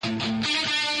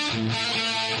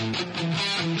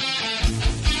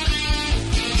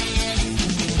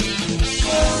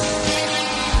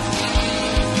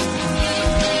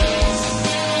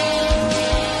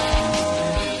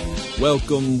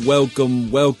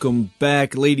Welcome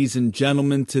back, ladies and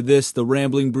gentlemen, to the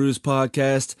Rambling Brews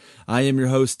podcast. I am your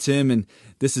host, Tim, and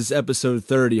this is episode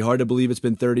 30. Hard to believe it's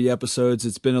been 30 episodes.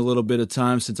 It's been a little bit of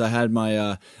time since I had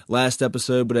my last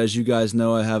episode, but as you guys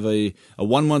know, I have a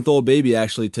 1-month-old baby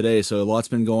actually today, so a lot's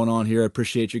been going on here. I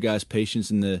appreciate your guys' patience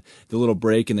in the little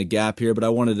break and the gap here, but I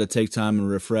wanted to take time and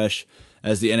refresh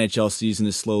as the NHL season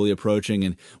is slowly approaching.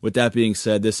 And with that being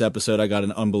said, this episode I got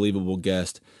an unbelievable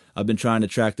guest. I've been trying to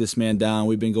track this man down.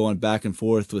 We've been going back and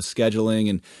forth with scheduling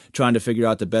and trying to figure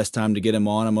out the best time to get him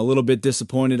on. I'm a little bit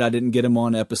disappointed I didn't get him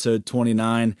on episode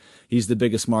 29. He's the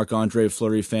biggest Marc-Andre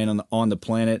Fleury fan on the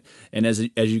planet. And as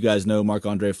you guys know,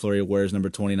 Marc-Andre Fleury wears number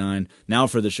 29 now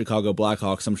for the Chicago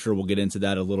Blackhawks. I'm sure we'll get into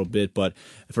that a little bit. But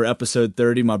for episode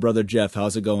 30, my brother Jeff,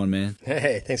 how's it going, man?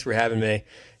 Hey, thanks for having me.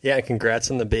 Yeah,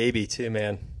 congrats on the baby too,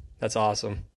 man. That's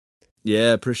awesome.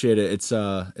 Yeah, appreciate it. It's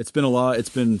been a lot. It's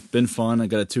been fun. I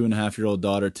got a 2.5-year-old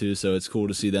daughter too, so it's cool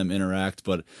to see them interact,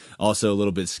 but also a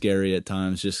little bit scary at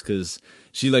times just because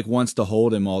she wants to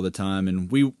hold him all the time,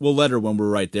 and we'll let her when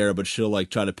we're right there, but she'll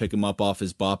try to pick him up off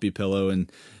his boppy pillow,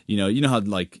 and you know how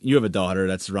you have a daughter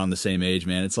that's around the same age,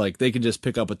 man. It's they can just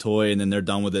pick up a toy and then they're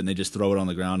done with it and they just throw it on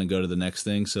the ground and go to the next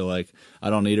thing. So I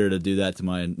don't need her to do that to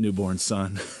my newborn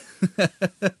son.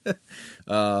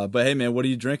 But hey, man, what are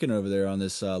you drinking over there on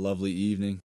this lovely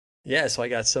evening? Yeah, so I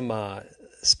got some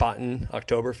Spaten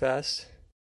Oktoberfest.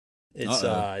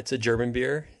 It's a German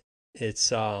beer. It's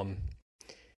got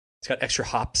extra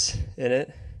hops in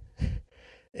it.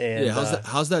 And yeah,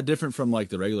 how's that different from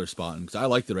the regular Spaten? Because I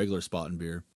like the regular Spaten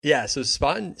beer. Yeah, so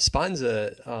Spaten's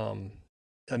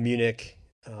a Munich,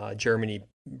 Germany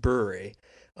brewery.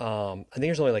 I think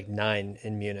there's only 9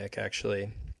 in Munich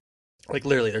actually.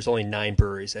 Literally, there's only 9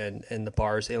 breweries, and the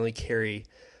bars, they only carry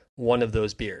one of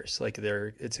those beers.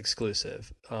 It's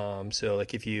exclusive. So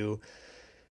if you,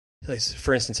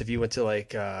 for instance, if you went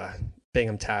to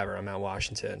Bingham Tavern on Mount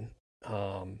Washington,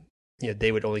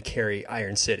 they would only carry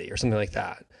Iron City or something like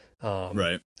that.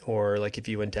 Right. Or if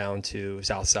you went down to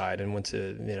South Side and went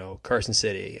to Carson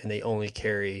City, and they only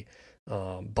carry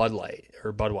Bud Light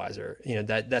or Budweiser.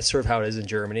 That's sort of how it is in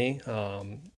Germany.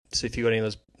 So if you go to any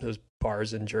of those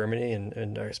bars in Germany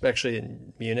and especially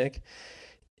in Munich,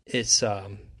 it's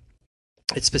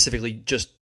specifically just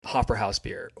Hofbrauhaus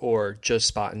beer or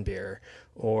just Spaten beer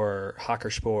or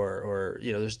Hackerspor or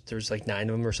there's 9 of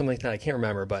them or something like that. I can't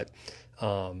remember, but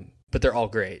they're all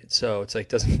great. So it's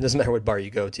doesn't matter what bar you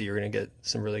go to, you're gonna get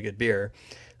some really good beer.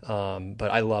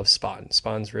 But I love Spaten.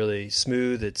 Spaten's really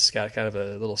smooth. It's got kind of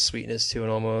a little sweetness to it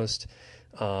almost.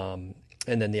 And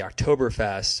then the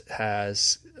Oktoberfest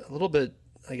has a little bit,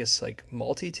 I guess,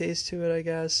 malty taste to it, I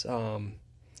guess.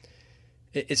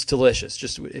 It's delicious.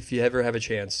 Just if you ever have a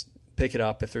chance, pick it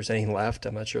up if there's any left.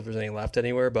 I'm not sure if there's any left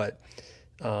anywhere, but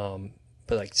Spaten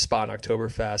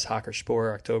Oktoberfest,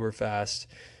 Hackerspor Oktoberfest,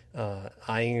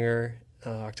 Eyinger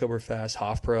Oktoberfest,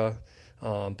 Hofbräu.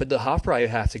 But the Hofbräu, you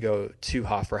have to go to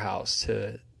Hofbrauhaus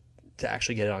to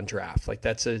actually get it on draft.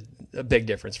 That's a big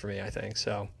difference for me, I think.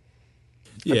 So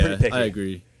yeah, I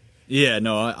agree. Yeah,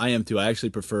 no, I am too. I actually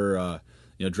prefer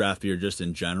draft beer just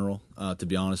in general, to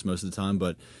be honest, most of the time.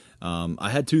 But I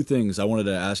had 2 things I wanted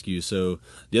to ask you. So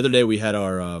the other day we had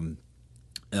our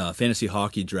fantasy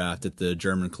hockey draft at the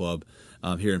German club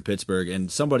here in Pittsburgh,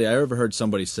 and I overheard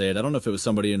somebody say it. I don't know if it was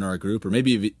somebody in our group or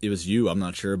maybe it was you. I'm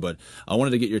not sure, but I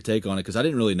wanted to get your take on it because I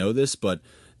didn't really know this. But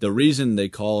the reason they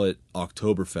call it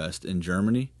Oktoberfest in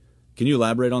Germany, can you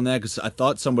elaborate on that? Because I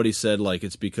thought somebody said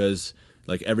it's because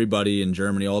everybody in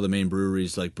Germany, all the main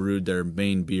breweries brewed their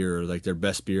main beer or their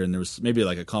best beer, and there was maybe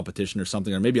a competition or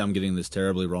something, or maybe I'm getting this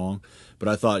terribly wrong, but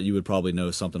I thought you would probably know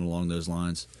something along those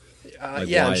lines. Yeah,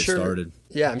 why I'm sure. It started.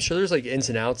 Yeah, I'm sure there's ins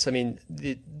and outs. I mean,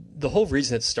 the whole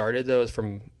reason it started though is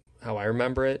from how I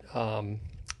remember it,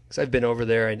 because I've been over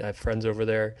there. I have friends over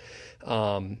there.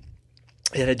 It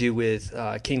had to do with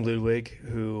King Ludwig,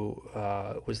 who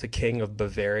was the king of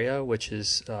Bavaria, which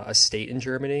is a state in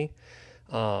Germany.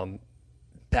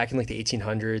 Back in the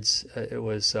 1800s, it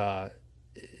was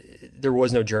there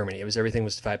was no Germany. Everything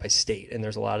was divided by state, and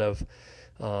there's a lot of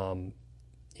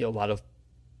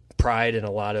pride and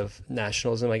a lot of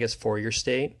nationalism, I guess, for your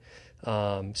state.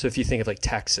 So if you think of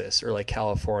Texas or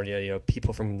California,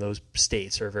 people from those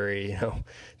states are very,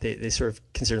 they sort of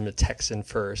consider them the Texan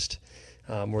first,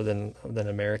 more than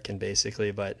American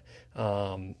basically. But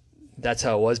that's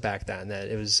how it was back then. That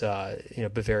it was,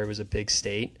 Bavaria was a big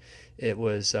state. It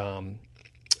was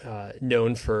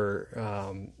known for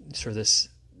sort of this,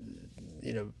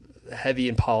 heavy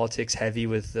in politics, heavy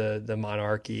with the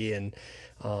monarchy, and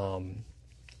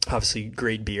obviously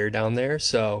great beer down there.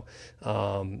 So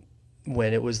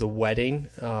when it was the wedding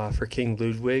for King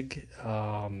Ludwig.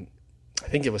 I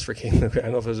think it was for King Ludwig. I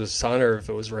don't know if it was his son or if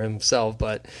it was for himself,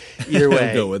 but either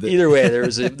way, Go with it. either way, there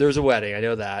was a wedding. I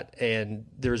know that, and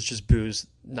there was just booze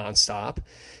nonstop,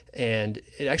 and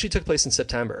it actually took place in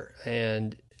September.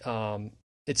 And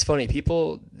it's funny,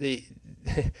 people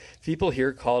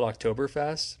here call it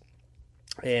Oktoberfest,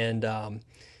 and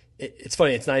it's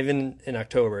funny. It's not even in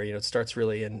October. It starts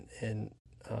really in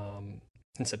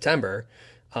September.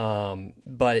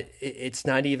 But it's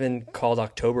not even called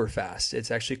Oktoberfest.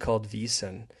 It's actually called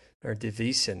Wiesen or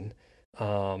Devisen.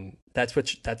 That's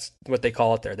what they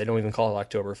call it there. They don't even call it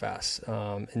Oktoberfest.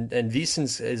 And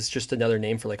Wiesen is just another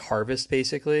name for like harvest,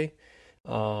 basically.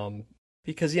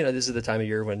 Because this is the time of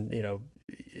year when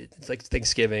it's like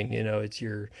Thanksgiving. It's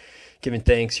you're giving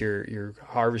thanks, you're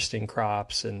harvesting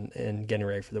crops and getting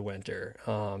ready for the winter.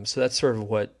 So that's sort of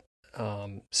what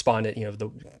spawned it.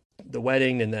 The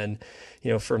wedding, and then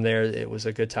from there it was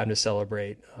a good time to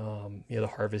celebrate the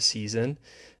harvest season,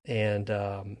 and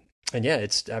yeah,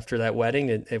 it's after that wedding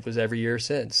it was every year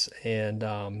since. And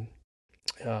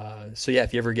so yeah,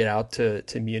 if you ever get out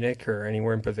to Munich or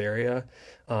anywhere in Bavaria,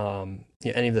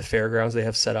 any of the fairgrounds they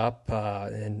have set up,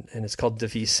 and it's called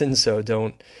Devisen, so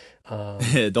don't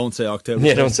don't say Oktoberfest.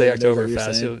 Yeah, don't say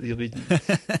Oktoberfest. You'll be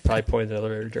probably pointed in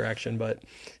another direction. But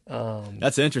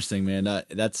that's interesting, man.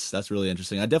 That's really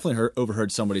interesting. I definitely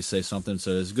overheard somebody say something,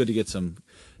 so it's good to get some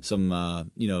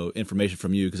information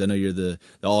from you, because I know you're the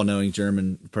all-knowing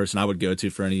German person I would go to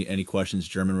for any questions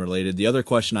German related. The other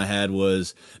question I had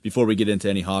was, before we get into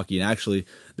any hockey, and actually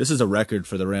this is a record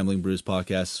for the Rambling Brews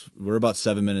podcast. We're about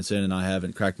 7 minutes in and I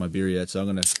haven't cracked my beer yet, so I'm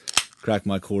gonna crack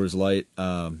my Coors Light.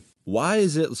 Why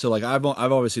is it so? Like, I've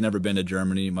obviously never been to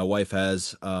Germany. My wife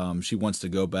has. She wants to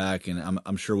go back, and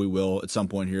I'm sure we will at some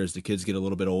point here as the kids get a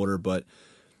little bit older. But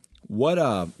what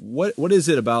is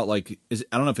it about? Like, I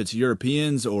don't know if it's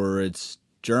Europeans or it's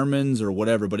Germans or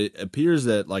whatever, but it appears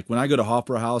that, like, when I go to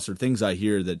Hofbrauhaus or things I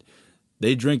hear, that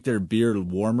they drink their beer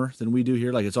warmer than we do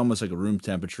here. Like, it's almost like a room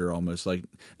temperature, almost like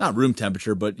not room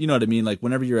temperature, but you know what I mean? Like,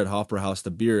 whenever you're at Hofbrauhaus,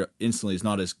 the beer instantly is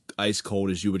not as ice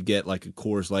cold as you would get like a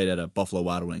Coors Light at a Buffalo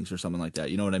Wild Wings or something like that.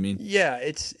 You know what I mean? Yeah,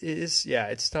 it is. Yeah,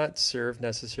 it's not served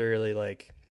necessarily like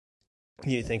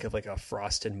you think of like a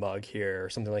frosted mug here or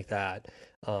something like that.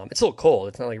 It's a little cold.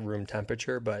 It's not like room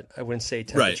temperature, but I wouldn't say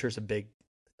temperature is a big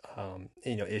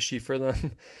issue for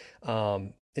them.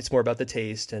 It's more about the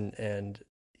taste and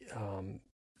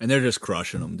they're just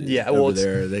crushing them, dude. Yeah, well,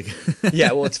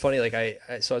 yeah, well, it's funny. Like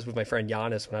so I was with my friend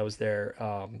Giannis when I was there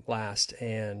last,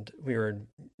 and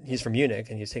he's from Munich,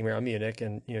 and he was taking me around Munich,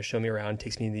 and showing me around,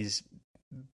 takes me to these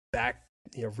back,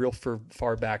 real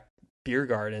far back beer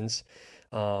gardens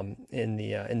in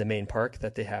the main park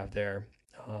that they have there.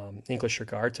 Englischer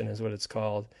Garten is what it's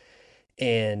called,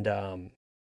 and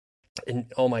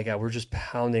oh my God, we're just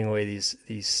pounding away these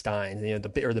steins,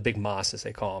 the big Moss, as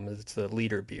they call them. It's the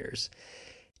liter beers.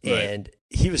 Right. And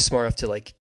he was smart enough to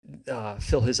like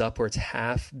fill his up where it's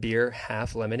half beer,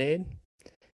 half lemonade,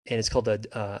 and it's called a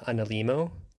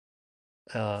Limo.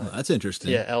 That's interesting.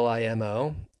 Yeah,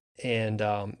 Limo, and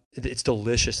it's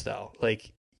delicious though.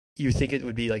 Like, you think it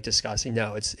would be like disgusting?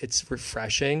 No, it's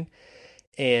refreshing,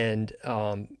 and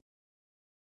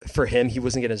for him, he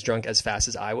wasn't getting as drunk as fast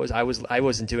as I was. I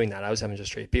wasn't doing that. I was having just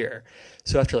straight beer.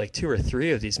 So after like 2 or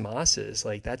 3 of these Mosses,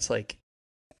 like that's like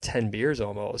 10 beers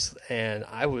almost, and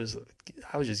I was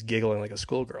just giggling like a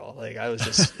schoolgirl. Like it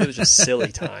was just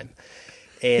silly time,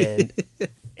 and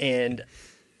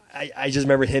I just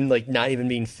remember him like not even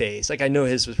being phased. Like, I know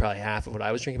his was probably half of what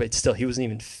I was drinking, but still he wasn't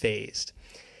even phased.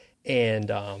 And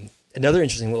another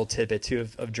interesting little tidbit too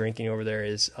of drinking over there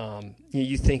is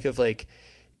you think of like,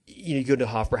 you go to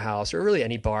Hofbrauhaus or really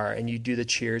any bar and you do the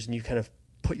cheers and you kind of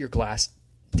put your glass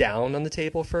down on the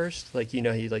table first, like you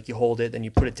hold it, then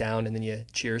you put it down, and then you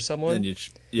cheers someone.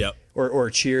 Or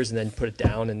cheers and then put it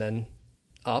down and then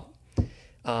up.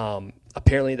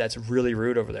 Apparently that's really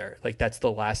rude over there. Like, that's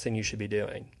the last thing you should be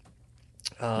doing.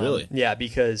 Really? Yeah,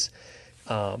 because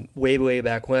way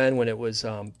back when it was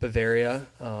Bavaria,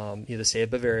 the state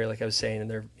of Bavaria, like I was saying, and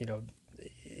there's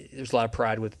a lot of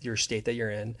pride with your state that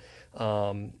you're in.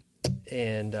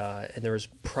 And there was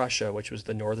Prussia, which was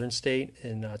the northern state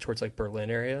in towards like Berlin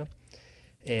area,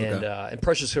 and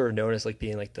Prussia's sort of known as like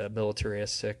being like the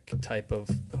militaristic type of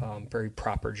very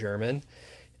proper German.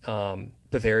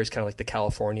 Bavaria is kind of like the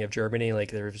California of Germany,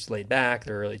 like they're just laid back,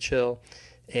 they're really chill.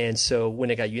 And so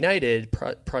when it got united,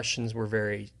 Prussians were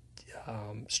very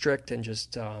strict and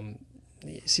just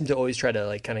seemed to always try to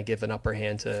like kind of give an upper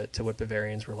hand to what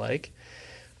Bavarians were like,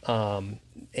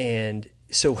 and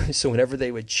so whenever they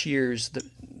would cheers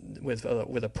with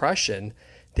a Prussian,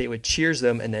 they would cheers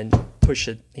them and then push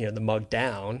it, the mug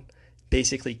down,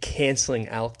 basically canceling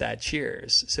out that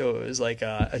cheers. So it was like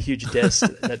a huge diss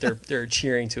that they're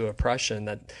cheering to a Prussian,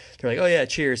 that they're like, oh yeah,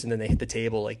 cheers, and then they hit the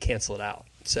table, like cancel it out.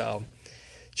 So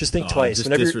just think twice. Just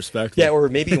whenever disrespectful. Yeah, or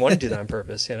maybe you want to do that on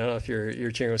purpose. I don't know if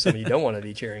you're cheering with someone you don't want to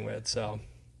be cheering with. So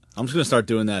I'm just gonna start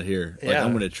doing that here. Like, Yeah.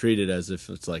 I'm gonna treat it as if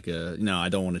it's like I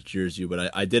don't want to cheers you,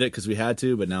 but I did it because we had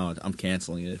to. But now I'm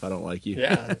canceling it if I don't like you.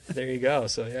 yeah, there you go.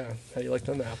 So yeah, how do you like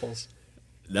them apples?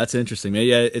 That's interesting, man.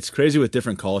 Yeah, it's crazy with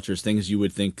different cultures. Things you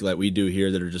would think that we do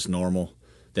here that are just normal,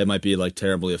 that might be like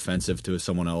terribly offensive to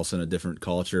someone else in a different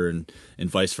culture, and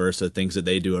vice versa. Things that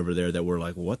they do over there that we're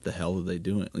like, what the hell are they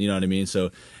doing? You know what I mean?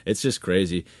 So it's just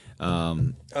crazy.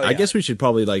 I guess we should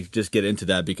probably like just get into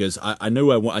that, because I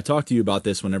know I talked to you about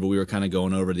this whenever we were kind of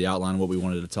going over the outline of what we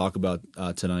wanted to talk about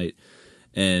tonight,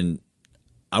 and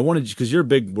I wanted, because you're a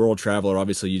big world traveler.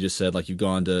 Obviously, you just said like you've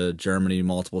gone to Germany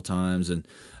multiple times, and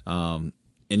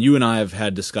you and I have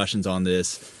had discussions on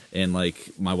this, and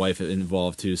like my wife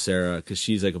involved too, Sarah, because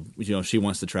she's like, she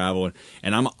wants to travel,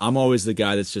 and I'm always the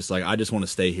guy that's just like, I just want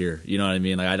to stay here. You know what I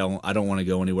mean? Like I don't want to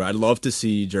go anywhere. I'd love to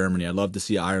see Germany. I'd love to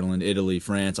see Ireland, Italy,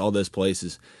 France, all those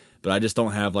places, but I just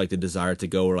don't have like the desire to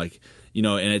go, or like,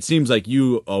 and it seems like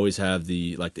you always have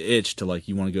the itch to like,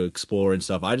 you want to go explore and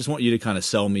stuff. I just want you to kind of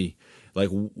sell me, like,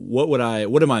 what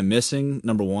am I missing,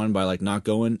 number one, by like not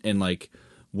going, and like,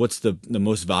 what's the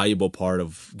most valuable part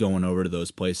of going over to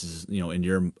those places, in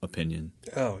your opinion?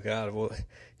 Oh God. Well,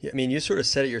 I mean, you sort of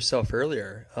said it yourself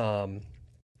earlier.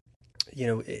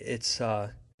 It's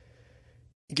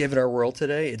given our world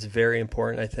today, it's very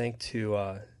important, I think,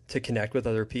 to connect with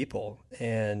other people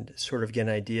and sort of get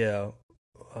an idea,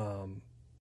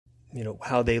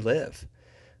 how they live.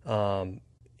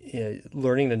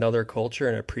 Learning another culture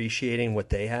and appreciating what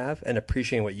they have and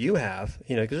appreciating what you have,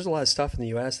 because there's a lot of stuff in the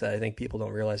US that I think people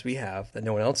don't realize we have that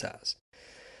no one else has.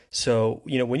 So,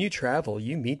 when you travel,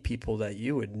 you meet people that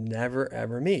you would never,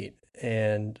 ever meet.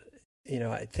 And,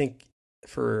 I think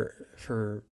for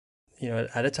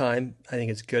at a time, I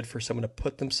think it's good for someone to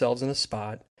put themselves in a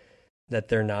spot that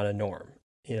they're not a norm,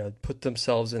 put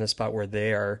themselves in a spot where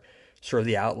they are sort of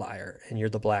the outlier and you're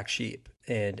the black sheep.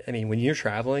 And I mean, when you're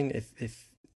traveling,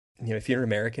 if you're an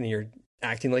American and you're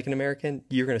acting like an American,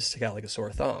 you're going to stick out like a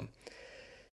sore thumb.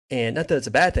 And not that it's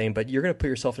a bad thing, but you're going to put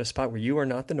yourself in a spot where you are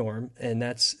not the norm, and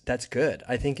that's good.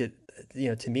 I think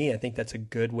to me, I think that's a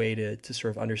good way to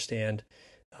sort of understand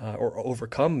or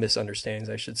overcome misunderstandings,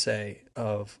 I should say,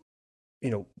 of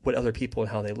what other people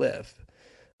and how they live.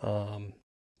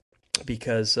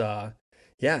 Because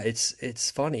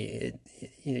it's funny.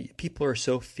 People are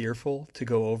so fearful to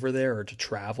go over there or to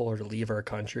travel or to leave our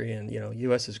country. And,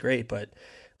 U.S. is great, but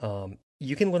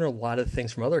you can learn a lot of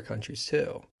things from other countries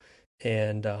too.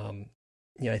 And,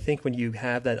 I think when you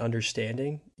have that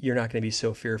understanding, you're not going to be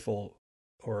so fearful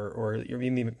or you're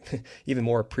even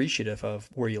more appreciative of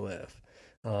where you live.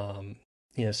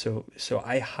 So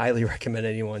I highly recommend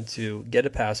anyone to get a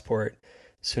passport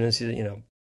as soon as,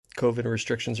 COVID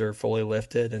restrictions are fully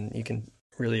lifted and you can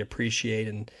really appreciate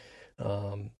and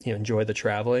enjoy the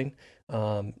traveling.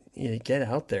 Get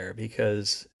out there,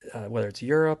 because whether it's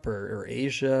Europe or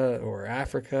Asia or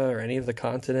Africa or any of the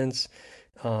continents,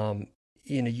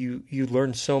 you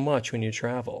learn so much when you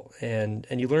travel, and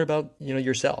you learn about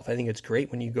yourself. I think it's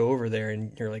great when you go over there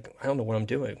and you're like, I don't know what I'm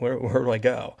doing. Where do I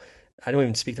go? I don't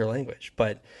even speak their language,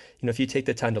 but if you take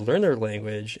the time to learn their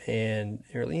language and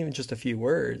even just a few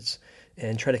words,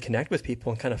 and try to connect with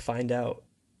people and kind of find out,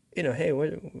 hey,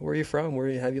 where are you from?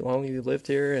 How long have you lived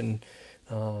here? And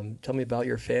tell me about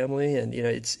your family. And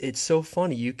it's so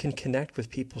funny. You can connect with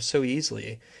people so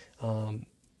easily. I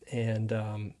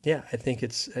think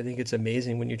it's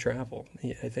amazing when you travel.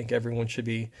 I think everyone should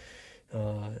be,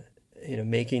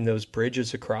 making those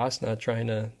bridges across, not trying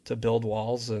to build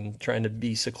walls and trying to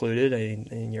be secluded.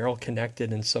 And you're all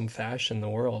connected in some fashion in the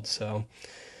world. So,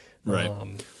 right.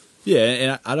 Yeah,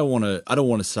 and I don't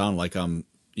want to sound like I'm,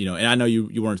 and I know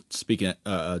you weren't speaking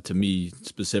to me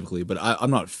specifically, but I'm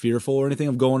not fearful or anything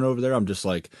of going over there. I'm just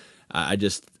like, I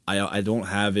don't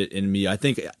have it in me. I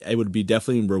think it would be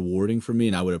definitely rewarding for me,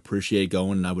 and I would appreciate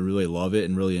going, and I would really love it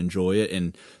and really enjoy it.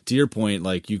 And to your point,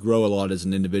 like, you grow a lot as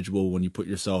an individual when you put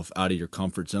yourself out of your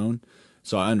comfort zone.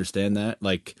 So I understand that,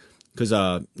 like, because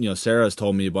Sarah's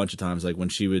told me a bunch of times, like, when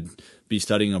she would be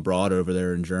studying abroad over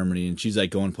there in Germany, and she's like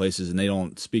going places and they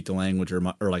don't speak the language, or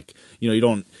like, you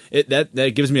don't,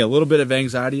 that gives me a little bit of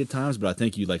anxiety at times, but I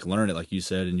think you like learn it, like you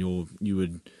said, and you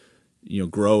would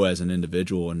grow as an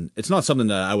individual. And it's not something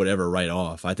that I would ever write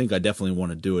off. I think I definitely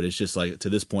want to do it. It's just like, to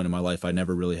this point in my life, I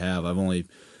never really have. I've only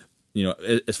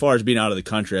as far as being out of the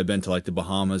country, I've been to like the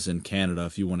Bahamas and Canada,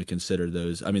 if you want to consider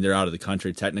those. I mean, they're out of the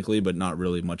country technically, but not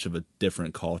really much of a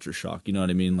different culture shock. You know what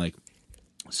I mean? Like,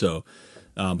 so,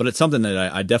 but it's something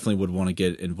that I definitely would want to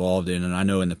get involved in. And I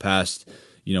know in the past,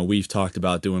 we've talked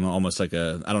about doing almost like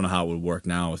I don't know how it would work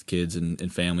now with kids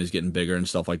and families getting bigger and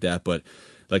stuff like that, but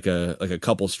like a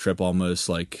couples trip, almost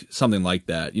like something like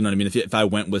that. You know what I mean? If I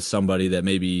went with somebody that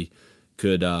maybe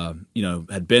could,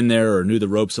 had been there or knew the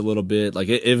ropes a little bit, like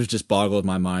it was just boggled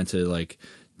my mind to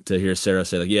hear Sarah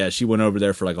say like, yeah, she went over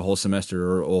there for like a whole semester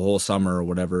or a whole summer or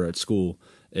whatever at school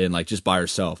and like just by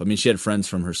herself. I mean, she had friends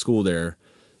from her school there,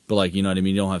 but like, you know what I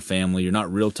mean? You don't have family. You're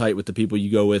not real tight with the people you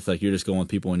go with. Like you're just going with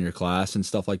people in your class and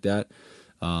stuff like that.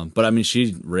 But I mean,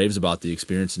 she raves about the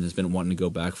experience and has been wanting to go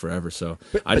back forever. So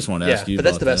I just want to ask you but about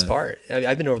that's the best that. part.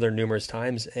 I've been over there numerous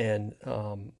times, and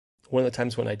one of the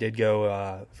times when I did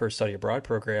go for a study abroad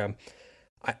program,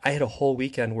 I had a whole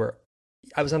weekend where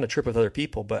I was on a trip with other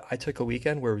people, but I took a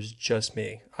weekend where it was just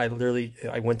me. I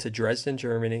went to Dresden,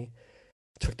 Germany,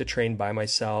 took the train by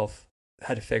myself,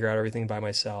 had to figure out everything by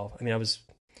myself. I mean, I was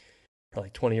probably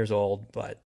like 20 years old,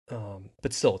 but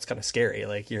still, it's kind of scary.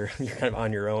 Like you're kind of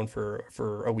on your own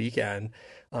for a weekend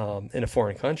in a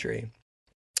foreign country,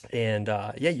 and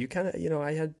you kind of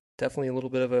I had definitely a little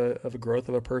bit of a growth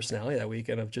of a personality that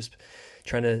weekend of just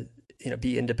trying to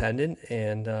be independent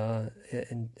and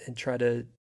try to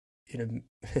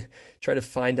try to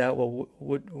find out, well,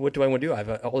 what do I want to do? I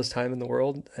have all this time in the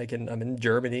world. I'm in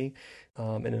Germany,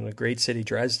 and in a great city,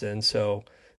 Dresden. So,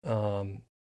 so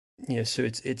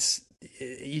it's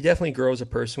you definitely grow as a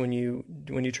person when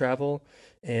you travel,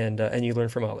 and you learn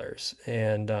from others,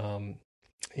 and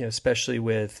especially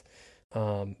with,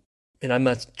 and I'm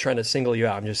not trying to single you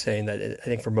out. I'm just saying that I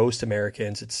think for most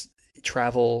Americans, it's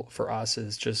travel for us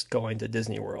is just going to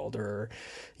Disney World or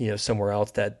somewhere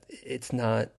else that it's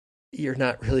not. You're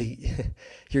not really,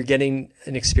 you're getting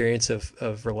an experience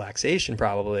of relaxation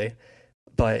probably,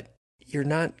 but you're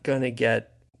not going to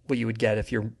get what you would get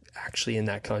if you're actually in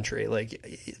that country. Like,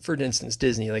 for instance,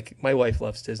 Disney, like my wife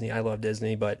loves Disney. I love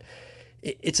Disney, but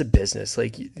it's a business.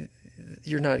 Like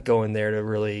you're not going there to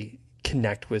really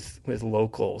connect with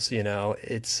locals.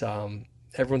 It's,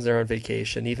 everyone's there on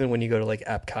vacation. Even when you go to like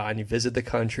Epcot and you visit the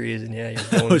countries, and you're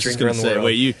going to drink around the world.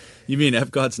 Wait, you mean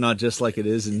Epcot's not just like it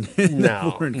is in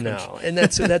no, and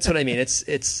that's what I mean.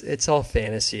 It's all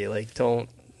fantasy. Like, don't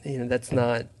that's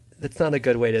not a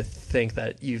good way to think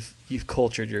that you've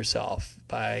cultured yourself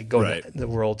by going to the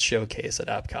World Showcase at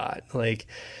Epcot. Like,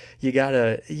 you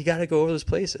gotta go over those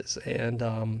places, and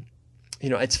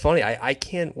it's funny. I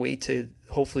can't wait to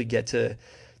hopefully get to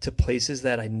places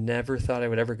that I never thought I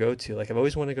would ever go to. Like, I've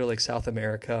always wanted to go to like South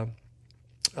America.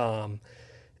 The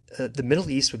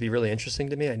Middle East would be really interesting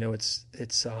to me. I know it's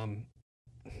if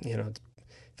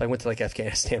I went to like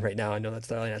Afghanistan right now, I know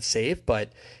that's not safe,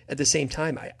 but at the same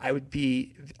time, I'm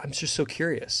just so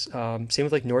curious. Same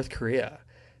with like North Korea.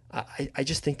 I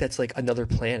just think that's like another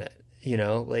planet,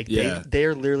 like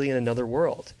they're literally in another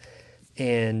world,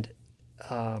 and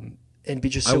be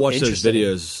just so I watch those interesting.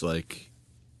 videos like.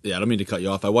 Yeah, I don't mean to cut you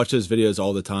off. I watch those videos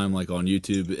all the time, like on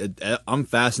YouTube. I'm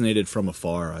fascinated from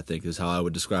afar, I think, is how I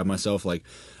would describe myself, like,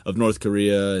 of North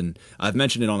Korea. And I've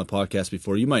mentioned it on the podcast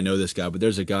before. You might know this guy, but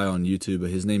there's a guy on YouTube.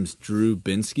 His name's Drew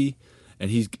Binsky, and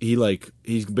he's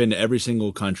been to every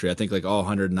single country. I think like all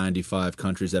 195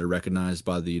 countries that are recognized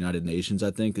by the United Nations, I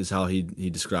think, is how he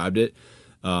described it.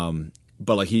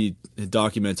 But like he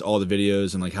documents all the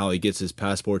videos and like how he gets his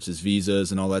passports, his visas,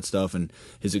 and all that stuff, and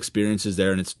his experiences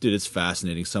there. And it's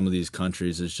fascinating. Some of these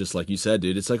countries is just like you said,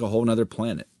 dude. It's like a whole nother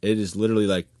planet. It is literally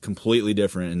like completely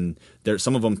different. And there's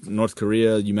some of them, North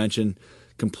Korea, you mentioned,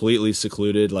 completely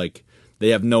secluded. Like they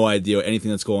have no idea anything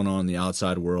that's going on in the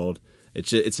outside world.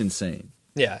 It's insane.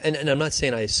 Yeah, and I'm not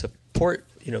saying I support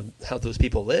how those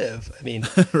people live. I mean,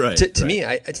 right. To me,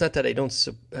 it's not that I don't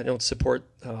support.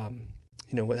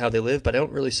 How they live, but I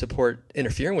don't really support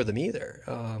interfering with them either.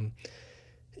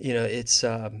 It's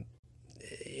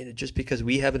just because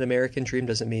we have an American dream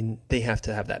doesn't mean they have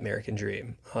to have that American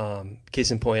dream.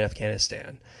 Case in point,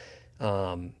 Afghanistan.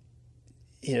 So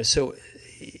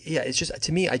yeah, it's just,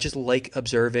 to me, I just like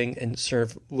observing and sort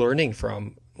of learning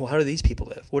from, well, how do these people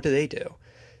live? What do they do?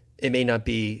 It may not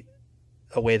be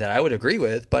a way that I would agree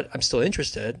with, but I'm still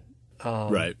interested.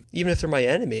 Right. Even if they're my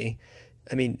enemy,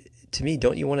 I mean, to me,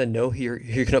 don't you want to know who you're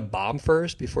going to bomb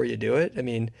first before you do it? I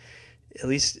mean, at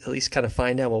least kind of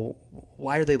find out, well,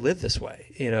 why do they live this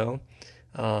way? And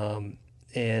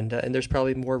there's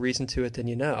probably more reason to it than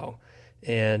you know.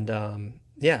 And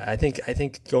I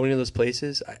think going to those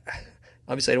places,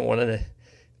 obviously I don't want to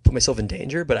put myself in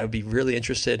danger, but I would be really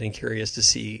interested and curious to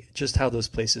see just how those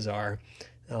places are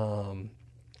And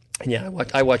yeah,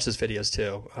 I watch those videos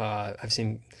too. I've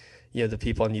seen, the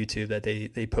people on YouTube that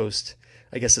they post,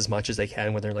 I guess, as much as they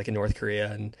can when they're like in North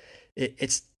Korea, and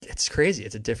it's crazy.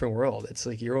 It's a different world. It's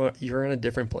like you're on a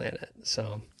different planet.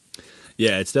 So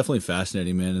yeah, it's definitely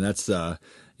fascinating, man, and that's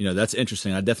that's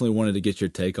interesting. I definitely wanted to get your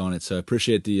take on it, so I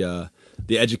appreciate the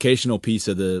educational piece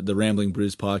of the Rambling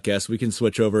Brews podcast. We can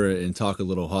switch over and talk a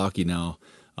little hockey now.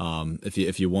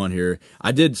 If you want here,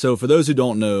 I did. So for those who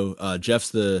don't know,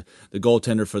 Jeff's the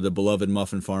goaltender for the beloved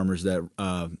Muffin Farmers. That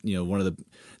one of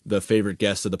the favorite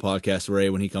guests of the podcast, Ray.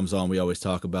 When he comes on, we always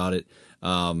talk about it.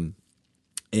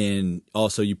 And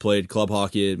also, you played club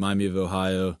hockey at Miami of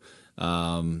Ohio.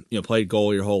 Played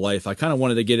goal your whole life. I kind of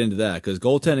wanted to get into that because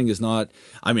goaltending is not.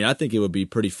 I mean, I think it would be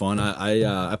pretty fun.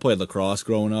 I played lacrosse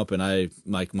growing up, and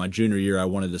my junior year I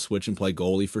wanted to switch and play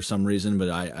goalie for some reason, but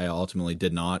I ultimately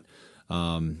did not.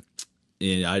 And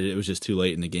it was just too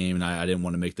late in the game, and I didn't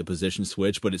want to make the position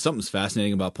switch. But it's something's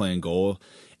fascinating about playing goal,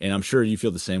 and I'm sure you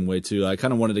feel the same way too. I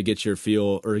kind of wanted to get your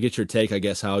take, I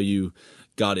guess, how you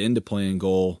got into playing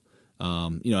goal,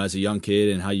 as a young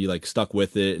kid, and how you like stuck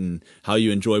with it, and how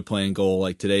you enjoy playing goal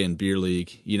like today in beer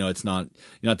league. It's not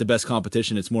the best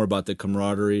competition. It's more about the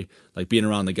camaraderie, like being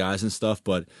around the guys and stuff.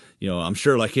 But I'm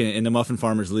sure like in the Muffin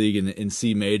Farmers League and in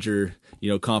C major,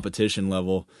 competition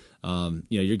level.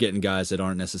 You're getting guys that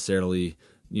aren't necessarily,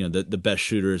 the best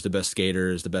shooters, the best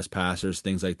skaters, the best passers,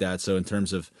 things like that. So in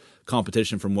terms of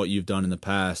competition from what you've done in the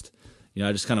past,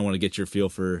 I just kind of want to get your feel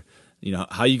for,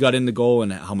 how you got into goal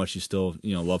and how much you still,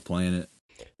 love playing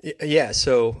it. Yeah.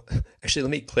 So actually,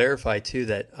 let me clarify too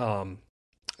that,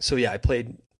 I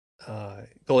played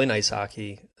goalie in ice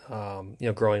hockey,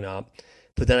 growing up,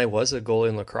 but then I was a goalie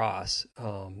in lacrosse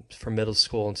from middle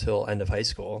school until end of high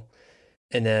school,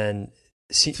 and then.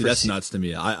 See, that's nuts to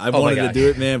me. I wanted to do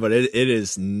it, man, but it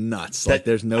is nuts. Like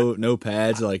there's no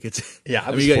pads. Like it's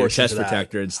I was you got your forced chest into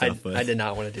protector and stuff. I did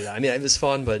not want to do that. I mean, it was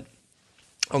fun, but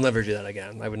I'll never do that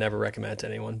again. I would never recommend it to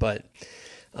anyone. But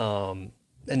and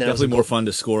then definitely more fun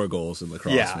to score goals in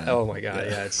lacrosse. Yeah. Man. Oh my god.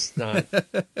 Yeah. It's not.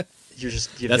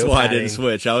 That's why I didn't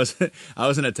switch. I was an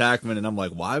attackman, and I'm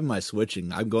like, why am I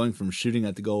switching? I'm going from shooting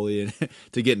at the goalie and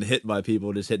to getting hit by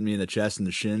people, just hitting me in the chest and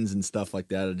the shins and stuff like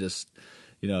that. It just.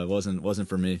 It wasn't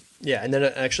for me. Yeah, and then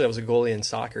actually I was a goalie in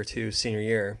soccer too, senior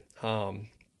year. So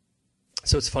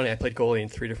it's funny, I played goalie in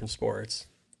 3 different sports.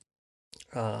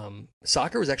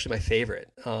 Soccer was actually my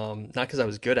favorite. Not because I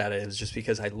was good at it. It was just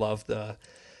because I loved the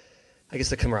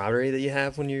camaraderie that you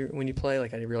have when you play.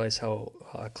 Like I didn't realize how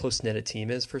close knit a team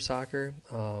is for soccer.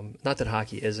 Not that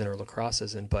hockey isn't or lacrosse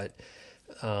isn't, but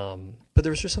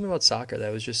there was just something about soccer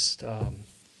that was just.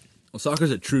 Well,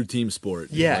 soccer's a true team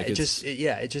sport. Yeah, it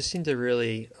just seemed to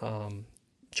really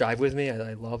jive with me.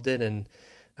 I loved it, and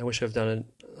I wish I've done it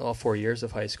all 4 years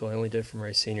of high school. I only did it for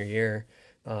my senior year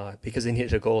because they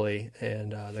needed a goalie,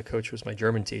 and the coach was my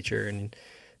German teacher, and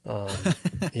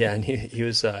and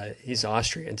he's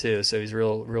Austrian too, so he's a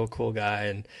real cool guy,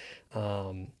 and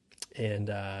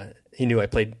he knew I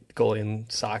played goalie in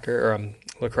soccer or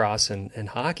lacrosse and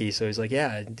hockey. So he's like,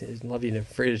 yeah, I'd love you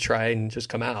for you to try and just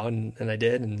come out. And I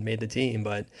did and made the team.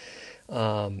 But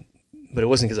it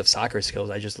wasn't because of soccer skills.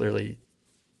 I just literally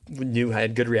knew I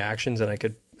had good reactions and I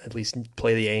could at least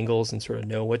play the angles and sort of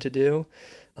know what to do.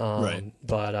 Right.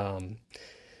 But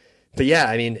yeah,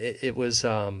 I mean, it was,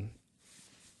 so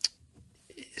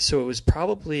it was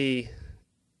probably,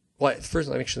 well, first,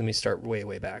 let me start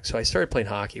way back. So I started playing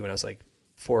hockey when I was like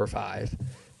 4 or 5.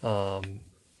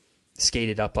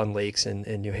 Skated up on lakes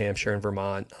in New Hampshire and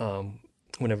Vermont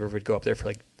whenever we'd go up there for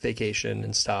like vacation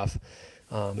and stuff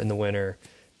in the winter.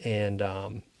 And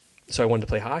so I wanted to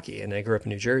play hockey, and I grew up in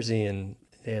New Jersey, and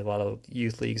they had a lot of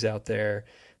youth leagues out there.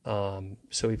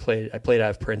 So I played out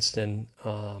of Princeton.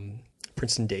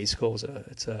 Princeton Day School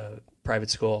it's a private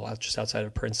school just outside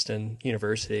of Princeton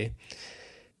University,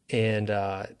 and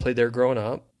played there growing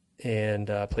up, and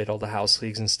played all the house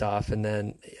leagues and stuff. And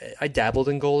then I dabbled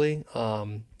in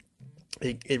goalie.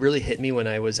 It really hit me when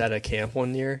I was at a camp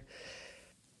one year.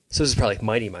 So this is probably like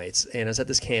Mighty Mites, and I was at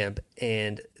this camp,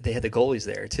 and they had the goalies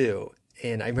there too.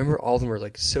 And I remember all of them were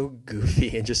like so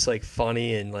goofy and just like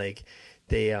funny, and like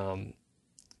they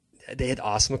had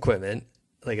awesome equipment.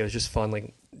 Like it was just fun,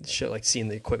 like seeing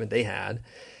the equipment they had.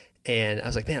 And I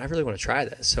was like, man, I really want to try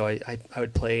this. So I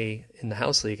would play in the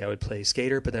house league. I would play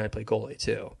skater, but then I'd play goalie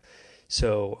too.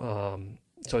 So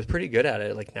I was pretty good at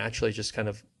it, like naturally just kind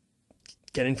of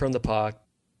getting from the puck,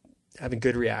 having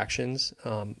good reactions.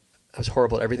 I was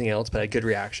horrible at everything else, but I had good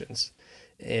reactions.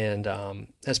 And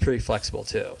that's pretty flexible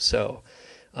too. So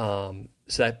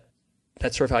that's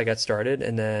sort of how I got started.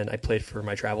 And then I played for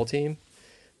my travel team.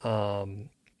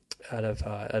 out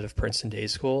of Princeton Day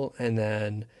School, and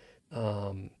then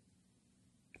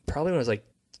probably when I was like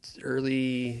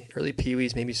early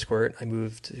peewees, maybe squirt, I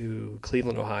moved to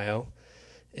Cleveland, Ohio,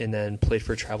 and then played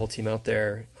for a travel team out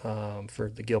there for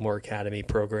the Gilmore Academy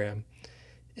program,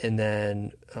 and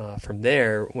then from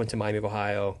there went to Miami of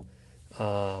Ohio,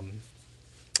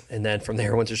 and then from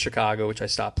there went to Chicago, which I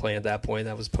stopped playing at that point.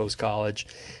 That was post college,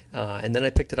 and then I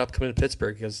picked it up coming to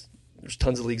Pittsburgh because there's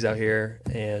tons of leagues out here,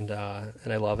 and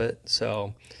I love it.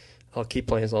 So I'll keep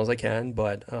playing as long as I can.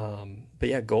 But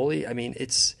yeah, goalie. I mean,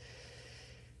 it's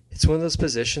one of those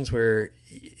positions where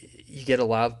you get a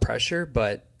lot of pressure,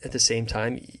 but at the same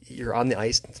time, you're on the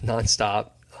ice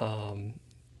nonstop.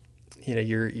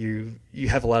 You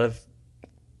have a lot of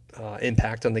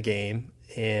impact on the game,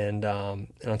 and on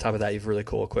top of that, you have really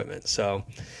cool equipment. So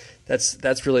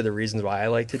that's really the reasons why I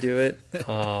like to do it.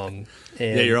 And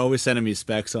yeah, you're always sending me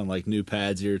specs on like new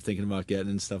pads you're thinking about getting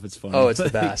and stuff. It's fun. Oh, it's the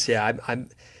best. Yeah,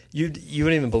 you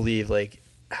wouldn't even believe like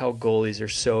how goalies are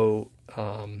so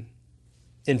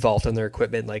involved in their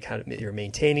equipment, like how you're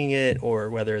maintaining it or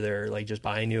whether they're like just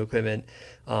buying new equipment.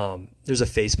 There's a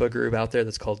Facebook group out there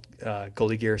that's called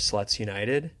Goalie Gear Sluts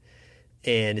United,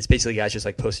 and it's basically guys just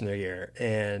like posting their gear.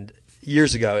 And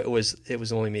years ago, it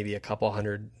was only maybe a couple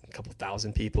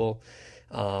thousand people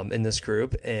in this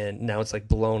group, and now it's like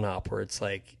blown up where it's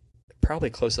like probably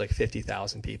close to like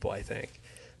 50,000 people, I think.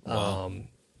 Wow.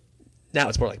 Now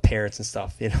it's more like parents and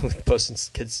stuff, posting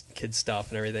kids stuff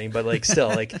and everything. But like still,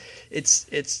 like it's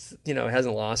it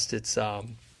hasn't lost its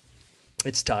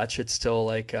touch. It's still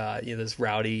like this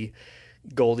rowdy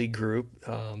goalie group,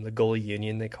 the goalie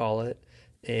union they call it,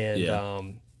 and Yeah.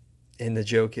 And the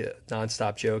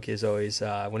nonstop joke is always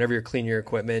whenever you're cleaning your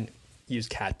equipment, use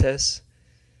cat piss.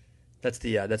 That's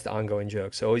the ongoing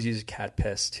joke. So always use cat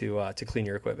piss to clean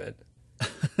your equipment.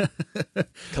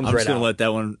 I'm just gonna let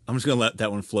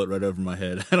that one float right over my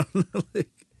head. I don't know.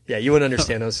 Yeah, you wouldn't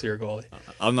understand those to your goalie.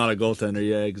 I'm not a goaltender.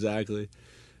 Yeah, exactly,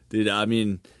 dude. I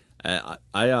mean,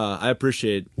 I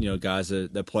appreciate guys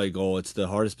that play goal. It's the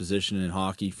hardest position in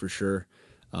hockey for sure.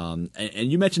 And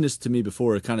you mentioned this to me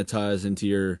before. It kind of ties into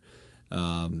your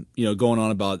going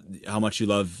on about how much you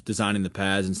love designing the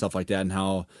pads and stuff like that, and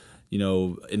how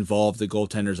involved the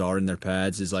goaltenders are in their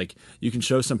pads. Is like you can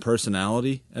show some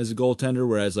personality as a goaltender,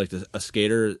 whereas like a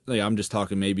skater, like I'm just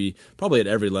talking probably at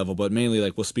every level, but mainly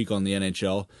like we'll speak on the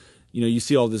NHL. You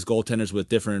see all these goaltenders with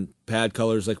different pad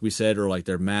colors, like we said, or like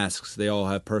their masks. They all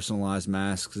have personalized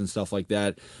masks and stuff like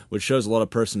that, which shows a lot of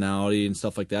personality and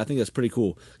stuff like that. I think that's pretty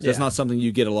cool. That's not something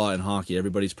you get a lot in hockey.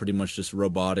 Everybody's pretty much just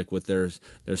robotic with their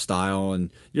style,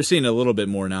 and you're seeing a little bit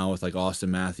more now with like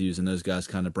Austin Matthews and those guys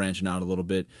kind of branching out a little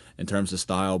bit in terms of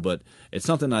style. But it's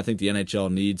something I think the NHL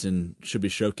needs and should be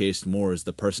showcased more, is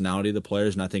the personality of the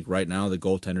players. And I think right now the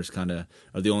goaltenders kind of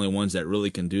are the only ones that really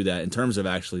can do that in terms of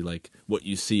actually like what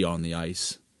you see on the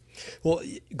ice. Well,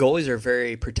 goalies are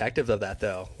very protective of that,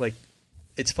 though. Like,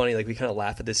 it's funny. Like, we kind of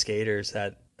laugh at the skaters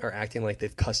that are acting like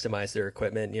they've customized their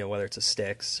equipment. Whether it's a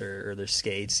sticks or their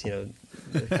skates.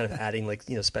 They're kind of adding like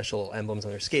special emblems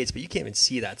on their skates, but you can't even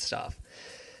see that stuff.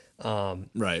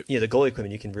 Right. The goalie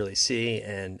equipment you can really see,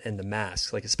 and the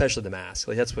mask, like especially the mask.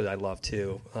 Like that's what I love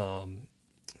too.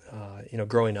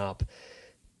 Growing up,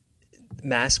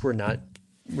 masks were not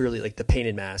really like the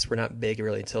painted masks were not big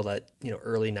really until that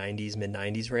early 90s, mid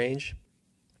 90s range.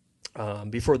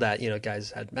 Before that,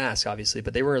 guys had masks obviously,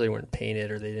 but they weren't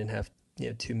painted, or they didn't have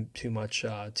too much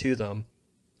to them.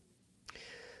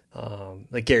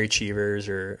 Like Gary Cheevers,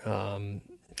 or I'm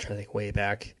trying to think way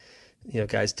back,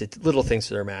 guys did little things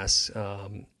to their masks.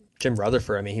 Jim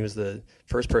Rutherford, I mean, he was the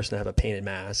first person to have a painted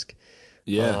mask.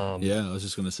 Yeah, I was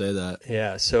just going to say that.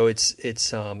 Yeah, so it's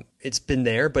been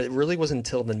there, but it really wasn't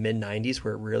until the mid 90s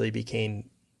where it really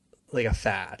became like a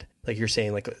fad. Like you're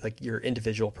saying, like your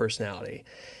individual personality.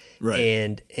 Right.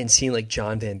 And seeing like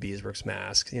John Van Beesbrook's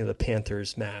mask, the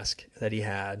Panthers mask that he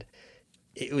had,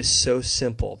 it was so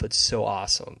simple but so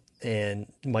awesome.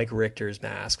 And Mike Richter's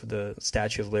mask with the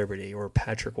Statue of Liberty, or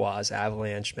Patrick Waugh's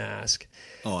Avalanche mask.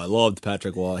 Oh, I loved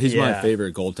Patrick Waugh. He's my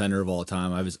favorite goaltender of all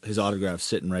time. I have his autograph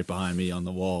sitting right behind me on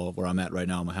the wall where I'm at right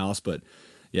now in my house. But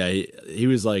yeah, he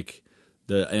was like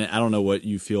and I don't know what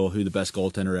you feel who the best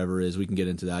goaltender ever is. We can get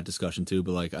into that discussion too.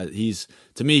 But like he's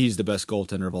the best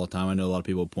goaltender of all time. I know a lot of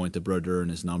people point to Brodeur and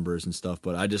his numbers and stuff,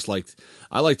 but I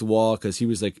liked Waugh because he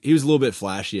was a little bit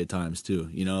flashy at times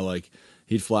too. Like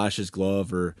he'd flash his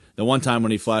glove, or the one time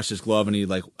when he flashed his glove and he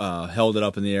held it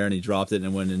up in the air and he dropped it and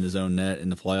it went in his own net in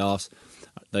the playoffs.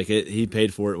 Like he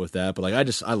paid for it with that, but like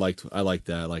I liked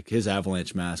that. Like his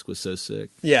Avalanche mask was so sick.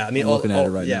 Yeah, I mean, I'm looking at it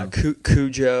right now.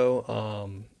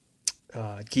 Cujo,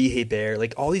 Guy Hebert,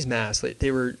 like all these masks, like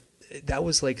they were that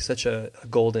was like such a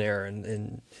golden era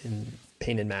in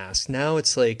painted masks. Now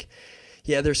it's like,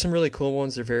 yeah, there's some really cool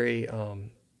ones. They're very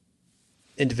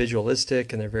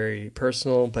individualistic and they're very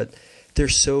personal, but they're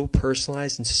so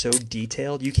personalized and so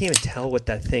detailed. You can't even tell what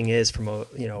that thing is from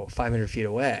 500 feet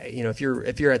away. You know, if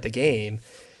you're at the game,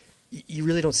 you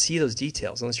really don't see those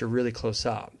details unless you're really close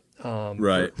up.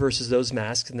 Right. Versus those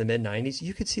masks in the mid '90s,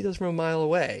 you could see those from a mile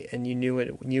away, and you knew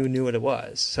what it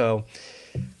was. So,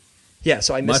 yeah.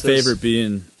 So I miss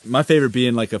my favorite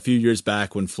being like a few years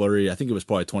back when Fleury, I think it was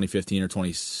probably 2015 or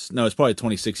it's probably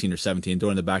 2016 or 17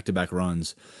 during the back-to-back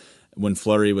runs when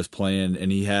Fleury was playing,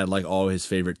 and he had like all his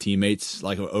favorite teammates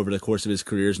like over the course of his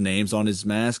career's names on his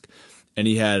mask. And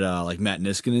he had like Matt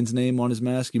Niskanen's name on his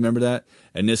mask. You remember that?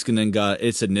 And Niskanen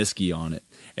it said Niski on it.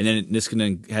 And then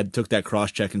Niskanen took that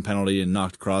cross-checking penalty and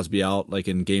knocked Crosby out like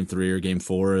in Game 3 or Game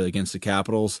 4 against the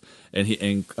Capitals.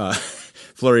 And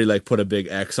Fleury like put a big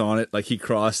X on it, like he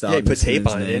crossed out. Yeah, he put tape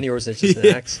on it, and yours it's just an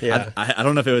X. Yeah, I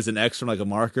don't know if it was an X from like a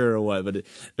marker or what, but it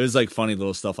was like funny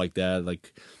little stuff like that,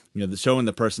 like showing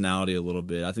the personality a little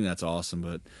bit. I think that's awesome.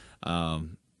 But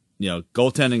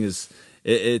goaltending is.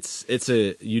 It's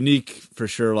a unique for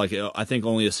sure. Like I think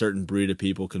only a certain breed of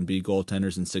people can be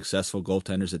goaltenders and successful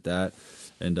goaltenders at that.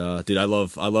 And dude, I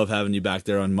love having you back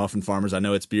there on Muffin Farmers. I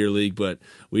know it's beer league, but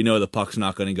we know the puck's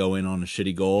not going to go in on a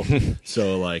shitty goal.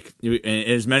 So like, and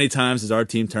as many times as our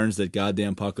team turns that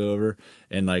goddamn puck over,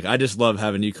 and like I just love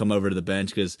having you come over to the bench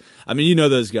because I mean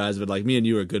those guys, but like me and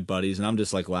you are good buddies, and I'm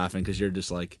just like laughing because you're just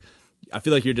like. I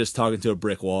feel like you're just talking to a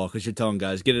brick wall because you're telling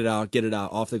guys, get it out,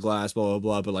 off the glass, blah, blah,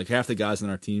 blah. But like half the guys on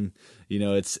our team,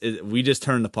 we just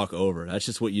turn the puck over. That's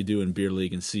just what you do in beer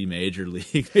league and C major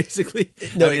league, basically.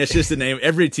 No, I mean, it's just the name.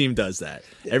 Every team does that.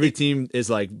 Every team is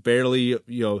like barely,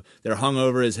 they're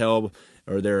hungover as hell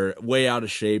or they're way out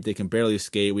of shape. They can barely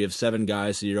skate. We have 7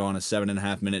 guys, so you're on a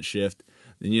 7.5 minute shift.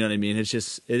 And you know what I mean? It's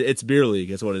just, it's beer league.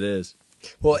 That's what it is.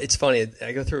 Well, it's funny.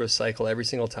 I go through a cycle every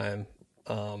single time.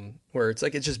 Where it's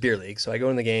like it's just beer league. So I go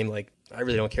in the game like I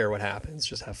really don't care what happens,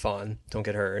 just have fun, don't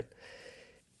get hurt.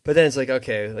 But then it's like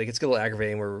okay, like it's a little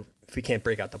aggravating where if we can't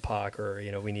break out the puck or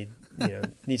we need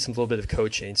need some little bit of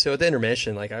coaching. So at the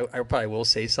intermission, like I probably will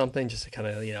say something just to kind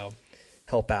of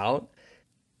help out.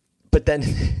 But then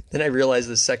I realize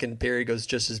the second period goes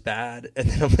just as bad, and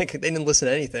then I'm like, they didn't listen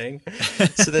to anything.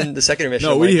 So then the second intermission,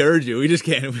 no, we heard you. We just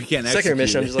can't. We can't. Second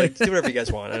intermission, I'm just like, do whatever you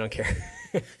guys want. I don't care.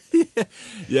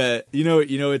 Yeah,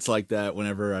 it's like that.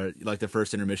 Whenever like the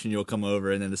first intermission, you'll come over,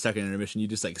 and then the second intermission, you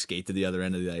just like skate to the other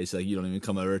end of the ice. Like you don't even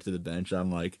come over to the bench. I'm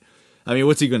like, I mean,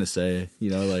 what's he gonna say?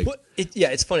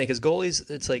 It's funny because goalies,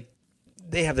 it's like.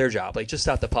 They have their job, like just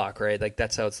stop the puck, right? Like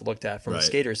that's how it's looked at from a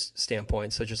skater's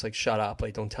standpoint. So just like shut up,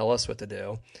 like don't tell us what to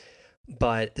do.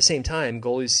 But at the same time,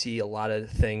 goalies see a lot of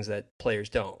things that players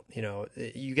don't.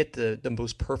 You get the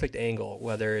most perfect angle,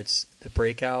 whether it's the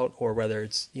breakout or whether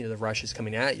it's the rush is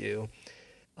coming at you.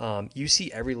 You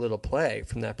see every little play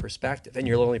from that perspective, and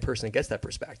you're the only person that gets that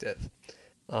perspective.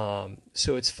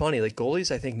 So it's funny, like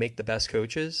goalies, I think make the best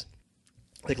coaches.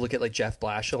 Like look at like Jeff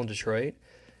Blashill in Detroit.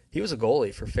 He was a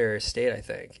goalie for Ferris State, I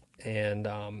think, and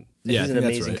he's an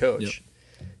amazing coach.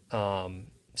 Yep.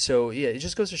 So yeah, it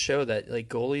just goes to show that like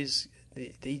goalies,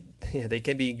 they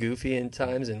can be goofy in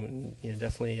times and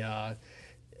definitely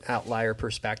outlier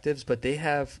perspectives, but they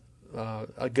have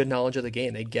a good knowledge of the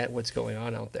game. They get what's going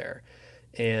on out there,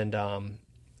 and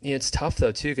it's tough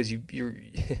though too because you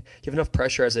have enough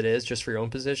pressure as it is just for your own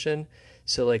position.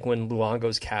 So like when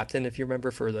Luongo's captain, if you remember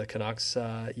for the Canucks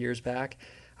years back.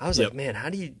 I was like, man, how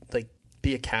do you like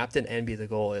be a captain and be the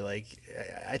goalie? Like,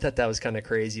 I thought that was kind of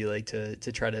crazy. Like to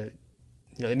try to,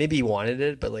 maybe he wanted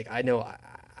it, but like I know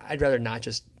I'd rather not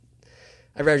just.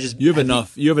 I'd rather just you have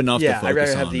enough. You have enough. Yeah, to focus I'd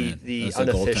rather have on, the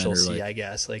unofficial C, I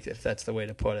guess, like if that's the way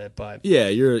to put it. But yeah,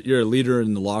 you're a leader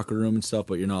in the locker room and stuff,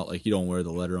 but you're not like you don't wear the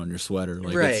letter on your sweater,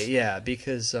 like, right? Yeah,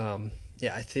 because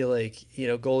I feel like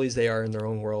goalies, they are in their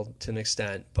own world to an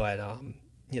extent, but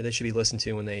they should be listened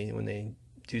to when they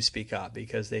do speak up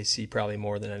because they see probably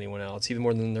more than anyone else, even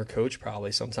more than their coach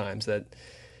probably sometimes that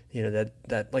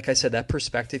that like I said, that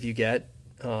perspective you get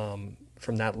from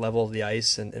that level of the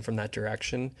ice and from that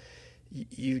direction,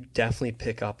 you definitely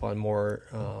pick up on more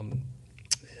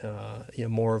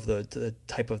more of the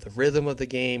type of the rhythm of the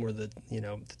game or the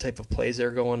type of plays that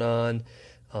are going on.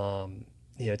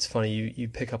 It's funny, you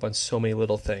pick up on so many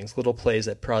little things, little plays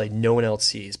that probably no one else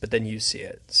sees, but then you see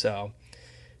it. So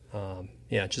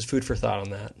just food for thought on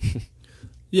that.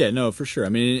 Yeah, no, for sure. I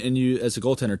mean, and you as a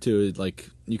goaltender too, like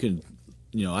you can,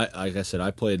 like I said,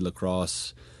 I played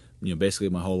lacrosse, basically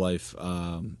my whole life.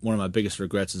 One of my biggest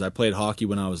regrets is I played hockey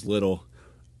when I was little,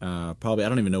 probably I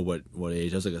don't even know what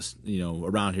age. I was like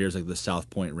around here is like the South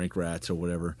Point Rink Rats or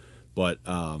whatever. But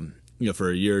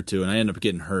for a year or two, and I ended up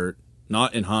getting hurt.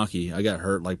 Not in hockey. I got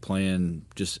hurt like playing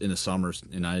just in the summers,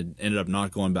 and I ended up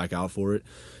not going back out for it.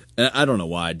 And I don't know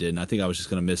why I didn't. I think I was just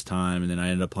going to miss time, and then I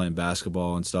ended up playing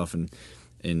basketball and stuff.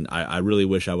 And I really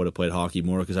wish I would have played hockey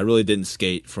more because I really didn't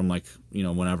skate from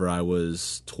whenever I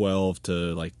was 12 to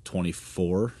like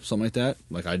 24, something like that.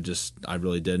 Like I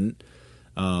really didn't.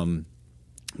 But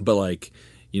like,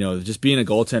 just being a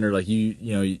goaltender, like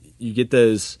you get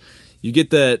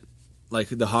that. Like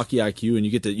the hockey IQ, and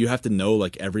you have to know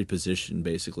like every position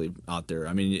basically out there.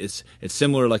 I mean, it's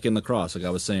similar like in lacrosse. Like I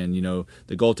was saying, the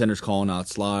goaltender's calling out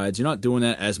slides. You're not doing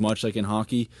that as much like in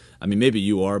hockey. I mean, maybe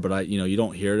you are, but you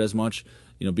don't hear it as much.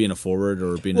 Being a forward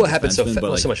or being a defenseman. It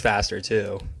happens so much faster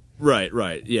too.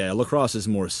 Right. Yeah, lacrosse is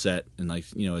more set and like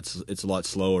it's a lot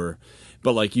slower,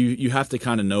 but like you have to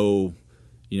kind of know.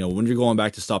 When you're going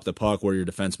back to stop the puck, where your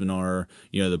defensemen are,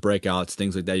 the breakouts,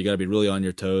 things like that, you got to be really on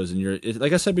your toes. And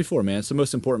like I said before, man, it's the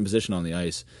most important position on the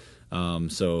ice.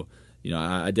 So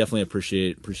I definitely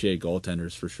appreciate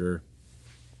goaltenders for sure.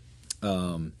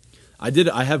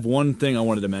 I have one thing I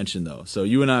wanted to mention though. So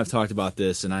you and I have talked about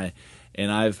this, and I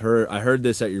heard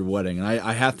this at your wedding, and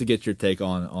I have to get your take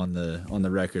on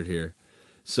the record here.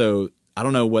 So I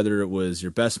don't know whether it was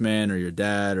your best man or your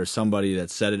dad or somebody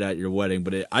that said it at your wedding,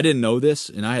 but I didn't know this,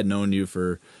 and I had known you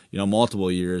for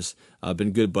multiple years. I've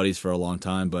been good buddies for a long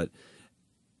time, but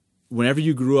whenever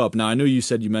you grew up, now I know you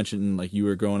mentioned like you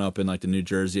were growing up in like the New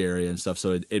Jersey area and stuff,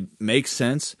 so it makes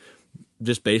sense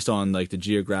just based on like the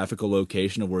geographical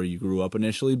location of where you grew up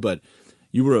initially, but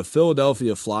you were a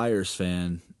Philadelphia Flyers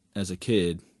fan as a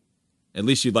kid. At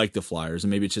least you liked the Flyers,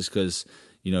 and maybe it's just because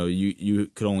you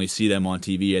could only see them on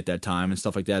TV at that time and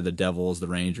stuff like that. The Devils, the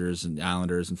Rangers, and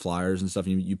Islanders and Flyers and stuff.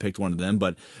 You picked one of them,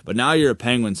 but now you're a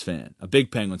Penguins fan, a big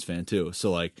Penguins fan too.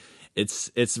 So like, I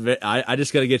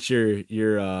just got to get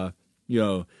your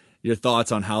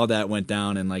thoughts on how that went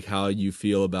down and like how you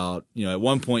feel about at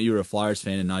one point you were a Flyers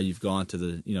fan and now you've gone to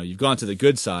the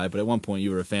good side, but at one point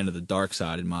you were a fan of the dark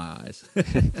side in my eyes.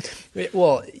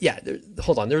 Well, yeah.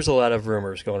 Hold on, there was a lot of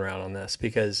rumors going around on this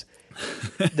because.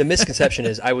 The misconception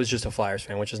is I was just a Flyers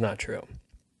fan, which is not true.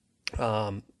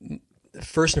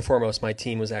 First and foremost, my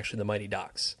team was actually the Mighty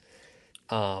Ducks.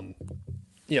 From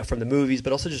the movies,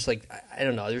 but also just like, I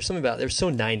don't know, there's something about, they're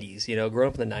so 90s, growing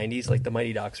up in the 90s, like the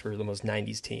Mighty Ducks were the most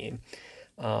 90s team.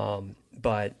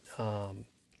 But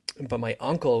my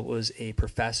uncle was a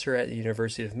professor at the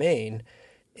University of Maine,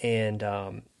 and,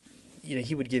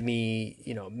 he would give me,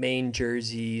 Maine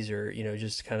jerseys or,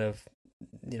 just kind of,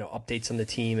 updates on the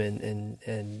team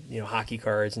and hockey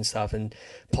cards and stuff. And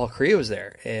Paul Kariya was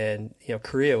there, and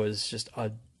Kariya was just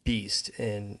a beast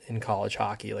in college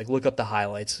hockey. Like, look up the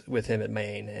highlights with him at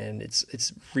Maine, and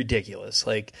it's ridiculous.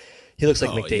 Like, he looks like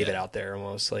McDavid out there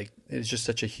almost. Like, it was just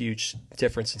such a huge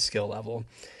difference in skill level.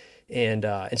 And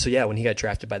so yeah, when he got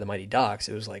drafted by the Mighty Ducks,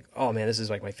 it was like, oh man, this is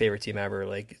like my favorite team ever.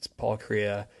 Like, it's Paul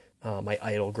Kariya, my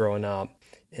idol growing up.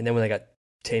 And then when I got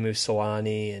Teemu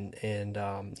Selanne and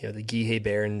the Guy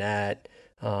Bear net,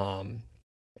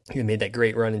 he made that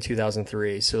great run in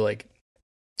 2003. So like,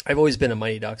 I've always been a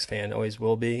Mighty Ducks fan, always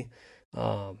will be.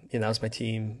 That was my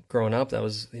team growing up. That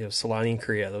was Selanne and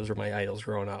Kariya. Those were my idols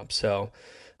growing up. So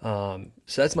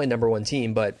that's my number one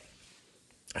team. But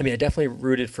I mean, I definitely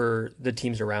rooted for the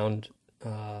teams around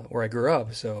where I grew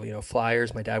up. So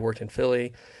Flyers. My dad worked in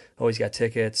Philly. Always got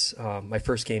tickets. My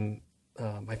first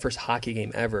hockey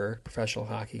game ever, professional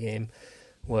hockey game,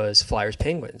 was Flyers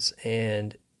Penguins,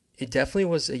 and it definitely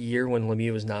was a year when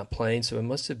Lemieux was not playing. So it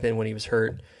must have been when he was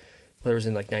hurt, whether it was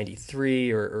in like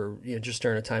 '93 or just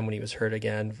during a time when he was hurt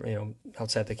again,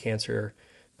 outside the cancer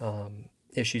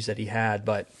issues that he had.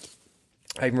 But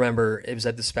I remember it was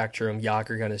at the Spectrum.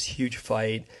 Yager got this huge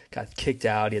fight, got kicked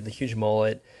out. He had the huge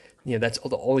mullet. That's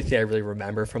the only thing I really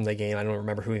remember from the game. I don't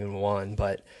remember who even won,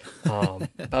 but I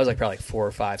was like probably like 4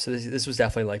 or 5. So this was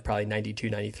definitely like probably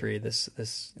 92, 93,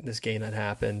 this game that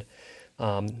happened.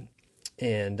 And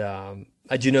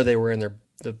I do know they were in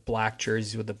the black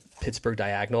jerseys with the Pittsburgh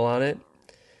diagonal on it.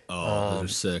 Oh,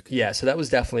 those are sick. Yeah, so that was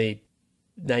definitely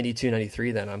 92,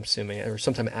 93 then, I'm assuming, or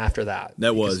sometime after that.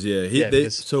 That was, yeah.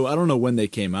 So I don't know when they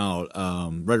came out,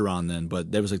 right around then,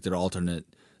 but that was like their alternate.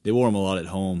 They wore them a lot at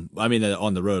home. I mean,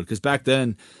 on the road, because back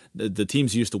then the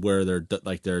teams used to wear their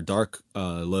dark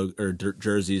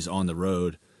jerseys on the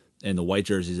road and the white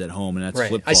jerseys at home, and that's right.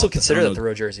 flip-flop. I still consider that the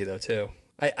road jersey though too.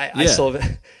 I still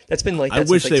have, that's been like that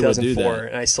since like 2004,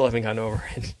 and I still haven't gotten over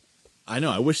it. I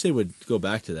know. I wish they would go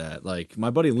back to that. Like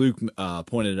my buddy Luke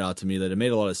pointed it out to me that it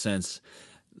made a lot of sense.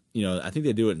 I think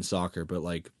they do it in soccer, but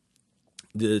like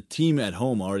the team at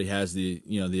home already has the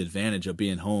advantage of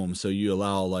being home, so you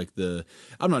allow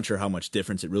I'm not sure how much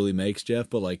difference it really makes, Jeff,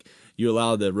 but like you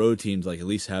allow the road teams like at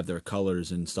least have their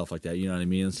colors and stuff like that, you know what I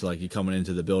mean? So like you coming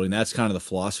into the building, that's kind of the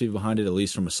philosophy behind it, at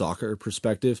least from a soccer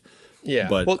perspective. Yeah,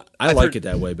 but well, I like it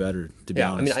that way better, to be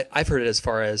yeah, honest. I mean, I've heard it as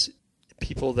far as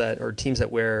people that or teams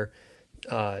that wear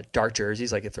dark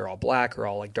jerseys, like if they're all black or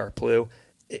all like dark blue,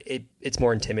 it's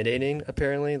more intimidating.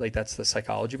 Apparently, like that's the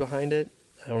psychology behind it.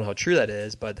 I don't know how true that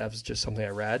is, but that was just something I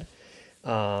read.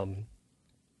 That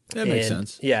makes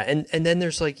sense. Yeah, and then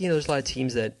there's there's a lot of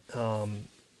teams that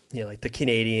like the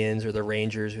Canadians or the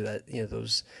Rangers, or that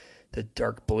the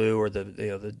dark blue or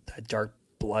the dark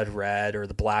blood red, or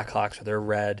the Blackhawks or their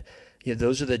red.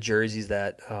 Those are the jerseys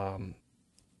that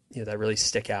that really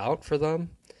stick out for them.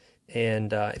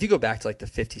 And if you go back to like the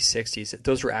 50s, 60s,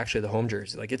 those were actually the home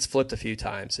jerseys. Like it's flipped a few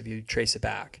times if you trace it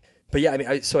back. But yeah, I mean,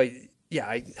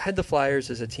 I had the Flyers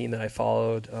as a team that I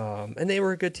followed, and they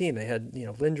were a good team. They had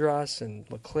Lindros and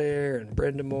LeClaire and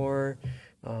Brindamore,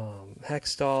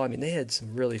 Hextall. I mean, they had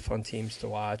some really fun teams to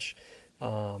watch.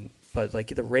 But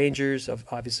like the Rangers,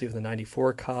 obviously with the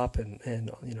 '94 Cup, and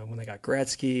when they got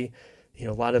Gretzky,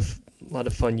 a lot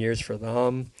of fun years for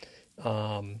them.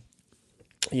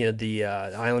 The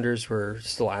Islanders were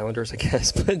still Islanders, I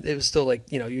guess, but it was still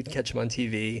like you'd catch them on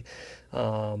TV.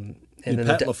 And then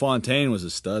Pat LaFontaine was a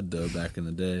stud though back in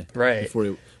the day. Right.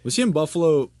 Was he in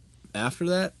Buffalo after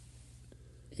that?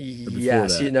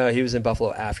 Yes, that? He was in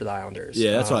Buffalo after the Islanders.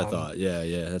 Yeah, that's what I thought.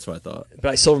 Yeah, that's what I thought.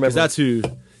 But I still remember that's who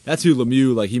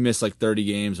Lemieux, like he missed like 30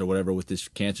 games or whatever with this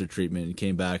cancer treatment, and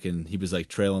came back and he was like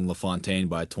trailing LaFontaine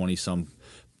by 20 some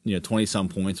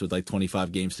points with like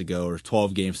 25 games to go or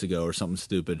 12 games to go or something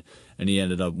stupid, and he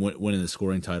ended up winning the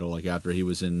scoring title like after he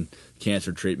was in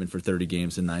cancer treatment for 30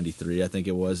 games in '93, I think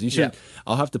it was. You should. Yeah.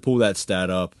 I'll have to pull that stat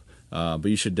up, but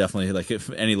you should definitely, like,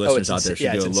 if any listeners out there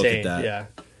should go look at that. Yeah.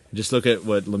 Just look at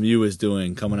what Lemieux is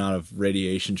doing coming out of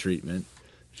radiation treatment.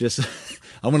 Just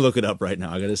I'm gonna look it up right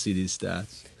now. I got to see these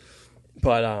stats.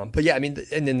 But yeah, I mean,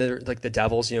 and then the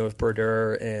Devils, with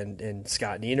Brodeur and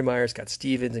Scott Niedermayer, Scott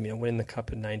Stevens, winning the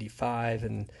cup in '95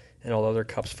 and all the other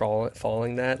cups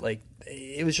following that, like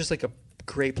it was just like a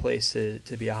great place to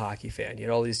be a hockey fan. You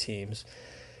had all these teams,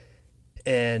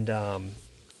 and then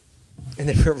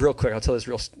real quick, I'll tell this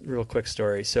real quick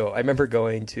story. So I remember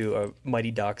going to a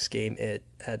Mighty Ducks game at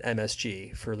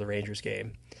MSG for the Rangers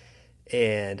game,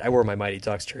 and I wore my Mighty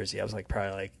Ducks jersey. I was like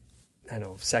probably like, I don't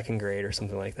know, second grade or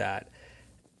something like that.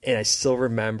 And I still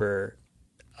remember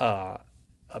a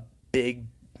big,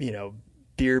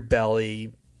 beer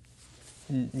belly,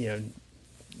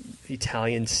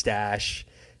 Italian stash,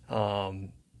 beer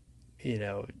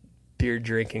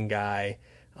drinking guy,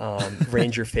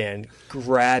 Ranger fan,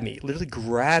 literally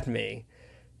grabbed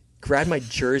my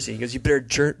jersey. He goes, "You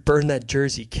better burn that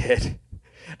jersey, kid."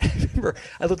 I remember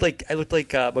I looked like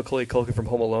Macaulay Culkin from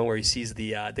Home Alone, where he sees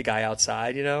the guy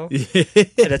outside, and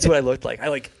that's what I looked like.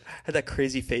 I had that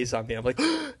crazy face on me. I'm like,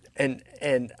 and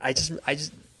I just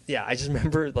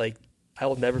remember, like, I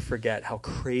will never forget how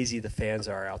crazy the fans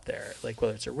are out there. Like,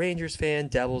 whether it's a Rangers fan,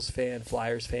 Devils fan,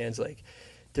 Flyers fans, like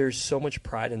there's so much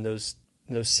pride in those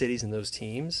cities and those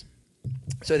teams.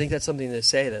 So I think that's something to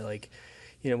say, that, like,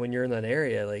 when you're in that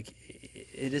area, like,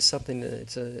 it is something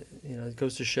that it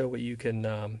goes to show what you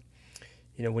can,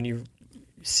 when you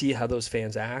see how those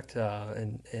fans act,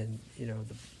 and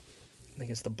I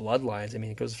guess the bloodlines. I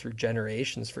mean, it goes through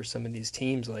generations for some of these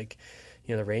teams, like,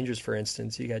 the Rangers, for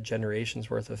instance. You got generations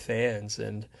worth of fans,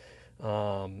 and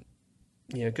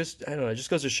it just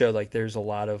goes to show, like, there's a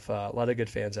lot of good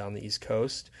fans out on the East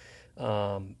Coast.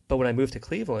 But when I moved to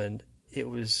Cleveland, it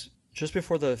was just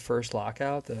before the first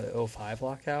lockout, the 2005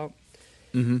 lockout.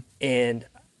 Mm-hmm. And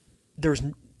there was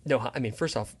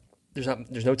first off,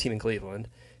 there's no team in Cleveland.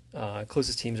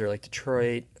 Closest teams are like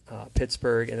Detroit,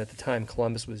 Pittsburgh, and at the time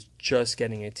Columbus was just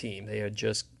getting a team. They had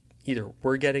just either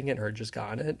were getting it or had just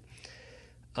gotten it.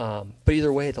 But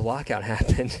either way, the lockout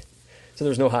happened, so there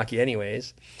was no hockey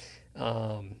anyways.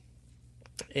 So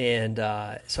I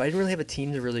didn't really have a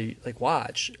team to really like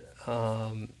watch,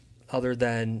 other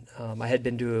than I had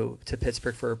been to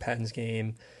Pittsburgh for a Pens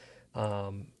game.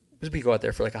 We go out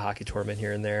there for like a hockey tournament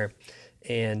here and there,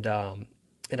 and I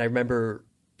remember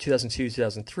 2002,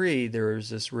 2003, there was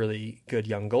this really good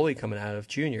young goalie coming out of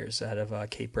juniors, out of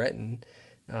Cape Breton,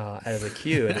 out of the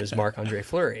Q, and it was Marc-Andre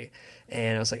Fleury.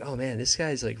 And I was like, oh man, this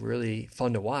guy's like really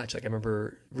fun to watch. Like, I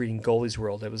remember reading Goalie's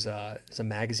World. It was a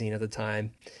magazine at the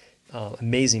time,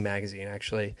 amazing magazine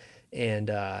actually. And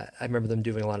I remember them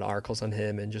doing a lot of articles on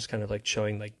him and just kind of like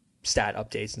showing like stat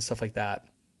updates and stuff like that.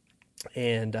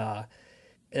 And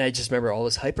And I just remember all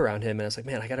this hype around him, and I was like,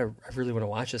 man, I really want to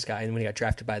watch this guy. And when he got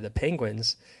drafted by the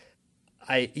Penguins,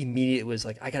 I immediately was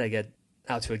like, I gotta get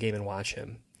out to a game and watch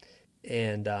him.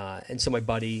 And so my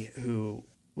buddy, who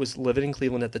was living in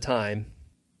Cleveland at the time,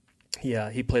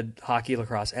 he played hockey,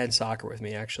 lacrosse, and soccer with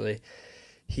me. Actually,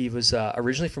 he was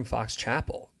originally from Fox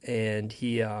Chapel, and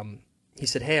he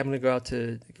said, "Hey, I'm going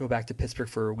to go back to Pittsburgh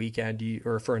for a weekend,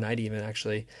 or for a night even.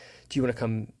 Actually, do you want to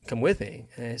come with me?"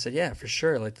 And I said, "Yeah, for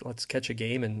sure. Let's catch a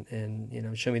game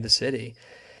and show me the city."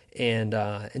 And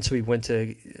so we went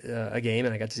to a game,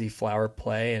 and I got to see Flower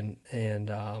play, and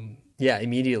yeah,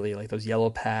 immediately, like those yellow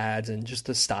pads and just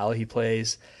the style he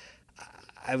plays,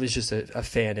 I was just a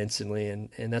fan instantly,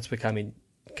 and that's what got me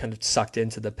kind of sucked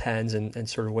into the Pens and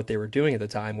sort of what they were doing at the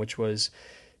time, which was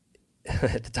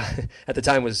at the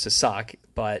time was to suck,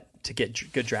 but to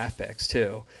get good draft picks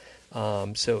too.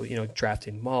 So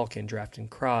drafting Malkin, drafting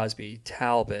Crosby,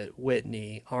 Talbot,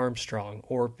 Whitney, Armstrong,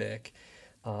 Orpik,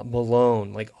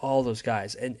 Malone, like all those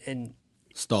guys, and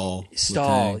Stahl,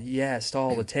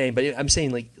 Letang. But I'm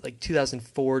saying like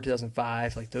 2004,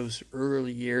 2005, like those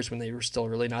early years when they were still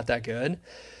really not that good.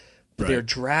 But they were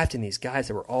drafting these guys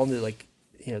that were all the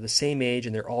same age,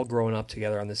 and they're all growing up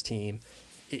together on this team.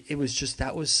 It was just,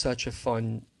 that was such a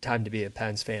fun time to be a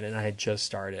Pens fan, and I had just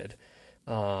started,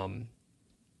 for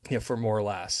more or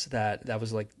less. That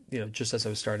was like, just as I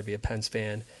was starting to be a Pens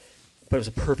fan. But it was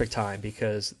a perfect time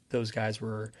because those guys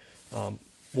were,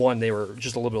 one, they were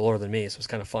just a little bit older than me, so it was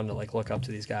kind of fun to like look up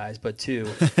to these guys. But two,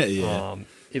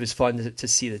 it was fun to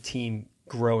see the team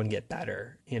grow and get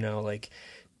better. Like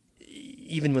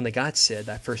even when they got Sid,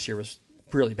 that first year was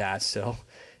really bad still,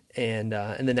 and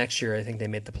the next year I think they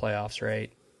made the playoffs,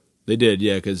 right? They did,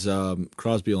 yeah, because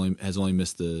Crosby has only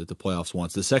missed the playoffs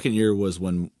once. The second year was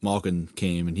when Malkin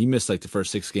came, and he missed like the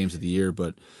first 6 games of the year,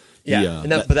 but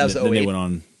but that was the 08. Then they went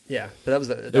on. Yeah, but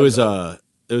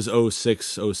It was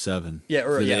 06, 07. Yeah,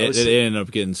 It ended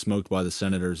up getting smoked by the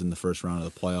Senators in the first round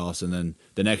of the playoffs, and then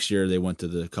the next year they went to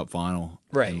the Cup final.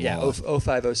 Right, yeah,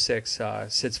 05, 06,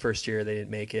 Sid's first year, they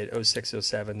didn't make it. 06,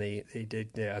 07, they did,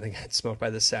 I think, got smoked by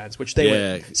the Sens, which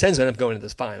Sens ended up going to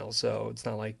this final, so it's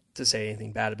not like to say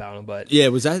anything bad about them, but... Yeah,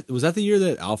 was that the year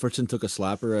that Alfredsson took a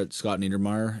slapper at Scott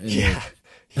Niedermayer?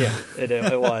 Yeah,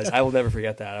 it was. I will never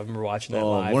forget that. I remember watching that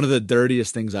live. One of the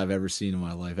dirtiest things I've ever seen in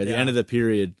my life. At the end of the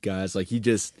period, guys, like he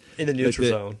just in the neutral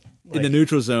zone. In the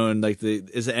neutral zone, like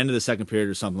it's the end of the second period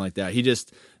or something like that.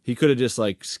 He could have just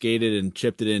like skated and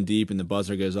chipped it in deep, and the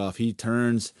buzzer goes off. He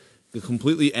turns,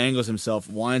 completely angles himself,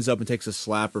 winds up and takes a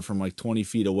slapper from like 20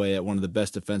 feet away at one of the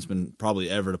best defensemen probably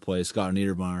ever to play, Scott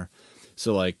Niedermayer.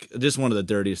 So, like, just one of the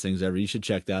dirtiest things ever. You should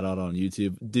check that out on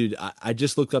YouTube. Dude, I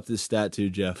just looked up this stat, too,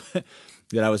 Jeff,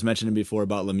 that I was mentioning before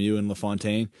about Lemieux and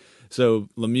LaFontaine. So,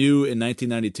 Lemieux in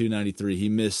 1992-93, he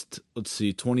missed,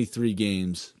 23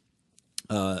 games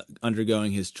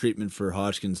undergoing his treatment for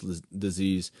Hodgkin's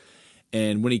disease.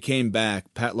 And when he came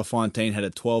back, Pat LaFontaine had a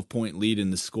 12-point lead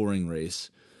in the scoring race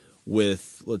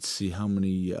with,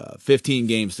 15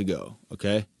 games to go,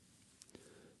 okay?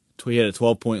 He had a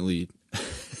 12-point lead.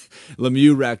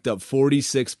 Lemieux racked up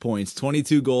 46 points,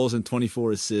 22 goals, and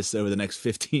 24 assists over the next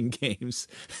 15 games.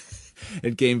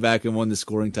 It came back and won the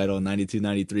scoring title in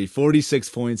 92-93. 46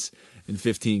 points in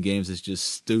 15 games is just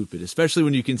stupid, especially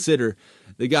when you consider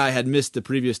the guy had missed the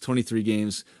previous 23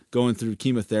 games going through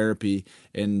chemotherapy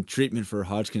and treatment for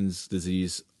Hodgkin's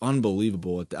disease.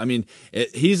 Unbelievable. I mean,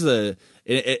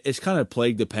 it's kind of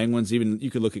plagued the Penguins. Even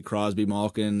you could look at Crosby,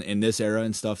 Malkin in this era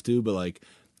and stuff too, but like,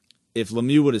 if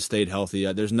Lemieux would have stayed healthy,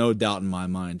 there's no doubt in my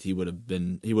mind he would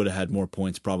have had more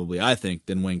points probably, I think,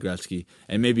 than Wayne Gretzky,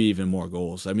 and maybe even more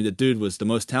goals. I mean, the dude was the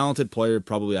most talented player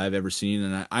probably I've ever seen,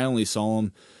 and I only saw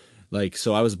him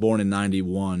so I was born in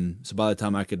 91, so by the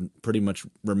time I could pretty much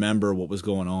remember what was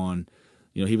going on,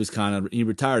 he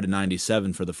retired in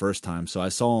 97 for the first time, so I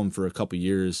saw him for a couple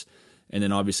years, and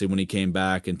then obviously when he came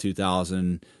back in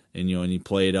 2000, and he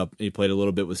played a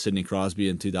little bit with Sidney Crosby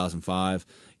in 2005.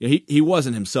 He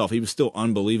wasn't himself. He was still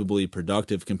unbelievably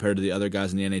productive compared to the other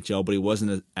guys in the NHL, but he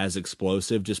wasn't as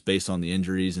explosive just based on the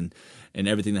injuries and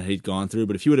everything that he'd gone through.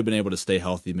 But if he would have been able to stay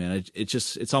healthy, man,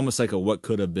 it's almost like a what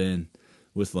could have been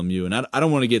with Lemieux. And I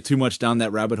don't want to get too much down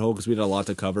that rabbit hole because we had a lot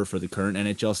to cover for the current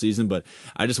NHL season, but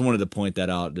I just wanted to point that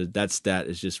out. That stat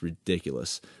is just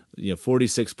ridiculous.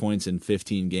 46 points in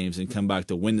 15 games and come back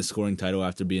to win the scoring title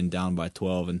after being down by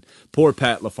 12. And poor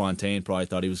Pat LaFontaine probably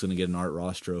thought he was going to get an Art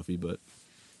Ross trophy, but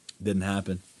didn't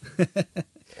happen.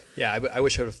 Yeah, I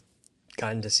wish I would have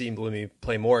gotten to see Lemieux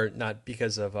play more, not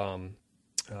because of, I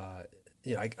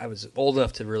was old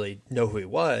enough to really know who he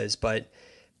was, but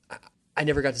I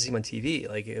never got to see him on TV.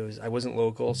 Like I wasn't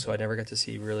local, so I never got to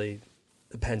see really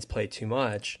the Pens play too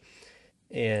much.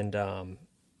 And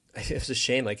it was a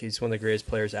shame. Like, he's one of the greatest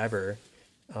players ever,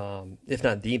 if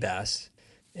not the best.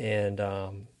 And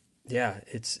yeah,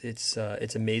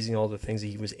 it's amazing all the things that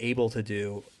he was able to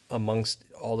do amongst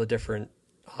all the different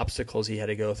obstacles he had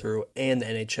to go through, and the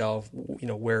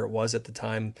NHL, where it was at the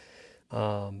time,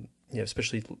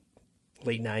 especially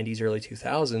late 90s, early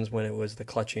 2000s, when it was the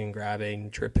clutching, grabbing,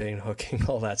 tripping, hooking,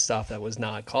 all that stuff that was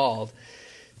not called.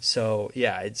 So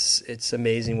yeah, it's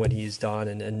amazing what he's done,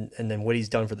 and then what he's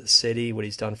done for the city, what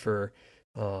he's done for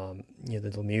the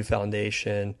Lemieux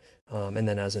Foundation, and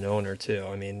then as an owner too.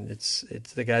 I mean, it's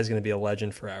the guy's going to be a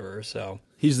legend forever. So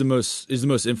he's the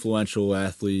most influential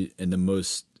athlete and the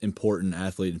most important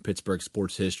athlete in Pittsburgh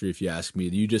sports history, if you ask me.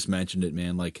 You just mentioned it,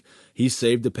 man. Like, he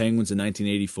saved the Penguins in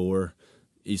 1984.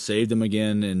 He saved them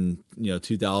again in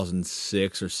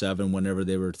 2006 or 7, whenever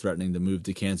they were threatening to move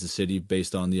to Kansas City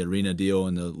based on the arena deal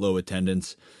and the low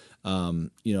attendance.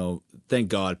 Thank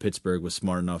God Pittsburgh was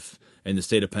smart enough, and the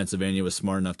state of Pennsylvania was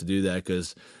smart enough to do that,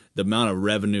 because the amount of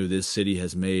revenue this city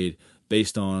has made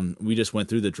based on, we just went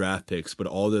through the draft picks, but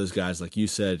all those guys, like you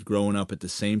said, growing up at the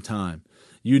same time,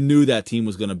 you knew that team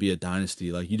was going to be a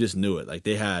dynasty. Like, you just knew it. Like,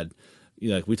 they had,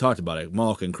 like we talked about it,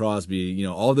 Malkin, Crosby,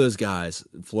 all those guys,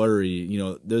 Fleury,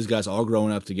 those guys all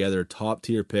growing up together, top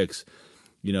tier picks,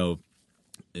 and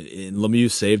Lemieux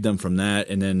saved them from that.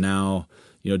 And then now,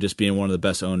 just being one of the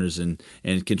best owners and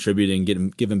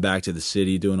contributing, giving back to the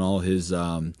city, doing all his,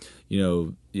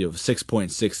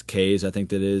 6.6 Ks, I think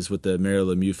that is, with the Mario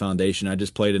Lemieux Foundation. I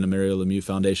just played in a Mario Lemieux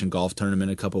Foundation golf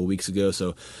tournament a couple of weeks ago.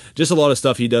 So just a lot of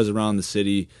stuff he does around the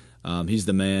city. He's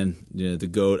the man, the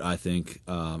GOAT, I think.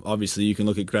 Obviously, you can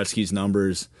look at Gretzky's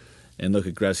numbers and look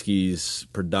at Gretzky's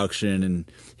production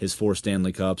and his 4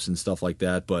 Stanley Cups and stuff like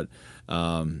that. But,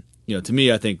 to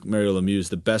me, I think Mario Lemieux is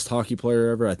the best hockey player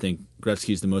ever. I think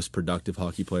Gretzky's the most productive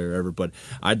hockey player ever. But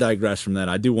I digress from that.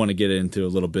 I do want to get into a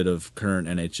little bit of current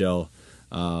NHL.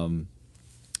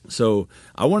 So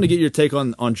I want to get your take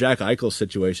on Jack Eichel's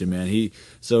situation, man.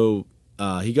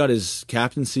 He got his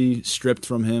captaincy stripped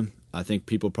from him. I think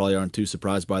people probably aren't too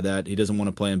surprised by that. He doesn't want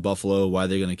to play in Buffalo. Why are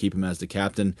they going to keep him as the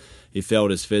captain? He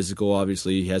failed his physical.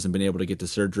 Obviously, he hasn't been able to get the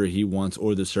surgery he wants,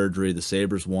 or the surgery the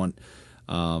Sabres want.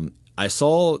 I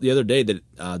saw the other day that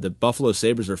the Buffalo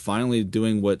Sabres are finally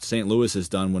doing what St. Louis has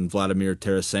done when Vladimir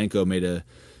Tarasenko made a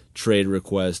trade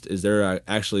request, is they're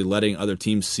actually letting other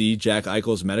teams see Jack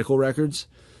Eichel's medical records.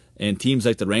 And teams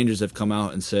like the Rangers have come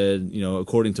out and said,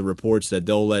 according to reports, that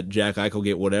they'll let Jack Eichel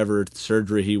get whatever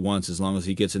surgery he wants as long as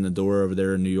he gets in the door over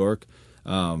there in New York.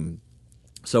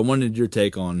 So I wanted your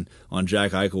take on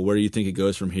Jack Eichel. Where do you think it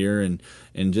goes from here? And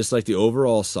just like the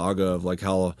overall saga of like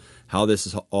how this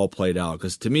is all played out.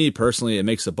 Because to me personally, it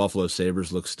makes the Buffalo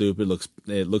Sabres look stupid.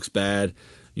 It looks bad.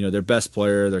 Their best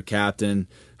player, their captain,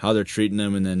 how they're treating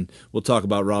him. And then we'll talk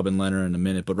about Robin Lehner in a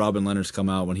minute. But Robin Lehner's come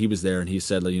out when he was there and he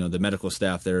said, the medical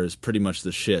staff there is pretty much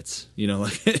the shits.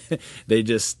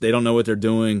 They don't know what they're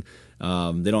doing.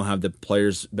 They don't have the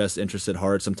players' best interest at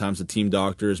heart. Sometimes the team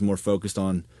doctor is more focused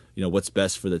on what's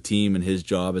best for the team and his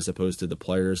job as opposed to the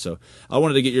players. So I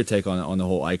wanted to get your take on the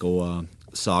whole Eichel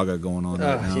saga going on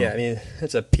right now. Yeah, I mean,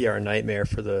 it's a PR nightmare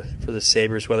for the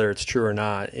Sabres, whether it's true or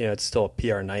not. It's still a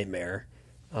PR nightmare,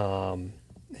 and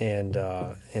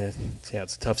it's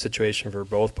a tough situation for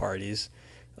both parties.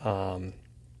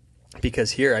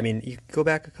 Because here, I mean, you go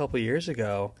back a couple of years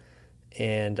ago,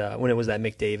 and when it was that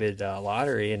McDavid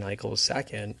lottery and Eichel was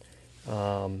second.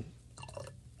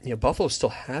 Buffalo was still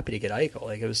happy to get Eichel.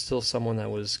 Like, it was still someone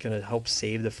that was going to help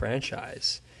save the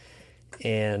franchise.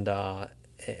 And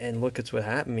look at what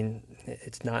happened. I mean,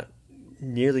 it's not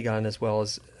nearly gone as well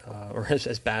as, or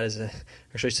as bad as, I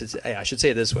should say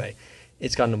it this way.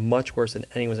 It's gotten much worse than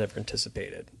anyone's ever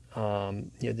anticipated. They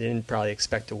didn't probably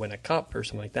expect to win a cup or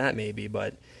something like that, maybe,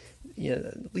 but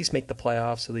at least make the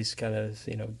playoffs, at least kind of,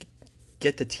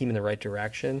 get the team in the right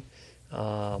direction.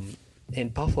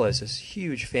 And Buffalo has this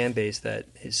huge fan base that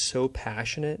is so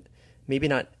passionate. Maybe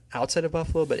not outside of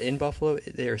Buffalo, but in Buffalo,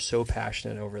 they are so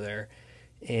passionate over there.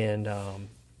 And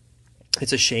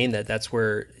it's a shame that that's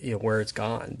where it's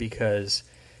gone, because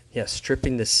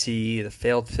stripping the C, the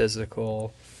failed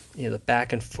physical, the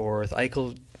back and forth,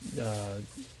 Eichel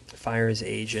fire his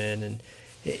agent, and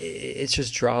it's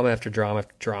just drama after drama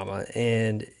after drama.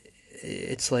 And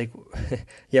it's like,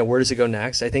 where does it go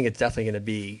next? I think it's definitely going to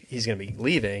be, he's going to be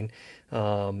leaving.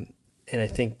 And I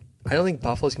don't think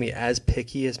Buffalo's going to be as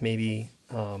picky as maybe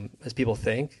as people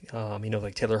think.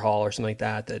 Like Taylor Hall or something like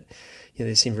that. That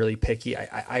they seem really picky.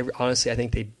 I honestly, I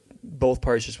think both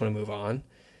parties just want to move on,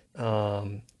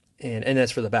 and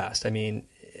that's for the best. I mean,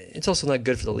 it's also not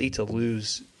good for the league to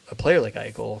lose a player like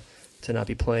Eichel, to not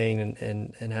be playing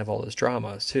and have all this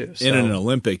drama too. So, in an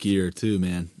Olympic year too,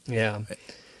 man. Yeah.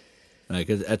 Like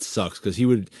that sucks because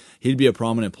he'd be a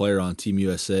prominent player on Team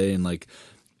USA, and like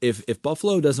if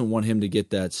Buffalo doesn't want him to get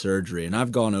that surgery, and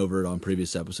I've gone over it on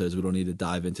previous episodes, we don't need to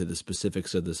dive into the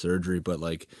specifics of the surgery, but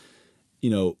like,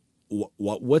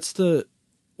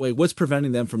 what's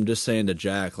preventing them from just saying to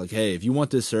Jack, like, hey, if you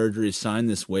want this surgery, sign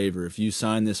this waiver. If you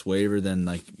sign this waiver, then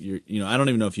like I don't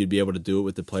even know if you'd be able to do it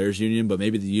with the players union, but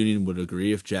maybe the union would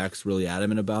agree if Jack's really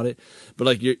adamant about it. But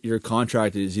like your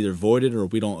contract is either voided or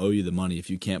we don't owe you the money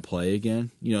if you can't play again.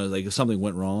 Like if something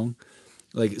went wrong,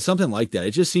 like something like that.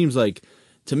 It just seems like,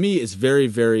 to me, it's very,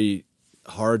 very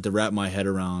hard to wrap my head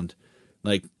around.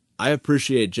 Like, I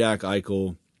appreciate Jack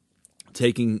Eichel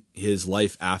taking his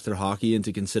life after hockey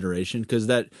into consideration, because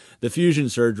the fusion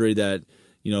surgery that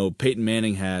Peyton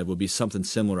Manning had would be something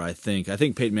similar. I think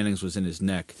Peyton Manning's was in his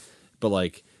neck, but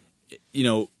like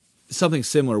something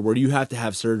similar where you have to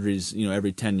have surgeries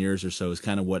every 10 years or so is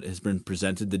kind of what has been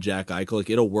presented to Jack Eichel. Like,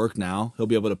 it'll work now, he'll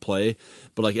be able to play,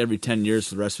 but like every 10 years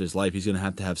for the rest of his life he's going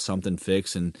to have something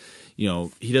fixed, and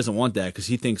he doesn't want that because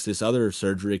he thinks this other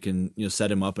surgery can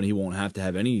set him up and he won't have to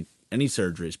have any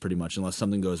surgeries pretty much unless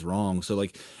something goes wrong. So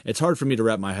like it's hard for me to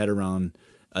wrap my head around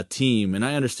a team, and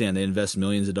I understand they invest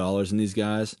millions of dollars in these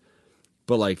guys,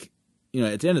 but like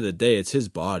at the end of the day, it's his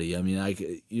body. I mean,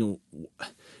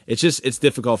 it's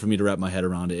difficult for me to wrap my head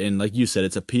around it. And like you said,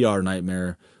 it's a PR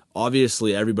nightmare.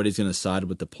 Obviously everybody's going to side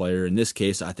with the player. In this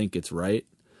case, I think it's right.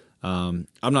 I'm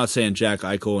not saying Jack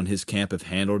Eichel and his camp have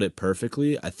handled it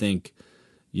perfectly. I think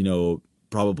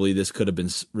probably this could have been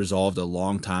resolved a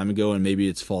long time ago, and maybe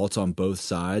it's faults on both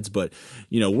sides. But,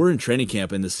 we're in training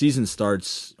camp, and the season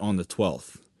starts on the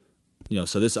 12th,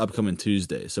 so this upcoming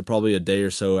Tuesday. So probably a day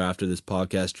or so after this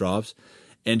podcast drops.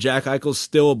 And Jack Eichel's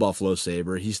still a Buffalo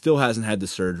Sabre. He still hasn't had the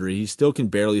surgery. He still can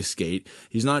barely skate.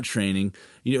 He's not training.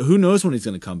 Who knows when he's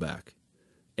going to come back?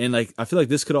 And like I feel like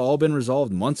this could have all been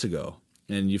resolved months ago.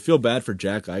 And you feel bad for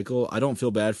Jack Eichel. I don't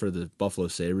feel bad for the Buffalo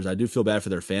Sabres. I do feel bad for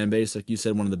their fan base. Like you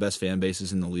said, one of the best fan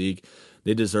bases in the league.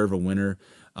 They deserve a winner.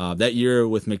 That year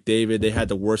with McDavid, they had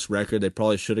the worst record. They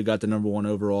probably should have got the number 1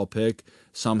 overall pick.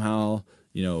 Somehow,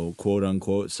 quote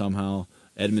unquote, somehow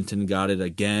Edmonton got it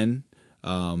again.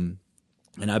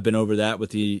 And I've been over that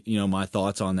with my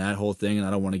thoughts on that whole thing, and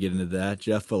I don't want to get into that,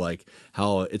 Jeff, but like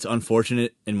how it's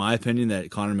unfortunate, in my opinion,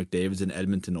 that Connor McDavid's an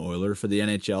Edmonton Oiler for the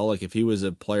NHL. Like if he was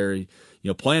a player,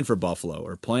 playing for Buffalo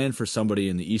or playing for somebody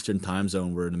in the Eastern time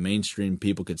zone where the mainstream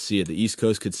people could see it, the East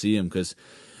Coast could see him, because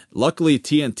luckily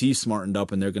TNT smartened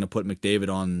up and they're going to put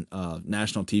McDavid on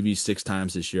national TV 6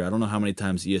 times this year. I don't know how many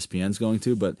times ESPN's going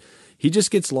to, but he just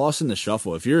gets lost in the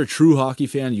shuffle. If you're a true hockey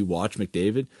fan, you watch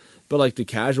McDavid. But like the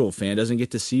casual fan doesn't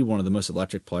get to see one of the most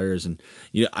electric players. And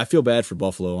I feel bad for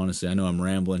Buffalo, honestly. I know I'm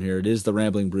rambling here. It is the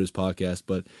Rambling Brews podcast,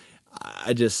 but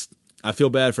I feel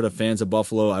bad for the fans of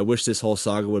Buffalo. I wish this whole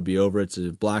saga would be over. It's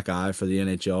a black eye for the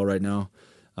NHL right now.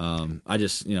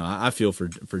 I feel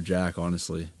for Jack,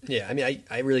 honestly. Yeah, I mean,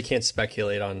 I really can't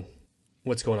speculate on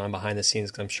what's going on behind the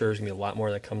scenes, because I'm sure there's going to be a lot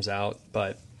more that comes out.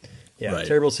 But yeah, right.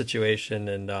 Terrible situation.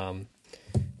 And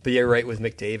but yeah, right with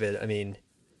McDavid. I mean,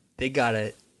 they got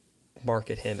to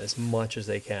market him as much as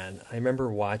they can. I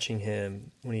remember watching him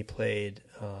when he played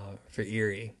for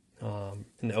Erie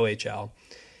in the OHL,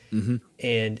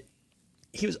 and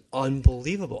he was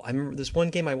unbelievable. I remember this one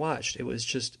game I watched. It was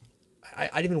just I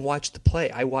didn't even watch the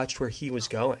play. I watched where he was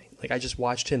going. Like I just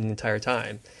watched him the entire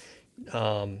time.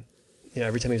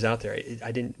 Every time he was out there,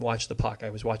 I didn't watch the puck. I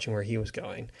was watching where he was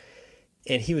going.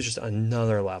 And he was just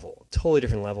another level, totally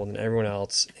different level than everyone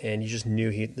else. And you just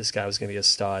knew this guy was going to be a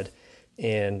stud.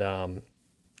 And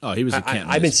he was a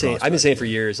I've been saying for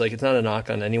years, like it's not a knock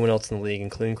on anyone else in the league,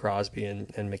 including Crosby and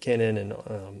McKinnon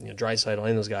and Draisaitl, any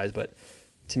of those guys. But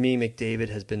to me, McDavid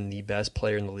has been the best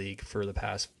player in the league for the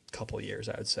past couple of years,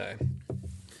 I would say.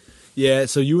 Yeah,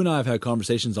 so you and I have had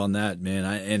conversations on that,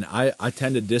 man. I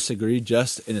tend to disagree,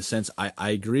 just in a sense. I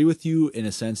agree with you in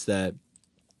a sense that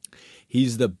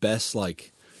he's the best,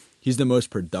 he's the most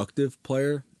productive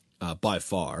player by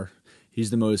far. He's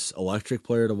the most electric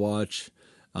player to watch.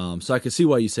 So I can see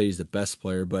why you say he's the best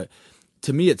player. But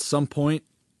to me, at some point,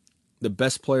 the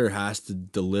best player has to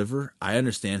deliver. I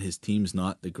understand his team's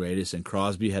not the greatest, and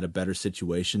Crosby had a better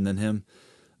situation than him.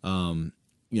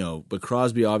 But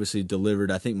Crosby obviously delivered.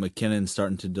 I think McKinnon's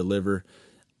starting to deliver.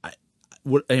 I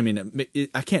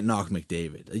can't knock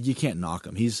McDavid. You can't knock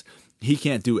him. He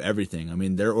can't do everything. I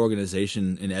mean, their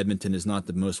organization in Edmonton is not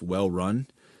the most well-run.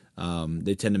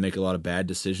 They tend to make a lot of bad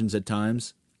decisions at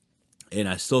times. And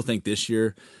I still think this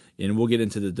year, and we'll get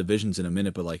into the divisions in a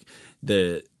minute, but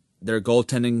their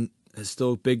goaltending is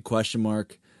still a big question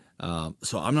mark.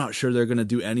 So I'm not sure they're going to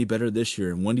do any better this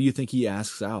year. And when do you think he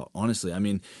asks out? Honestly, I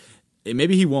mean,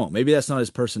 maybe he won't. Maybe that's not his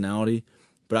personality.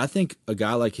 But I think a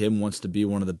guy like him wants to be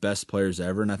one of the best players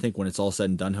ever. And I think when it's all said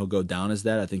and done, he'll go down as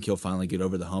that. I think he'll finally get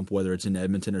over the hump, whether it's in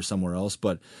Edmonton or somewhere else.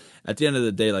 But at the end of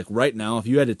the day, like right now, if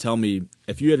you had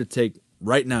to take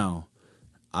right now,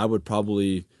 I would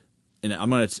probably, and I'm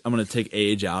gonna take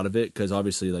age out of it because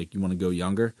obviously like you want to go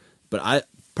younger. But I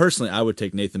would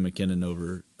take Nathan MacKinnon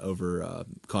over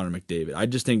Connor McDavid. I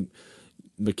just think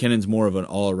McKinnon's more of an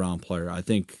all-around player. I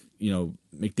think,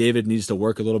 McDavid needs to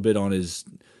work a little bit on his,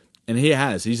 and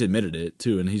he's admitted it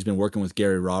too, and he's been working with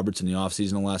Gary Roberts in the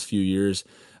offseason the last few years,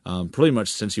 pretty much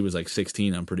since he was like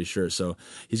 16, I'm pretty sure. So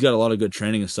he's got a lot of good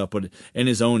training and stuff, but in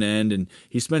his own end, and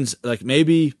he spends like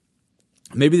maybe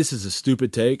this is a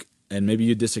stupid take, and maybe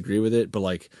you disagree with it, but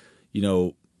like,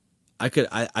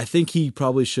 I think he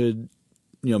probably should,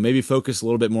 maybe focus a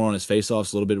little bit more on his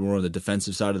faceoffs, a little bit more on the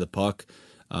defensive side of the puck,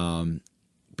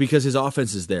 because his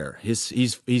offense is there. He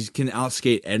can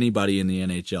outskate anybody in the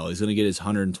NHL. He's going to get his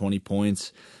 120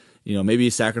 points. Maybe he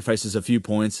sacrifices a few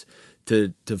points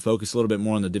to focus a little bit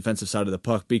more on the defensive side of the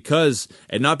puck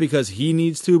and not because he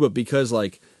needs to, but because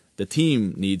like the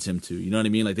team needs him to. You know what I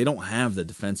mean? Like they don't have the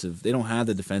defensemen, they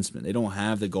don't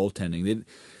have the goaltending.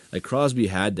 Like Crosby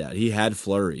had that. He had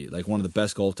Fleury, like one of the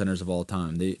best goaltenders of all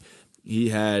time. He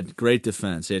had great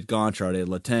defense. They had Gonchar, they had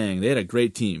Letang. They had a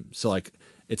great team. So like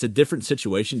it's a different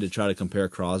situation to try to compare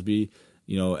Crosby,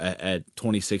 at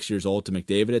 26 years old to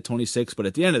McDavid at 26. But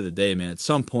at the end of the day, man, at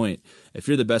some point, if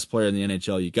you're the best player in the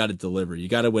NHL, you got to deliver. You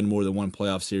got to win more than one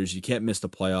playoff series. You can't miss the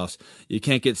playoffs. You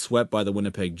can't get swept by the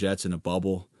Winnipeg Jets in a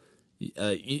bubble. You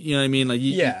know what I mean? Like,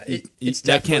 it's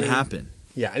that can't happen.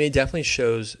 Yeah, I mean, it definitely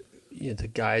shows the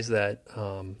guys that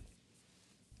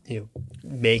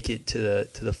make it to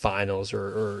the finals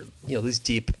or these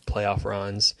deep playoff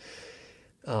runs.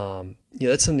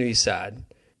 That's something to be sad.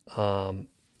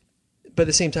 But at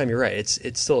the same time, you're right.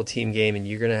 It's still a team game, and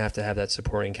you're going to have that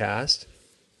supporting cast.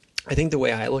 I think the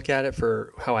way I look at it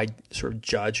for how I sort of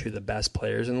judge who the best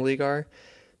players in the league are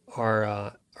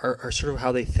sort of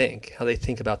how they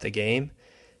think about the game,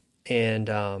 and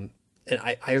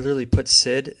I really put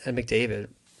Sid and McDavid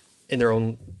in their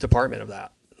own department of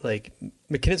that. Like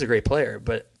McKinnon's a great player,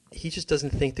 but he just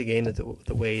doesn't think the game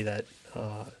the way that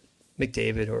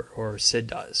McDavid or Sid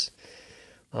does.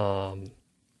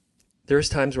 There's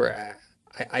times where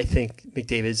I think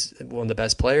McDavid's one of the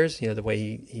best players. The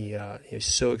way he's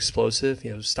so explosive,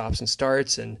 stops and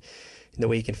starts, and the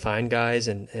way he can find guys,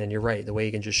 and you're right, the way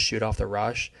he can just shoot off the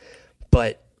rush.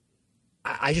 But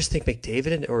I just think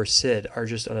McDavid or Sid are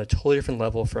just on a totally different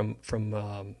level from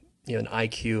an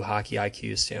IQ, hockey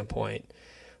IQ standpoint.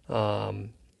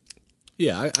 On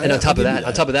top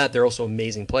of that, they're also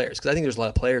amazing players, because I think there's a lot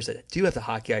of players that do have the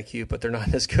hockey IQ, but they're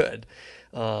not as good.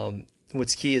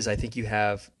 What's key is I think you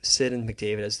have Sid and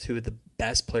McDavid as two of the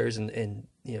best players in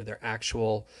their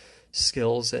actual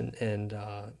skills and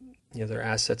their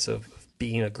assets of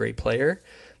being a great player,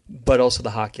 but also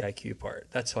the hockey IQ part.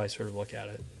 That's how I sort of look at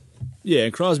it. Yeah,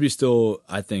 and Crosby still,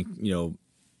 I think,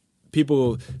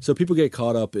 people get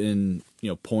caught up in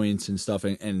points and stuff,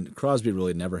 and Crosby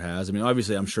really never has. I mean,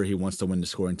 obviously, I'm sure he wants to win the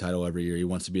scoring title every year. He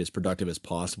wants to be as productive as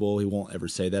possible. He won't ever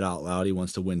say that out loud. He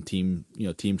wants to win team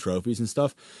trophies and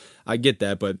stuff. I get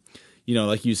that, but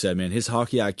like you said, man, his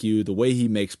hockey IQ, the way he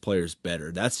makes players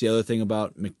better. That's the other thing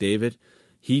about McDavid.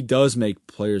 He does make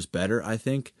players better, I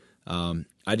think.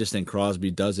 I just think Crosby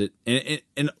does it,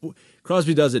 and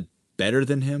Crosby does it better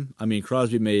than him. I mean,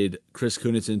 Crosby made Chris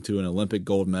Kunitz into an Olympic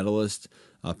gold medalist,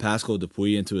 Pascal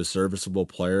Dupuis into a serviceable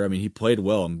player. I mean, he played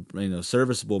well.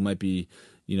 Serviceable might be,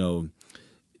 doing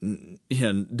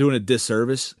a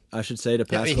disservice, I should say, to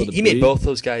Pascal Dupuis. He made both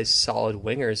those guys solid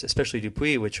wingers, especially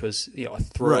Dupuis, which was a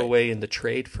throwaway in the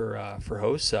trade for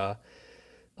Hossa.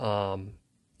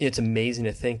 It's amazing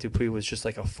to think Dupuis was just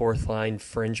like a fourth line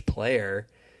fringe player,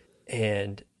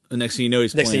 and the next thing you know,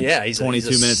 he's playing 22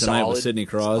 minutes a night with Sidney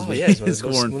Crosby. Oh, yeah, he's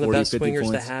scoring one of the best 50 wingers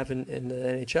points. to have in the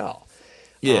NHL.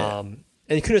 Yeah.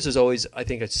 And Kunitz was always, I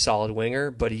think, a solid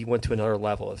winger, but he went to another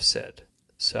level of Sid.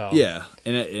 So yeah,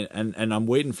 and I'm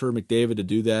waiting for McDavid to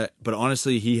do that, but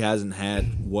honestly, he hasn't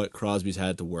had what Crosby's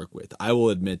had to work with. I will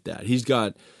admit that.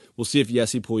 We'll see if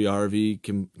Jesse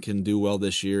Puljujarvi can do well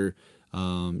this year.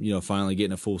 Finally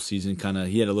getting a full season.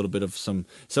 He had a little bit of some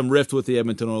rift with the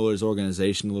Edmonton Oilers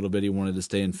organization a little bit. He wanted to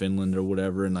stay in Finland or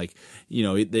whatever, and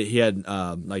he had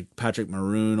Patrick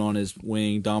Maroon on his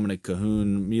wing, Dominic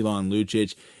Cahoon, Milan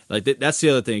Lucic. That's the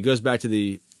other thing. It goes back to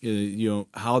the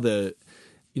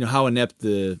how inept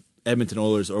the Edmonton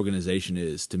Oilers organization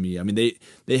is to me. I mean,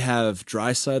 they have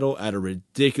Draisaitl at a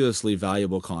ridiculously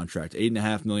valuable contract.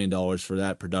 $8.5 million for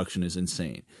that production is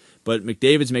insane. But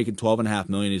McDavid's making $12.5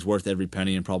 million. He's worth every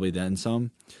penny and probably then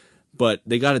some. But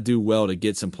they got to do well to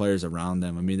get some players around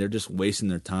them. I mean, they're just wasting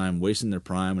their time, wasting their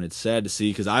prime, and it's sad to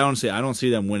see because I don't see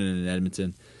them winning in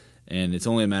Edmonton, and it's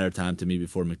only a matter of time to me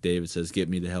before McDavid says, "Get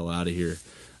me the hell out of here."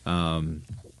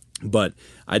 But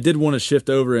I did want to shift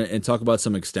over and talk about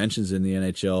some extensions in the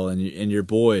NHL, and your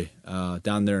boy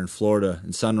down there in Florida,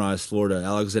 in Sunrise, Florida,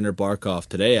 Alexander Barkov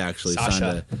today actually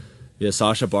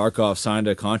Sasha Barkov signed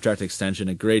a contract extension,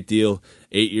 a great deal,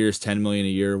 8 years, $10 million a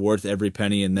year, worth every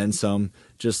penny and then some.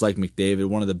 Just like McDavid,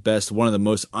 one of the best, one of the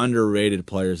most underrated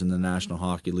players in the National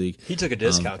Hockey League. He took a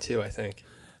discount too, I think.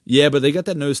 Yeah, but they got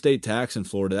that no state tax in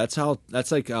Florida.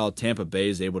 That's like how Tampa Bay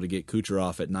is able to get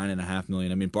Kucherov at $9.5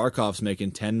 million. I mean, Barkov's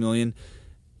making $10 million.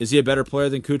 Is he a better player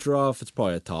than Kucherov? It's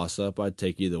probably a toss-up. I'd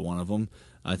take either one of them.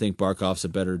 I think Barkov's a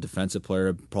better defensive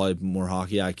player, probably more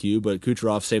hockey IQ. But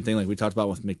Kucherov, same thing like we talked about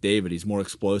with McDavid. He's more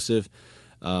explosive.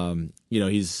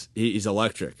 He's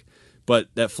electric. But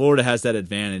that Florida has that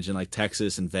advantage, and like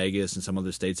Texas and Vegas and some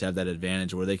other states have that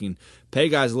advantage where they can pay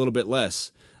guys a little bit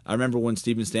less. I remember when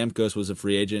Steven Stamkos was a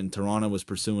free agent and Toronto was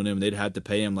pursuing him, they'd have to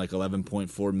pay him like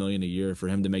 $11.4 million a year for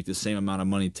him to make the same amount of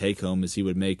money take home as he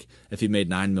would make if he made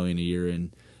 $9 million a year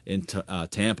in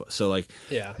Tampa. So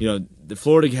the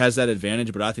Florida has that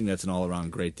advantage, but I think that's an all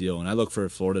around great deal, and I look for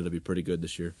Florida to be pretty good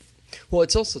this year. Well,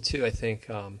 it's also too, I think,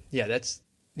 that's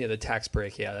the tax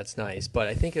break. Yeah, that's nice, but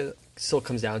I think it still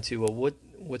comes down to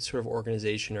what sort of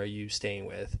organization are you staying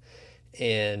with,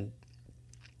 and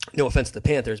no offense to the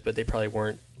Panthers, but they probably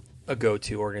weren't a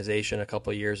go-to organization a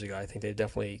couple of years ago. I think they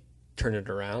definitely turned it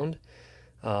around,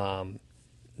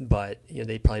 but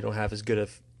they probably don't have as good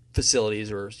of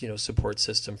facilities or support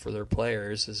system for their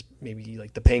players as maybe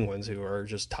like the Penguins, who are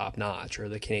just top notch, or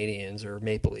the Canadians or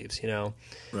Maple Leafs.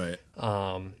 Right.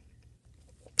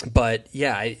 But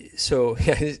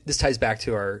this ties back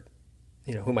to our,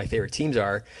 who my favorite teams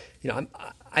are.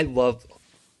 I love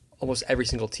almost every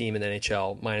single team in the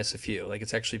NHL minus a few. Like,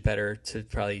 it's actually better to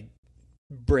probably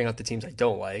bring out the teams I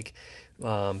don't like,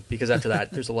 because after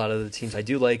that, there's a lot of the teams I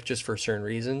do like just for certain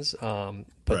reasons. But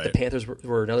right. The Panthers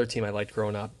were another team I liked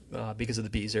growing up because of the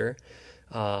Beezer.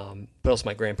 But also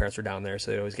my grandparents were down there,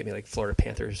 so they always get me like Florida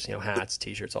Panthers, hats,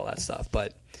 T-shirts, all that stuff.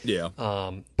 But yeah,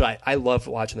 but I loved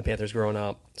watching the Panthers growing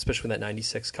up, especially when that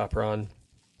 '96 Cup run.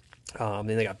 Then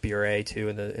they got Bure too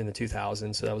in the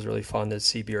 2000s, so that was really fun to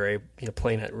see Bure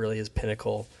playing at really his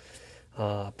pinnacle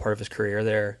part of his career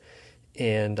there,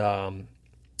 and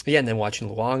then watching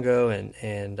Luongo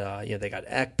and they got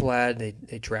Ekblad,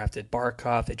 they drafted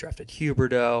Barkov, they drafted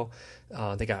Huberdeau,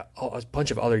 they got a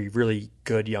bunch of other really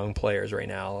good young players right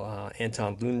now,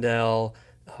 Anton Lundell,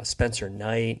 Spencer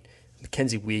Knight,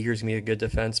 Mackenzie Weegar's gonna be a good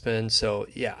defenseman. So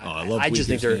yeah, I just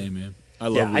think they're. Game, man.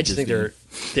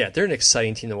 They're an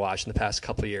exciting team to watch in the past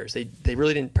couple of years. They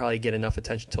really didn't probably get enough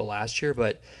attention until last year,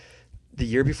 but the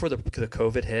year before the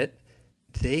COVID hit,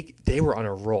 they were on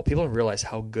a roll. People didn't realize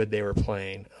how good they were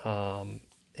playing, and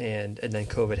then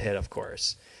COVID hit, of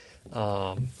course.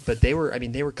 But they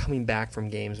were coming back from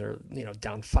games that are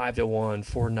down 5-1,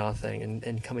 4-0,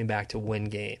 and coming back to win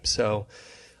games. So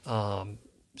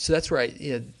that's where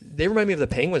they remind me of the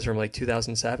Penguins from like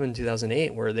 2007,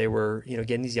 2008, where they were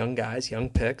getting these young guys, young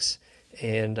picks,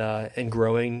 and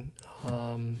growing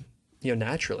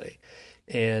naturally.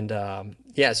 And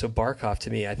so Barkov to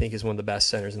me, I think, is one of the best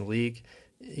centers in the league.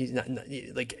 He's not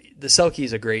like the Selke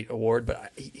is a great award,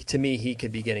 but to me he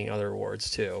could be getting other awards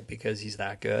too because he's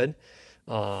that good.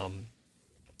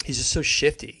 He's just so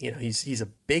shifty. He's a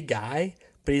big guy,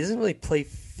 but he doesn't really play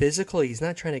physical. He's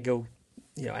not trying to go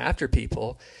after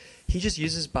people. He just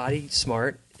uses his body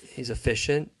smart. He's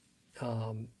efficient,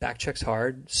 back checks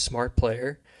hard, smart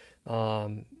player.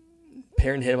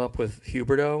 Pairing him up with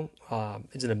Huberdeau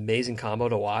is an amazing combo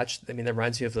to watch. I mean, that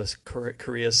reminds me of those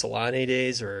Korea Solane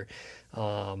days, or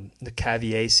the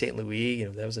Cavier St. Louis.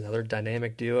 That was another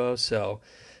dynamic duo. So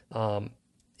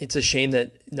it's a shame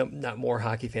that not more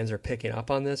hockey fans are picking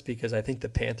up on this, because I think the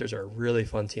Panthers are a really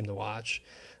fun team to watch,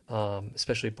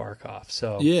 especially Barkov.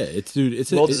 So yeah,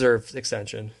 it's well-deserved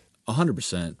extension.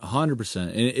 100%.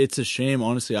 And it's a shame,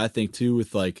 honestly, I think, too,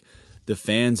 with like the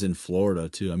fans in Florida,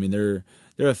 too. I mean, they're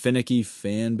a finicky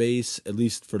fan base, at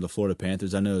least for the Florida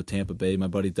Panthers. I know Tampa Bay, my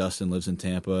buddy Dustin lives in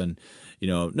Tampa, and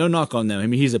no knock on them. I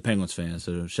mean, he's a Penguins fan,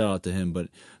 so shout out to him. But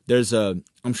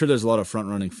I'm sure there's a lot of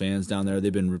front-running fans down there.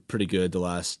 They've been pretty good the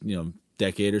last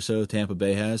decade or so, Tampa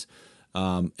Bay has.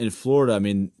 In Florida, I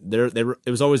mean, it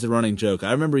was always the running joke.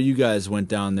 I remember you guys went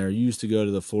down there. You used to go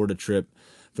to the Florida trip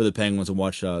for the Penguins and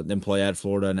watch them play at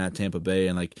Florida and at Tampa Bay.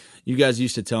 And like you guys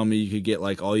used to tell me, you could get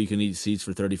like all you can eat seats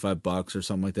for $35 or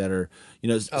something like that, or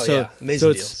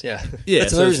amazing deals. Yeah,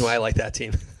 that's another reason why I like that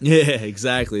team. Yeah,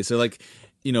 exactly. So like,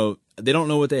 they don't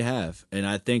know what they have, and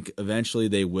I think eventually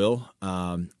they will.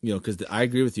 Because I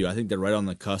agree with you. I think they're right on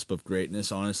the cusp of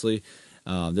greatness. Honestly,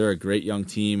 they're a great young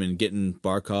team, and getting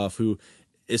Barkov, who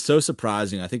is so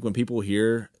surprising. I think when people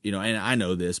hear, and I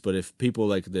know this, but if people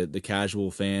like the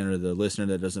casual fan or the listener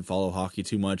that doesn't follow hockey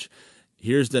too much,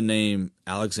 here's the name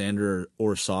Alexander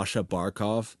or Sasha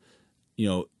Barkov,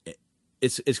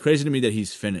 it's crazy to me that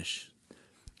he's Finnish.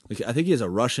 Like, I think he has a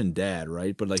Russian dad,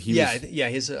 right? But like he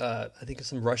he's I think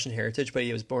some Russian heritage, but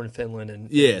he was born in Finland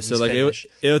and so like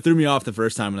it threw me off the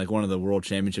first time in like one of the World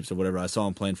Championships or whatever. I saw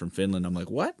him playing from Finland. I'm like,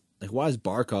 what? Like, why is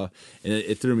Barkov? And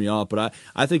it threw me off. But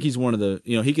I think he's one of the,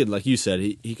 he could, like you said,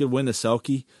 he could win the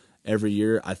Selke every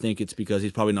year. I think it's because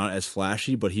he's probably not as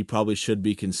flashy, but he probably should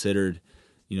be considered,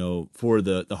 for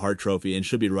the Hart Trophy, and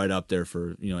should be right up there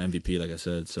for, MVP, like I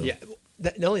said. So yeah,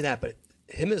 not only that, but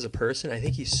him as a person, I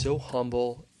think he's so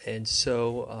humble and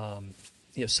so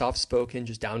soft spoken,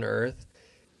 just down to earth.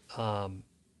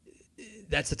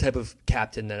 That's the type of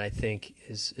captain that I think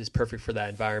is perfect for that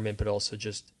environment, but also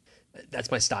just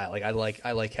that's my style. Like I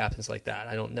like captains like that.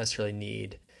 I don't necessarily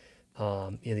need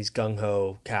these gung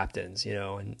ho captains,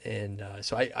 and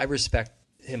so I respect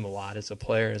him a lot as a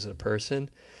player, as a person.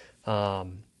 Hell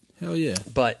yeah.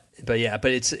 But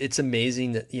it's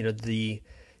amazing that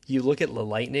you look at the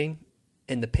Lightning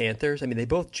and the Panthers. I mean, they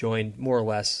both joined more or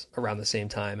less around the same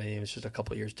time. I mean, it was just a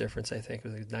couple of years difference. I think it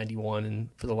was like 91 and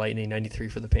for the Lightning, 93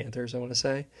 for the Panthers, I want to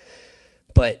say.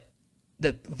 But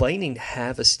the Lightning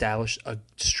have established a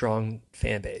strong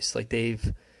fan base. Like,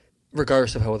 they've,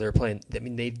 regardless of how they're playing, I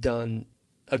mean, they've done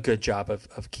a good job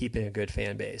of keeping a good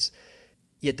fan base.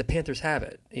 Yet the Panthers have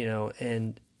it,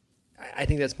 and I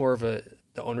think that's more of the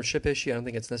ownership issue. I don't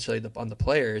think it's necessarily on the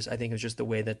players. I think it was just the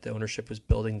way that the ownership was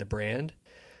building the brand.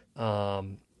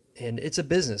 And it's a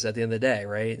business at the end of the day,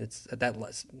 right? It's at that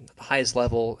highest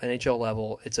level, NHL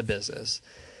level, it's a business.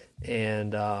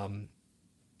 And I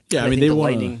mean, the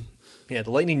Lightning, the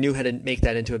Lightning knew how to make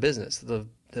that into a business.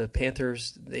 The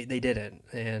Panthers, they didn't,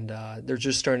 and they're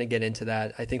just starting to get into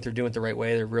that. I think they're doing it the right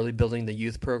way. They're really building the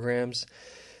youth programs.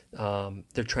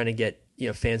 They're trying to get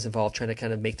fans involved, trying to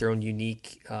kind of make their own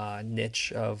unique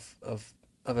niche of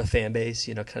a fan base.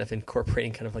 Kind of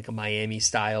incorporating kind of like a Miami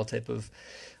style type of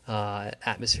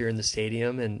atmosphere in the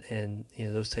stadium, and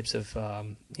those types of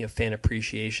fan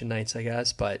appreciation nights, I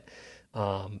guess. But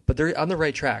they're on the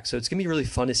right track, so it's gonna be really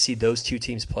fun to see those two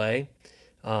teams play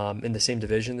in the same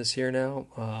division this year now.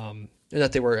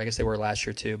 Not I guess they were last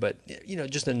year too, but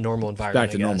just a normal environment.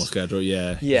 Back to normal schedule,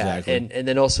 yeah. Exactly. And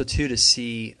then also too to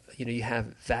see you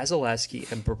have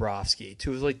Vasilevsky and Bobrovsky,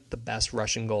 two of like the best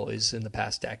Russian goalies in the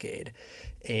past decade,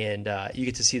 and you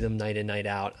get to see them night in, night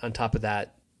out. On top of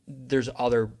that, there's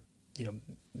other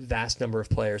vast number of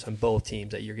players on both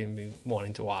teams that you're going to be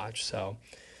wanting to watch. So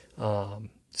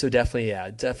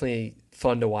definitely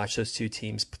fun to watch those two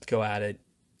teams go at it.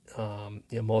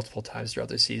 Multiple times throughout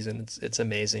the season. It's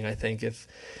amazing. I think if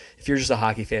you're just a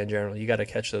hockey fan in general, you got to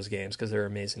catch those games because they're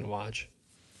amazing to watch.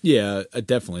 Yeah,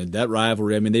 definitely that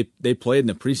rivalry. I mean, they played in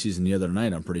the preseason the other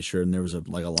night, I'm pretty sure, and there was a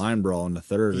line brawl in the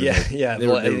third.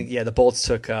 The Bolts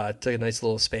took a nice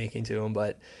little spanking to them,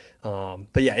 but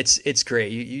yeah, it's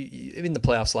great. I mean, the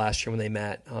playoffs last year when they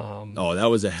met. That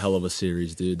was a hell of a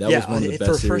series, dude. That was one of the best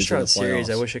for a series first round series.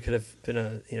 I wish it could have been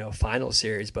a final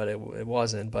series, but it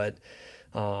wasn't. But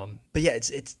yeah,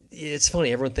 it's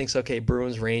funny. Everyone thinks, okay,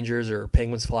 Bruins Rangers or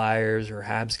Penguins Flyers or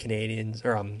Habs Canadians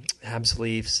or Habs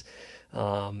Leafs,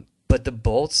 but the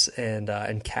Bolts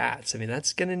and Cats. I mean,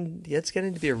 it's getting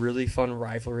to be a really fun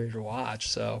rivalry to watch.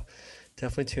 So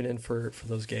definitely tune in for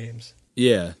those games.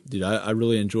 Yeah, dude, I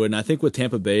really enjoyed it. And I think with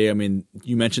Tampa Bay, I mean,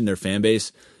 you mentioned their fan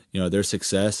base, their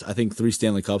success. I think 3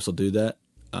 Stanley Cups will do that.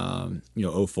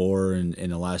 04 and in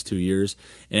the last 2 years.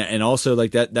 And also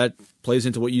like that plays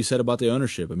into what you said about the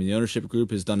ownership. I mean, the ownership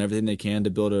group has done everything they can to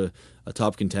build a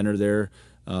top contender there.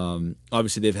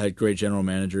 Obviously they've had great general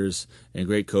managers and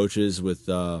great coaches with,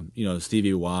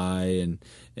 Stevie Y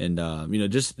and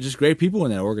just great people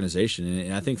in that organization.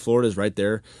 And I think Florida's right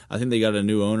there. I think they got a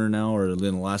new owner now, or in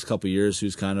the last couple of years,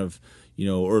 who's kind of,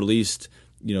 or at least,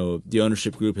 the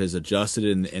ownership group has adjusted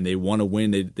and they want to win.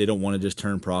 They don't want to just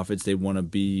turn profits. They want to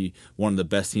be one of the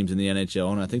best teams in the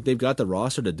NHL. And I think they've got the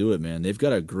roster to do it, man. They've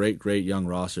got a great, great young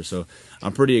roster. So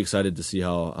I'm pretty excited to see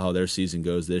how their season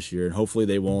goes this year. And hopefully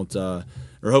they won't, or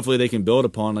hopefully they can build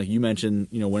upon, like you mentioned,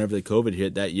 whenever the COVID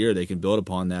hit that year, they can build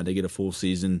upon that. They get a full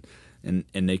season and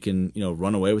they can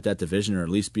run away with that division, or at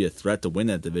least be a threat to win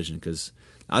that division, because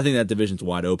I think that division's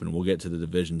wide open. We'll get to the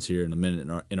divisions here in a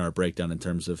minute in our breakdown in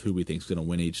terms of who we think is going to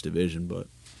win each division. But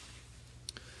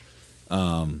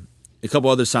a couple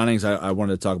other signings I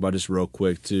wanted to talk about just real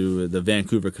quick too. The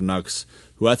Vancouver Canucks,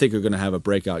 who I think are going to have a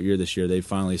breakout year this year. They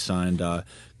finally signed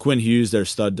Quinn Hughes, their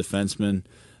stud defenseman.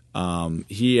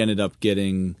 He ended up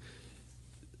getting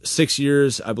 6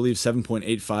 years, I believe,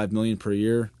 $7.85 million per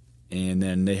year. And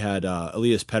then they had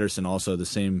Elias Pettersson, also the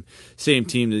same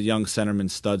team, the young centerman,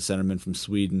 stud centerman from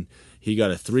Sweden. He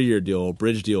got a 3-year deal, a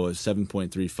bridge deal of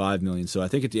 $7.35 million. So I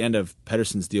think at the end of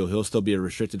Pettersson's deal, he'll still be a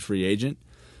restricted free agent.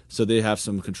 So they have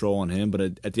some control on him. But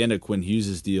at the end of Quinn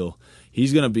Hughes' deal,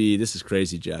 he's going to be, this is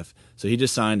crazy, Jeff. So he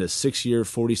just signed a 6-year,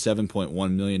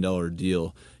 $47.1 million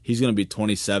deal. He's going to be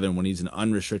 27 when he's an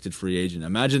unrestricted free agent.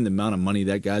 Imagine the amount of money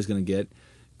that guy's going to get.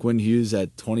 Quinn Hughes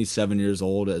at 27 years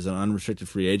old as an unrestricted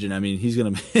free agent. I mean, he's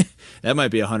going to that might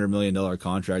be a $100 million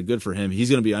contract. Good for him.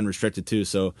 He's going to be unrestricted too.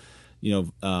 So,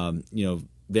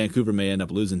 Vancouver may end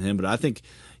up losing him, but I think,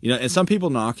 and some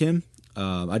people knock him.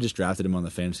 I just drafted him on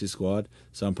the fantasy squad,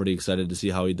 so I'm pretty excited to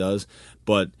see how he does.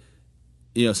 But,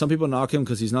 some people knock him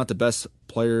because he's not the best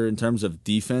player in terms of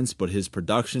defense, but his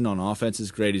production on offense is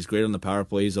great. He's great on the power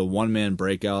play. He's a one-man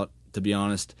breakout, to be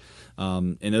honest.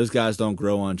 And those guys don't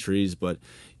grow on trees, but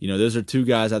those are two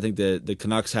guys I think that the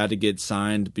Canucks had to get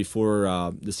signed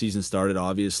before the season started,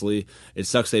 obviously. It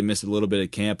sucks they missed a little bit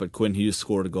of camp, but Quinn Hughes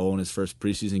scored a goal in his first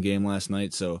preseason game last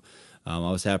night, so I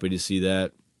was happy to see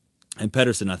that. And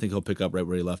Pettersson, I think he'll pick up right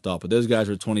where he left off. But those guys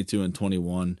are 22 and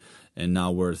 21 and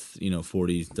now worth,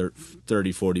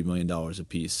 $40 million a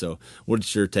piece. So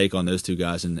what's your take on those two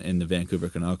guys in the Vancouver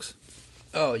Canucks?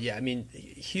 Oh, yeah. I mean,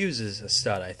 Hughes is a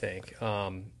stud, I think.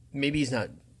 Maybe he's not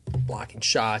blocking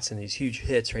shots and these huge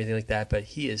hits or anything like that, but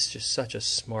he is just such a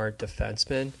smart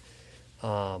defenseman.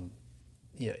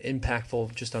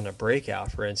 Impactful just on a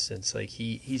breakout, for instance. Like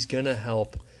he's going to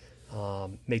help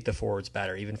make the forwards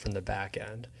better, even from the back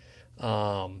end.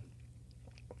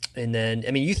 And then,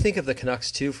 I mean, you think of the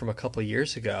Canucks too from a couple of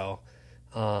years ago.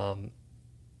 I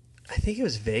think it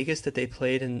was Vegas that they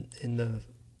played in the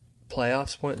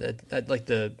playoffs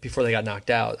before they got knocked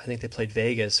out. I think they played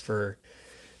Vegas for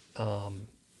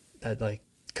that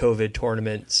COVID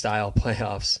tournament style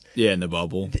playoffs. Yeah, in the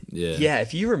bubble. Yeah. Yeah,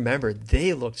 if you remember,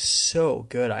 they looked so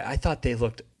good. I thought they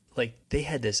looked like they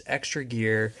had this extra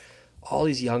gear, all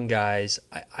these young guys.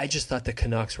 I just thought the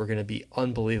Canucks were going to be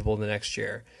unbelievable the next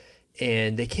year.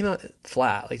 And they came out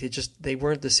flat. Like they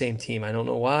weren't the same team. I don't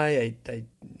know why. I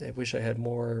wish I had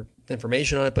more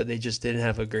information on it, but they just didn't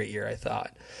have a great year, I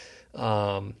thought.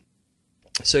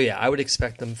 So yeah, I would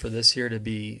expect them for this year to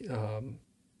be,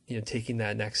 taking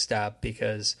that next step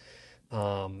because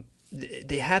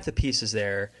they have the pieces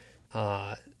there.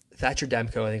 Thatcher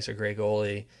Demko, I think, is a great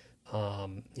goalie.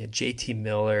 JT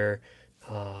Miller,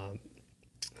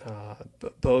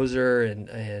 Bozer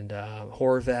and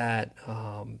Horvat,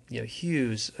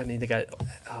 Hughes. I mean, they got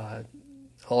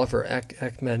Oliver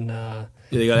Ekman.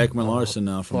 They got Ekman Larson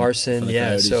now from Larson. From the yeah,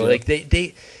 Coyotes, so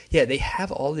they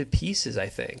have all the pieces, I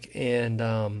think, and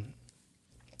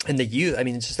the youth. I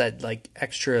mean, it's just that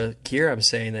extra gear. I'm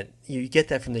saying that you get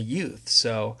that from the youth.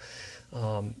 So.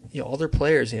 All their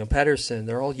players, Pettersson,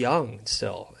 they're all young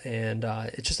still, and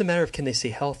it's just a matter of can they stay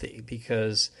healthy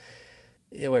because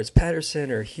whether it's Pettersson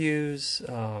or Hughes,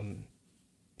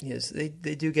 yes, they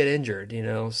do get injured,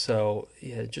 So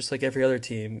yeah, just like every other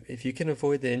team, if you can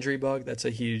avoid the injury bug, that's a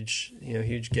huge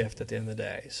gift at the end of the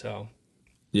day. So.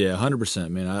 Yeah, 100%,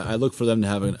 man. I look for them to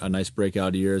have a nice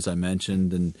breakout year, as I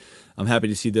mentioned, and I'm happy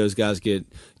to see those guys get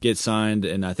signed.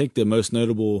 And I think the most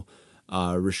notable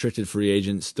restricted free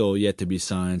agent still yet to be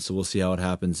signed, so we'll see how it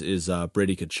happens, is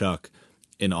Brady Tkachuk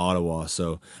in Ottawa.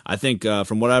 So I think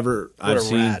from whatever I've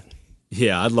seen, rat.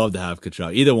 Yeah, I'd love to have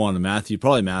Tkachuk. Either one,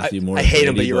 probably Matthew more. I hate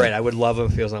him, but you're right. I would love him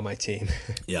if he was on my team.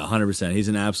 Yeah, 100%. He's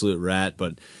an absolute rat,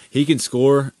 but he can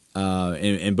score.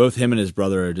 And both him and his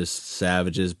brother are just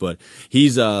savages. But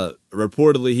he's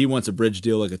reportedly he wants a bridge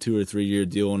deal, like a 2 or 3 year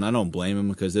deal, and I don't blame him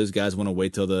because those guys want to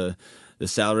wait till the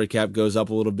salary cap goes up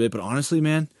a little bit. But honestly,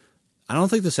 man, I don't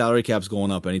think the salary cap's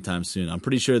going up anytime soon. I'm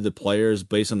pretty sure the players,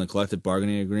 based on the collective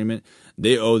bargaining agreement,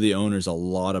 they owe the owners a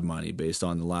lot of money based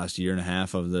on the last year and a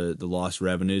half of the lost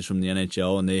revenues from the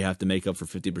NHL, and they have to make up for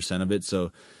 50% of it.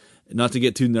 So not to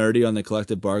get too nerdy on the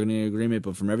collective bargaining agreement,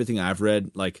 but from everything I've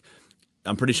read,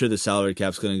 I'm pretty sure the salary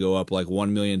cap's going to go up $1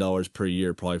 million per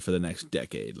year probably for the next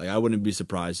decade. I wouldn't be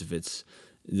surprised if it's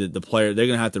the player, they're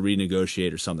going to have to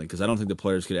renegotiate or something, because I don't think the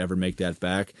players could ever make that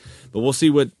back. But we'll see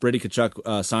what Brady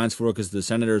Tkachuk signs for, because the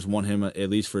Senators want him at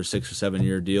least for a 6 or 7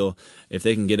 year deal. If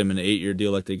they can get him an 8-year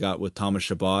deal like they got with Thomas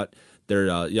Chabot,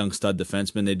 their young stud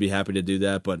defenseman, they'd be happy to do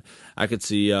that. But I could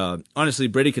see, honestly,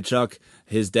 Brady Tkachuk,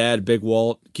 his dad, Big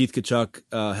Walt, Keith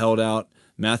Tkachuk, held out.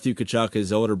 Matthew Tkachuk,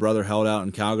 his older brother, held out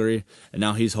in Calgary, and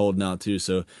now he's holding out too.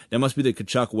 So that must be the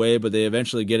Tkachuk way, but they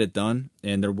eventually get it done,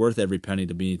 and they're worth every penny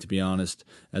to be honest,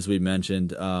 as we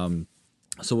mentioned.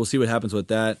 So we'll see what happens with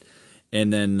that.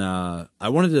 And then I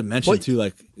wanted to mention too,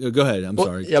 like, go ahead. I'm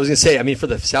sorry. Yeah, I was gonna say, I mean, for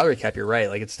the salary cap, you're right.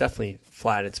 Like, it's definitely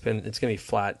flat. It's gonna be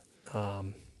flat.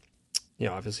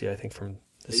 Obviously, I think from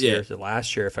this year to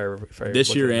last year, if I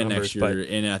this year and numbers, next year,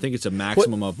 and I think it's a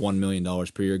maximum of $1 million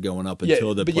per year going up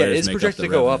until the players it's make projected up the to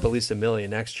go revenue. up at least $1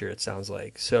 million next year. It sounds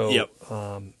like so.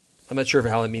 I'm not sure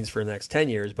how it means for the next 10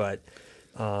 years, but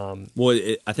I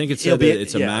think it said that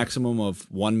it's a maximum of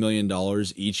 $1 million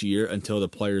each year until the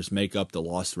players make up the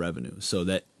lost revenue. So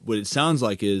that what it sounds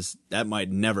like is that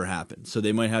might never happen. So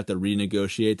they might have to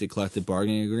renegotiate the collective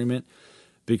bargaining agreement,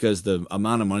 because the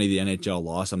amount of money the NHL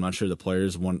lost, I'm not sure the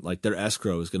players want. Like, their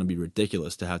escrow is going to be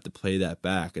ridiculous to have to pay that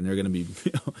back, and they're going to be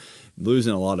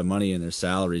losing a lot of money in their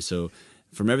salary. So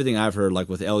from everything I've heard, like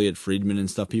with Elliot Friedman and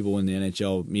stuff, people in the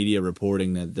NHL media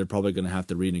reporting that they're probably going to have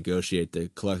to renegotiate the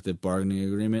collective bargaining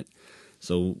agreement.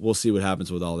 So we'll see what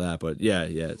happens with all that. But yeah.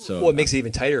 So it makes it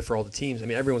even tighter for all the teams. I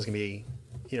mean, everyone's going to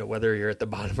be, whether you're at the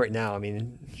bottom right now, I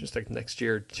mean, just like next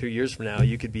year, 2 years from now,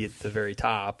 you could be at the very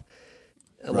top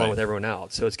along with everyone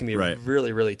else. So it's going to be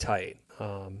really, really tight.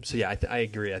 I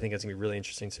agree. I think it's going to be a really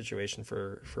interesting situation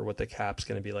for what the cap's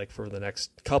going to be like for the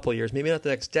next couple of years. Maybe not the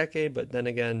next decade, but then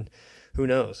again, who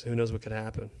knows? Who knows what could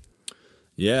happen?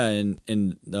 Yeah, and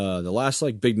the last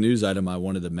big news item I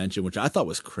wanted to mention, which I thought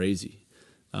was crazy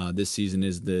this season,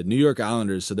 is the New York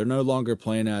Islanders. So they're no longer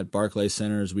playing at Barclays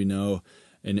Center, as we know.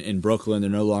 In Brooklyn, they're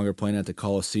no longer playing at the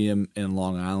Coliseum in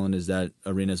Long Island, as that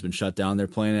arena has been shut down. They're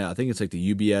playing at, I think it's like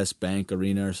the UBS Bank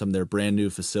Arena or some their brand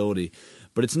new facility,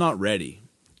 but it's not ready,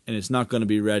 and it's not going to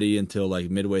be ready until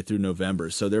midway through November.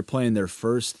 So they're playing their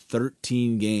first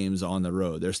 13 games on the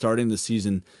road. They're starting the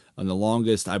season on the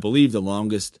longest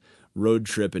road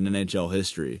trip in NHL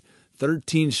history.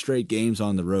 13 straight games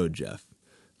on the road, Jeff.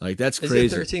 That's crazy.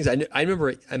 Is it 13? I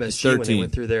remember MSG when they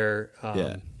went through their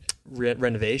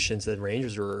renovations, the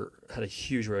Rangers had a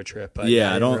huge road trip. But I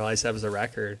didn't realize that was the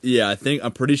record. Yeah,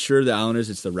 I'm pretty sure the Islanders,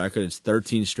 it's the record. It's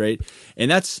 13 straight,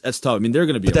 and that's tough. I mean, they're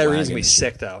going to be. But that arena's going to be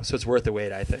sick though, so it's worth the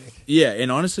wait, I think. Yeah,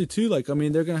 and honestly too, they're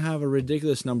going to have a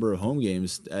ridiculous number of home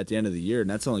games at the end of the year, and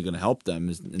that's only going to help them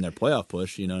in their playoff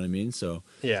push. You know what I mean? So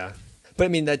yeah, but I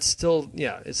mean that's still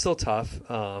it's still tough.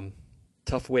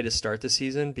 Tough way to start the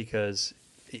season, because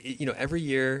every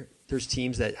year there's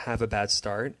teams that have a bad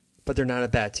start, but they're not a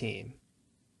bad team.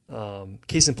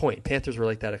 Case in point, Panthers were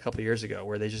like that a couple of years ago,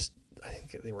 where I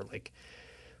think they were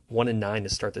 1-9 to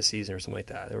start the season or something like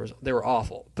that. They were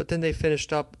awful, but then they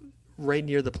finished up right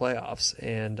near the playoffs,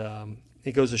 and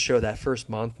it goes to show that first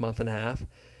month and a half.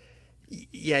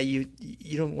 Yeah, you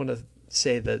don't want to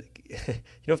say that you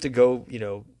don't have to go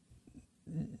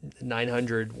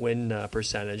 900 win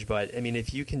percentage, but I mean,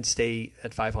 if you can stay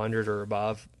at 500 or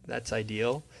above, that's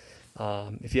ideal.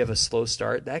 If you have a slow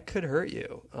start, that could hurt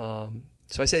you.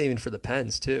 So I say even for the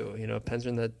Pens too. Pens are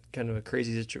in that kind of a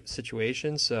crazy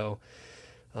situation. So,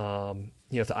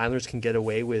 if the Islanders can get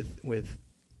away with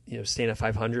staying at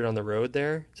 500 on the road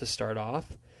there to start off,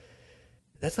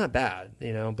 that's not bad.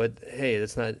 But hey,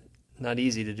 that's not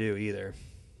easy to do either.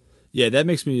 Yeah, that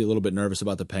makes me a little bit nervous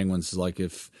about the Penguins.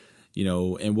 If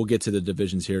and we'll get to the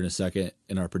divisions here in a second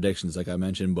in our predictions, like I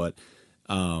mentioned, but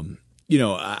I'm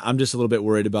just a little bit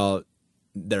worried about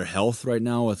their health right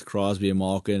now with Crosby and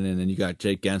Malkin, and then you got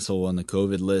Jake Gensel on the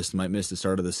COVID list, might miss the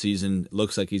start of the season.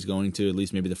 Looks like he's going to, at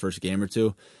least maybe the first game or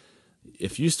two.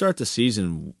 If you start the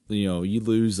season, you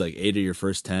lose 8 of your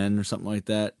first 10 or something like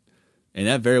that, and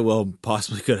that very well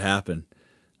possibly could happen.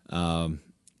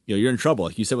 You're in trouble.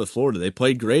 Like you said with Florida, they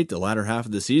played great the latter half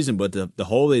of the season, but the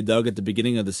hole they dug at the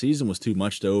beginning of the season was too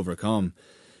much to overcome.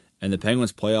 And the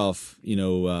Penguins' playoff,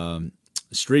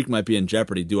 streak might be in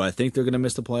jeopardy. Do I think they're going to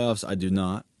miss the playoffs? I do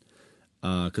not,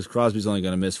 because Crosby's only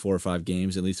going to miss 4 or 5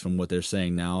 games, at least from what they're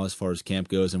saying now, as far as camp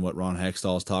goes and what Ron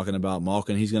Hextall is talking about.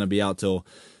 Malkin, he's going to be out till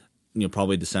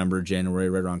probably December, January,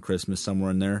 right around Christmas,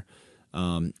 somewhere in there,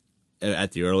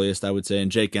 at the earliest, I would say. And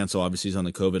Jake Gensel, obviously, is on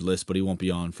the COVID list, but he won't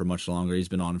be on for much longer. He's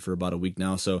been on for about a week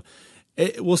now, so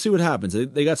we'll see what happens.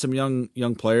 They got some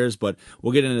young players, but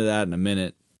we'll get into that in a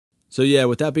minute. So yeah,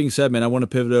 with that being said, man, I want to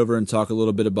pivot over and talk a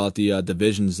little bit about the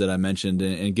divisions that I mentioned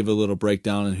and give a little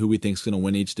breakdown on who we think is going to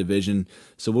win each division.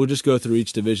 So we'll just go through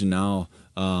each division now,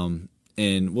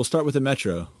 and we'll start with the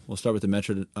Metro. We'll start with the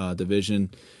Metro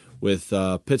division with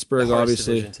Pittsburgh, The hardest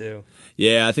obviously. division too.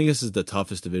 Yeah, I think this is the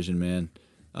toughest division, man.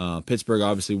 Pittsburgh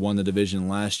obviously won the division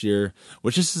last year,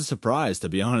 which is a surprise, to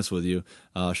be honest with you.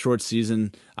 Short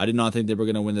season. I did not think they were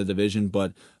going to win the division,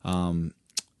 but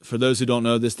for those who don't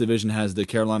know, this division has the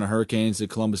Carolina Hurricanes, the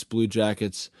Columbus Blue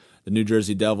Jackets, the New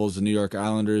Jersey Devils, the New York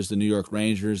Islanders, the New York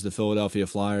Rangers, the Philadelphia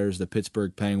Flyers, the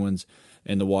Pittsburgh Penguins,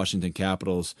 and the Washington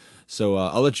Capitals. So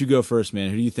I'll let you go first,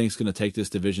 man. Who do you think is going to take this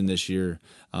division this year?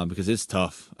 Because it's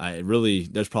tough.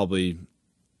 There's probably,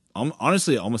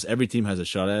 honestly, almost every team has a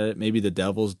shot at it. Maybe the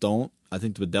Devils don't. I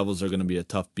think the Devils are going to be a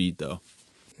tough beat, though.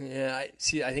 Yeah,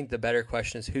 I think the better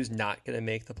question is who's not going to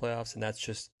make the playoffs, and that's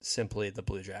just simply the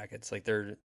Blue Jackets. Like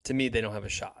to me, they don't have a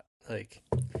shot. Like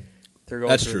they're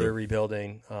going through their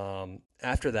rebuilding.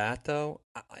 After that, though,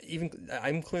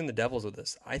 I'm including the Devils with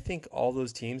this. I think all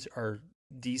those teams are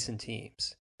decent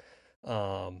teams.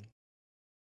 But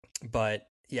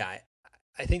yeah,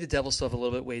 I think the Devils still have a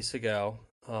little bit ways to go.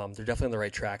 They're definitely on the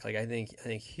right track. Like I think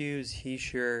Hughes,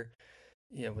 Heischer,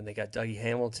 when they got Dougie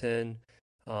Hamilton,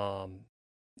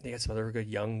 they got some other good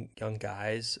young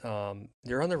guys.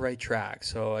 They're on the right track.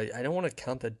 So I don't want to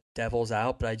count the Devils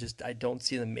out, but I don't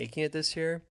see them making it this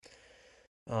year.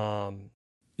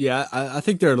 Yeah, I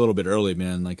think they're a little bit early,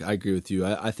 man. Like I agree with you.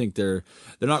 I think they're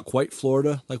not quite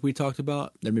Florida like we talked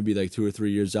about. They're maybe like 2 or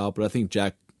 3 years out, but I think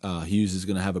Jack Hughes is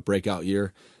going to have a breakout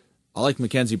year. I like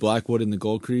Mackenzie Blackwood in the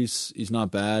goal crease. He's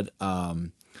not bad.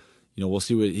 We'll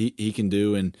see what he can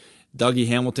do. And Dougie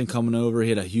Hamilton coming over, he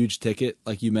had a huge ticket,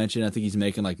 like you mentioned. I think he's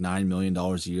making like $9 million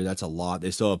a year. That's a lot.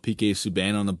 They still have PK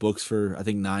Subban on the books for, I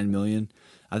think, $9 million.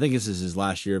 I think this is his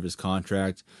last year of his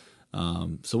contract.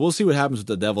 So we'll see what happens with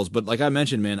the Devils. But like I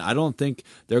mentioned, man, I don't think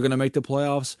they're going to make the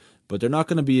playoffs, but they're not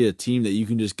going to be a team that you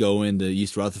can just go into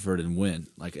East Rutherford and win.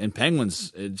 And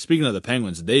Penguins, speaking of the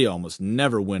Penguins, they almost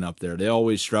never win up there. They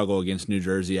always struggle against New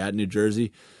Jersey at New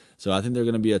Jersey. So I think they're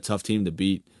going to be a tough team to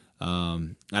beat. I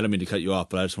don't mean to cut you off,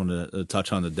 but I just wanted to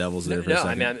touch on the Devils there for a second.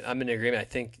 I mean, I'm in agreement. I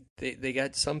think they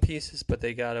got some pieces, but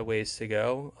they got a ways to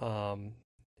go.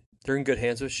 They're in good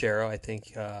hands with Shero. I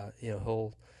think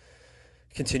he'll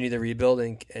continue the rebuild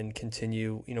and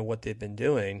continue what they've been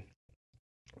doing.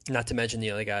 Not to mention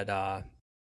they got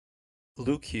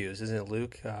Luke Hughes, isn't it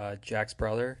Luke, Jack's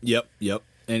brother? Yep.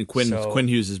 And Quinn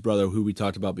Hughes' brother, who we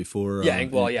talked about before.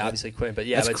 Obviously Quinn, but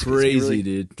yeah, that's crazy, really,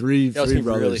 dude. Three brothers.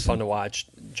 Really fun to watch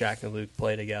Jack and Luke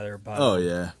play together. But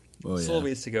still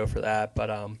ways to go for that. But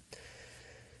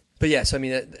yeah. So I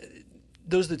mean,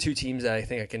 those are the two teams that I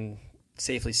think I can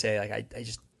safely say I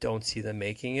just don't see them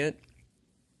making it.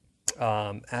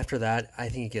 After that, I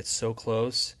think it gets so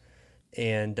close,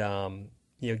 and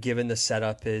given the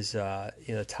setup is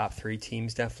the top 3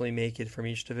 teams definitely make it from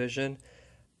each division.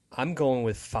 I'm going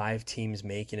with 5 teams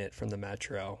making it from the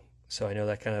Metro. So I know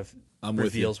that kind of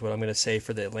reveals what I'm going to say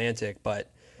for the Atlantic, but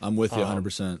I'm with you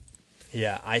 100%.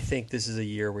 Yeah, I think this is a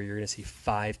year where you're going to see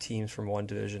 5 teams from one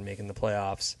division making the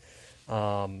playoffs.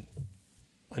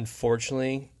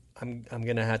 Unfortunately, I'm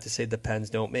going to have to say the Pens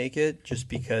don't make it just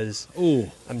because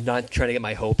I'm not trying to get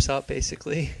my hopes up,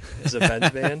 basically, as a Pens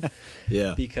fan.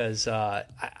 Yeah. Because I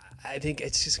think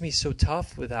it's just going to be so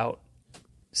tough without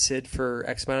Sid for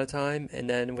X amount of time and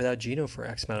then without Gino for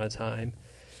X amount of time.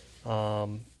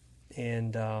 I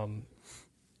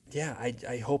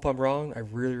hope I'm wrong. I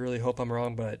really, really hope I'm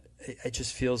wrong, but it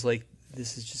just feels like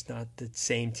this is just not the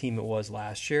same team it was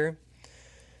last year.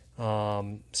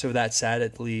 So that said,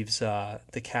 it leaves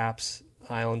the Caps,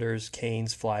 Islanders,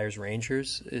 Canes, Flyers,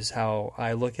 Rangers is how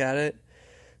I look at it.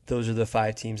 Those are the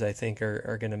 5 teams I think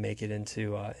are going to make it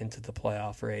into the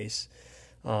playoff race,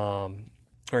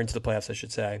 or into the playoffs, I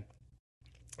should say.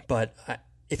 But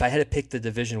if I had to pick the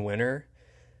division winner,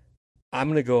 I'm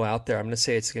going to go out there. I'm going to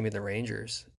say it's going to be the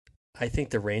Rangers. I think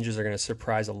the Rangers are going to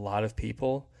surprise a lot of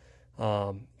people.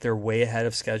 They're way ahead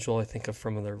of schedule, I think,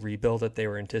 from the rebuild that they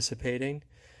were anticipating.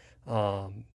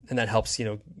 And that helps,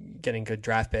 getting good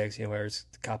draft picks, whether it's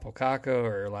Capo Caco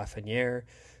or Lafreniere.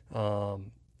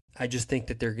 I just think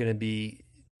that they're going to be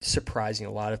surprising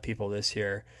a lot of people this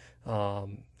year.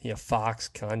 Fox,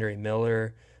 Condre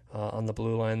Miller on the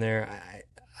blue line there.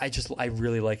 I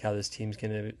really like how this team's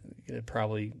going to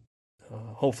probably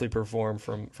hopefully perform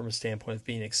from a standpoint of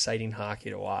being exciting hockey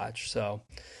to watch. So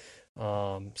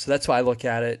that's why I look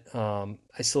at it.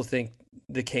 I still think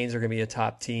the Canes are going to be a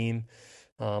top team.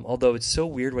 Although it's so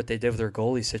weird what they did with their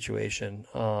goalie situation.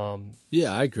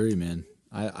 Yeah, I agree, man.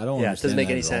 I don't understand. It doesn't make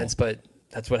any that at sense, all. but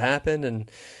that's what happened.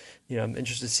 And, I'm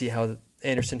interested to see how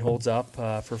Anderson holds up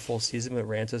for a full season, but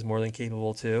Ranta's more than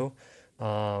capable too.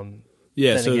 Yeah.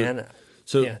 Then So again,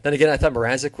 so yeah. Then again, I thought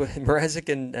Mrazek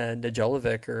and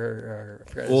Nedeljkovic I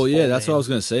forgot his well, yeah, full that's what I name. was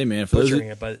gonna say, man. For Butchering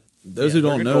it, but those yeah, who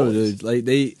they're don't good know, goalies. dude, like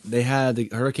they had the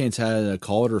Hurricanes had a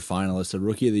Calder finalist, a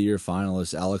Rookie of the Year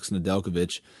finalist, Alex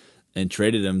Nedeljkovic, and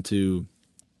traded him to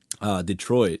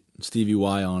Detroit. Stevie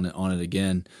Y on it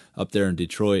again up there in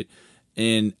Detroit.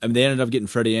 And I mean, they ended up getting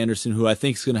Freddie Anderson, who I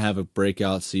think is going to have a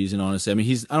breakout season. Honestly, I mean,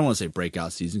 I don't want to say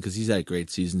breakout season because he's had great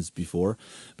seasons before,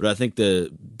 but I think the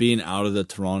being out of the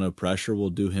Toronto pressure will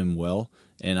do him well.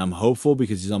 And I'm hopeful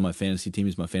because he's on my fantasy team.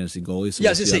 He's my fantasy goalie. So Yeah,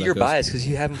 I we'll was gonna see say how that you're goes. biased because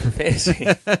you have him for fantasy.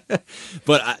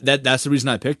 But that's the reason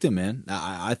I picked him, man.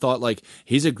 I thought like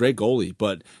he's a great goalie,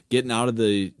 but getting out of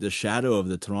the shadow of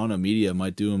the Toronto media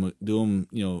might do him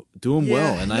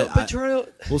well. And but Toronto,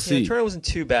 we'll see. Toronto wasn't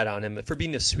too bad on him for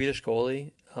being a Swedish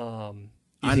goalie.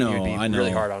 I You'd know. be really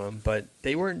hard on him, but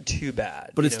they weren't too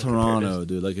bad. But it's Toronto,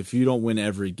 dude. Like if you don't win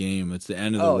every game, it's the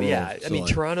end of the world. Oh yeah, So, I mean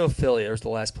like, Toronto, Philly are the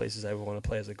last places I would want to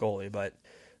play as a goalie, but.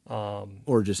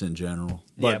 Or just in general.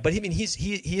 But I mean, he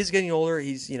is getting older.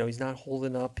 He's not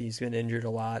holding up. He's been injured a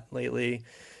lot lately.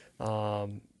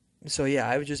 So yeah,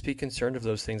 I would just be concerned of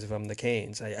those things if I'm the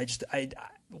Canes.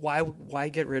 Why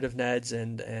get rid of Neds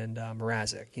and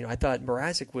Mrazek? I thought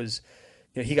Mrazek was,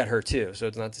 he got hurt too. So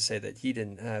it's not to say that he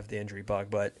didn't have the injury bug,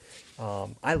 but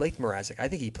I liked Mrazek. I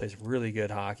think he plays really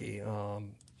good hockey.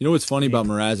 You know what's funny about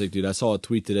Mrazek, dude? I saw a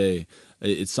tweet today.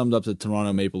 It summed up the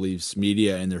Toronto Maple Leafs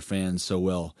media and their fans so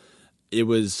well. It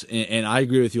was, and I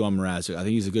agree with you on Mrazek. I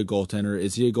think he's a good goaltender.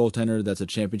 Is he a goaltender that's a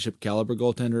championship caliber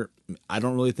goaltender? I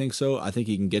don't really think so. I think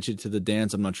he can get you to the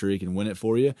dance. I'm not sure he can win it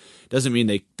for you. Doesn't mean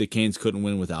the Canes couldn't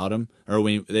win without him, or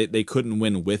they couldn't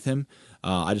win with him.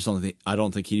 I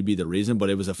don't think he'd be the reason.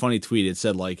 But it was a funny tweet. It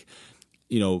said like,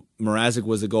 Mrazek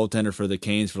was the goaltender for the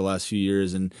Canes for the last few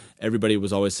years, and everybody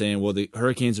was always saying, well, the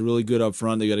Hurricanes are really good up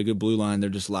front. They got a good blue line. They're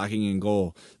just lacking in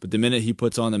goal. But the minute he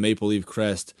puts on the Maple Leaf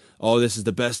crest, oh, this is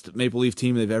the best Maple Leaf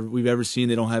team we've ever seen.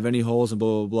 They don't have any holes and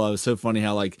blah, blah, blah. It was so funny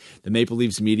how, like, the Maple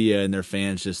Leafs media and their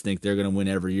fans just think they're going to win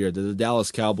every year. They're the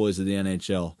Dallas Cowboys of the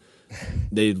NHL.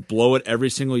 They blow it every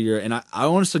single year, and I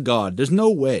honest to God, there's no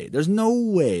way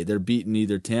they're beating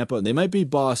either Tampa. They might beat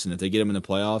Boston if they get them in the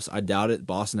playoffs. I doubt it.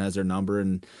 Boston has their number,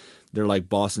 and they're like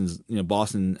Boston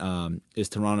is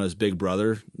Toronto's big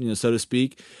brother, so to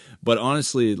speak. But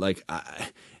honestly, like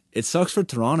it sucks for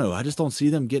Toronto. I just don't see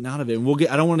them getting out of it. And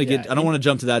I don't want to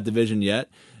jump to that division yet.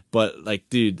 But like,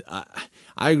 dude,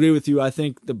 I agree with you. I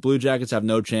think the Blue Jackets have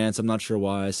no chance. I'm not sure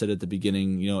why. I said at the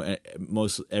beginning,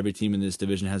 most every team in this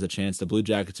division has a chance. The Blue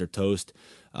Jackets are toast.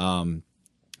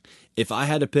 If I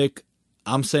had to pick,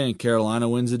 I'm saying Carolina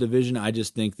wins the division. I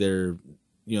just think the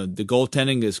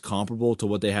goaltending is comparable to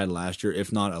what they had last year,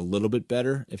 if not a little bit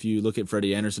better. If you look at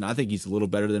Freddie Anderson, I think he's a little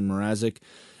better than Mrazek.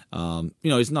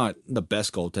 He's not the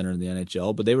best goaltender in the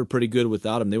NHL, but they were pretty good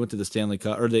without him. They went to the Stanley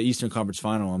Cup or the Eastern Conference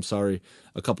Final.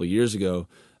 A couple of years ago.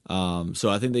 So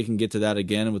I think they can get to that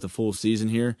again with a full season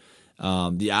here.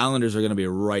 The Islanders are going to be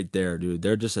right there, dude.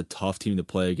 They're just a tough team to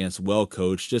play against, well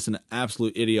coached. Just an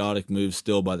absolute idiotic move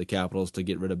still by the Capitals to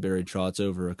get rid of Barry Trotz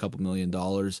over a couple $1 million.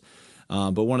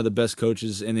 But one of the best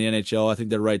coaches in the NHL. I think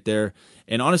they're right there.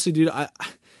 And honestly, dude,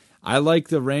 I like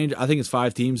the range. I think it's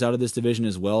 5 teams out of this division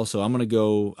as well. So I'm going to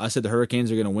go. I said the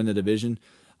Hurricanes are going to win the division.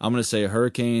 I'm going to say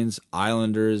Hurricanes,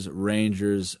 Islanders,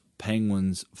 Rangers,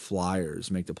 Penguins,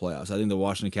 Flyers make the playoffs. I think the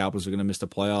Washington Capitals are going to miss the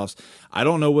playoffs. I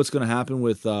don't know what's going to happen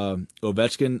with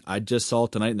Ovechkin. I just saw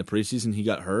tonight in the preseason he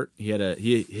got hurt. He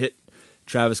hit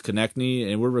Travis Konechny,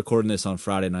 and we're recording this on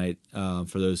Friday night.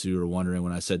 For those who are wondering,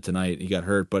 when I said tonight he got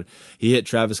hurt, but he hit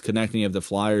Travis Konechny of the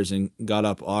Flyers and got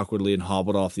up awkwardly and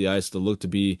hobbled off the ice. That looked to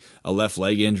be a left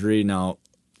leg injury. Now,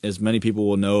 as many people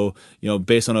will know,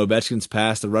 based on Ovechkin's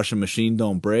past, the Russian machine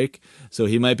don't break, so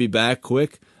he might be back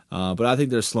quick. But I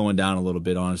think they're slowing down a little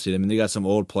bit, honestly. I mean, they got some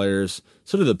old players,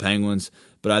 sort of the Penguins,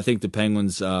 but I think the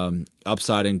Penguins'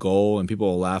 upside in goal, and people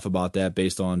will laugh about that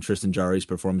based on Tristan Jarry's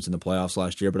performance in the playoffs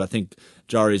last year. But I think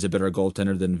Jarry's a better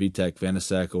goaltender than Vitek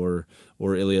Vanecek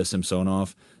or Ilya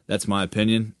Samsonov. That's my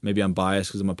opinion. Maybe I'm biased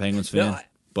because I'm a Penguins fan.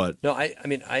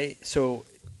 So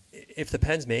if the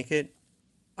Pens make it,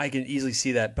 I can easily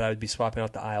see that, but I would be swapping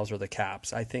out the Isles or the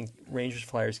Caps. I think Rangers,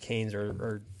 Flyers, Canes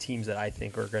are teams that I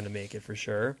think are going to make it for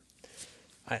sure.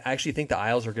 I actually think the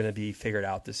Isles are going to be figured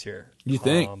out this year. You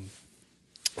think?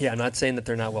 Yeah, I'm not saying that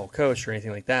they're not well coached or anything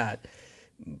like that,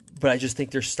 but I just think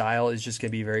their style is just going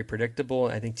to be very predictable,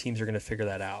 and I think teams are going to figure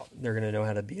that out. They're going to know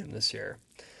how to beat them this year.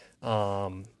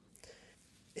 And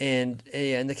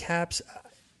the Caps,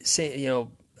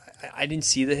 I didn't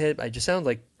see the hit. I just sound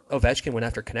like Ovechkin went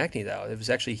after Konechny, though. It was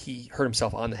actually he hurt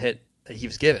himself on the hit that he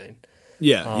was given.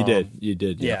 Yeah, he did. You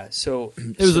did. Yeah. So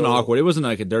it was an awkward. It wasn't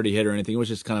like a dirty hit or anything. It was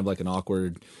just kind of like an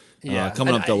awkward.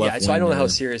 Coming up the left. Yeah. So I don't know how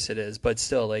serious it is, but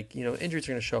still, like, injuries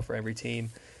are going to show up for every team.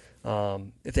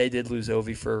 If they did lose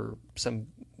Ovi for some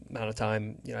amount of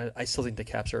time, I still think the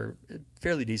Caps are a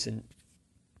fairly decent,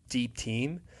 deep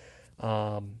team.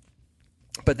 But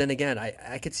then again,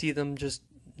 I could see them just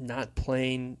not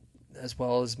playing as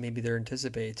well as maybe they're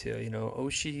anticipated to.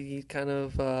 Oshie kind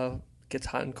of gets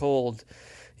hot and cold.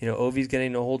 Ovi's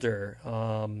getting older.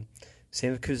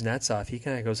 Same with Kuznetsov. He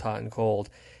kind of goes hot and cold.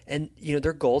 And,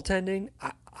 their goaltending,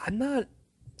 I'm not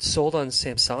sold on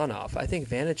Samsonov. I think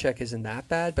Vanacek isn't that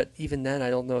bad, but even then, I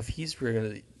don't know if he's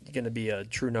really going to be a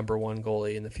true number one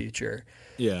goalie in the future.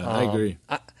 Yeah, I agree.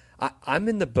 I'm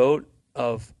in the boat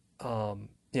of,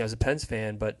 as a Pens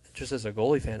fan, but just as a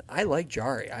goalie fan, I like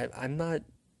Jari. I'm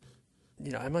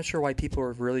not sure why people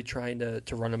are really trying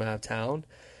to run him out of town.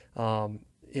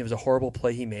 It was a horrible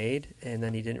play he made, and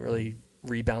then he didn't really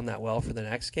rebound that well for the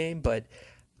next game. But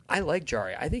I like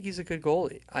Jari. I think he's a good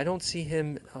goalie. I don't see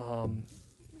him,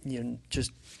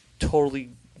 just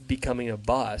totally becoming a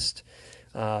bust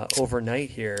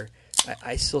overnight here.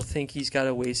 I still think he's got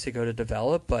a ways to go to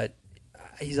develop, but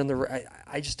he's on the.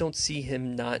 I just don't see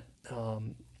him not,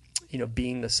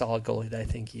 being the solid goalie that I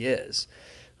think he is,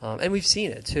 and we've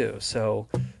seen it too. So,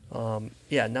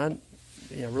 not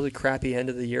really crappy end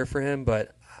of the year for him,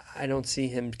 but I don't see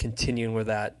him continuing with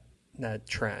that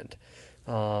trend.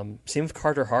 Same with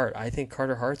Carter Hart. I think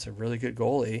Carter Hart's a really good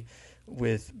goalie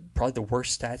with probably the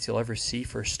worst stats you'll ever see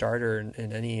for a starter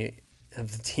in any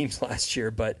of the teams last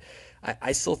year. But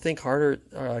I still think Carter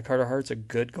Hart's a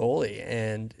good goalie.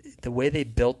 And the way they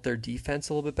built their defense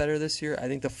a little bit better this year, I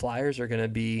think the Flyers are going to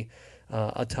be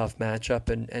a tough matchup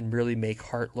and really make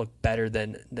Hart look better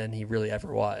than he really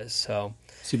ever was. So.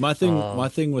 See, my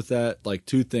thing with that, like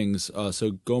two things.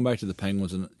 So going back to the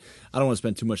Penguins, and I don't want to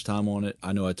spend too much time on it.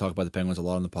 I know I talk about the Penguins a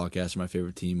lot on the podcast. They're my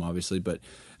favorite team, obviously, but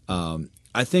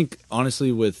I think honestly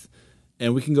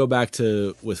and we can go back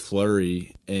to with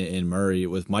Fleury and Murray,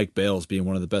 with Mike Bales being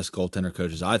one of the best goaltender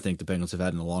coaches I think the Penguins have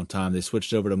had in a long time. They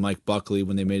switched over to Mike Buckley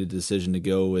when they made a decision to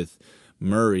go with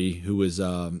Murray, who was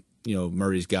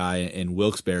Murray's guy in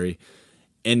Wilkes-Barre.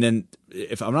 And then,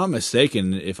 if I'm not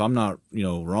mistaken, if I'm not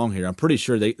wrong here, I'm pretty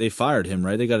sure they fired him,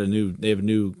 right? They have a new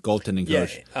goaltending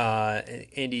coach. Yeah,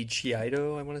 Andy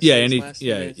Chiato, I want to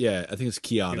say. Yeah, I think it's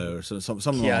Chiato or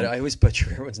something. Chiato, I always butcher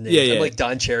everyone's names. Yeah. I'm like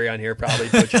Don Cherry on here, probably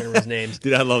butchering everyone's names.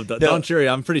 Dude, I love Don Cherry.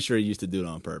 I'm pretty sure he used to do it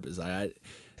on purpose. Did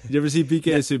you ever see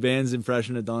PK Subban's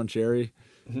impression of Don Cherry?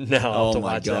 No. Oh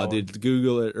my god, dude!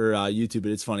 Google it or YouTube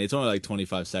it. It's funny. It's only like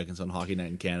 25 seconds on Hockey Night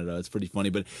in Canada. It's pretty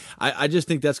funny, but I just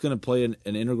think that's going to play an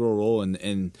integral role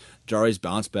in Jari's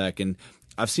bounce back. And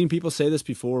I've seen people say this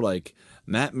before, like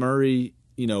Matt Murray.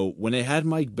 When they had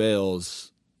Mike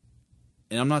Bales,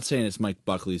 and I'm not saying it's Mike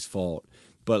Buckley's fault,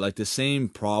 but like the same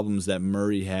problems that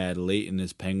Murray had late in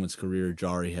his Penguins career,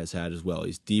 Jari has had as well.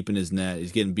 He's deep in his net.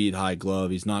 He's getting beat high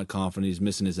glove. He's not confident. He's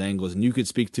missing his angles, and you could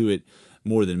speak to it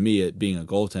more than me at being a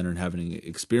goaltender and having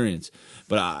experience.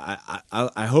 But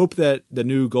I hope that the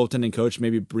new goaltending coach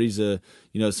maybe breathes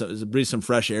some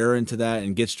fresh air into that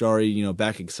and gets Jari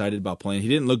back excited about playing. He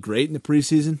didn't look great in the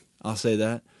preseason, I'll say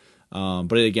that.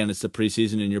 But again, it's the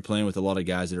preseason and you're playing with a lot of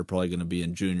guys that are probably going to be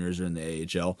in juniors or in the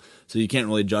AHL, so you can't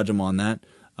really judge them on that.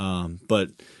 But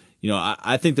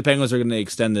I think the Penguins are going to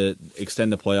extend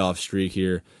the playoff streak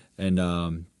here,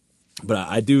 and but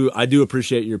I do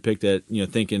appreciate your pick that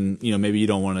thinking maybe you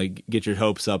don't want to get your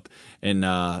hopes up, and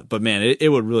but man, it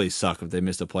would really suck if they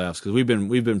missed the playoffs, because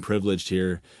we've been privileged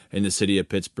here in the city of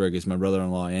Pittsburgh. As my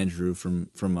brother-in-law Andrew from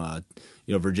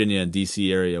Virginia and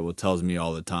DC area tells me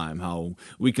all the time how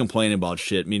we complain about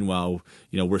shit. Meanwhile,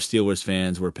 we're Steelers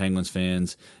fans, we're Penguins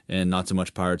fans, and not so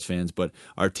much Pirates fans, but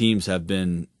our teams have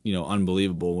been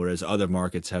unbelievable, whereas other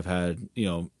markets have had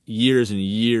years and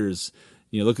years.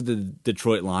 Look at the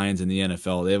Detroit Lions in the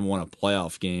NFL. They haven't won a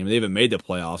playoff game. They haven't made the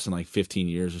playoffs in like 15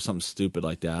 years or something stupid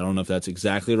like that. I don't know if that's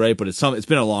exactly right, but it's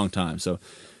been a long time. So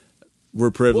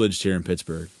we're privileged here in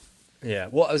Pittsburgh. Yeah.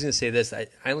 Well, I was going to say this. I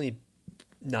only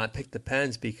not picked the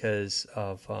Pens because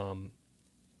of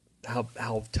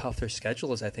how tough their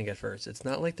schedule is, I think, at first. It's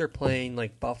not like they're playing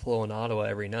like Buffalo and Ottawa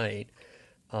every night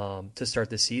to start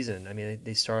the season. I mean,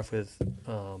 they start off with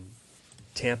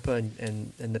Tampa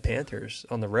and the Panthers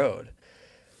on the road.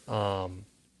 So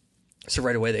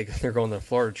right away they're going on the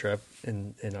Florida trip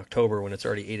in October when it's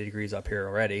already 80 degrees up here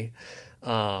already.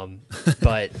 But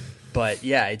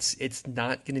yeah, it's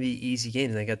not going to be an easy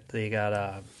game. They got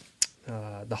the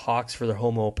Hawks for their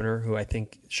home opener, who I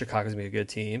think Chicago's going to be a good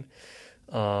team.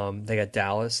 They got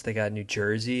Dallas. They got New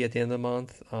Jersey at the end of the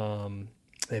month.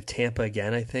 They have Tampa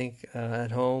again, I think,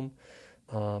 at home.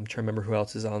 I'm trying to remember who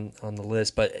else is on the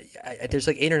list, but there's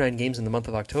like 8 or 9 games in the month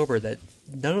of October that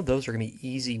none of those are going to be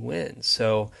easy wins.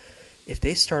 So if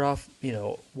they start off,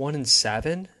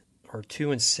 1-7 or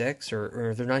 2-6,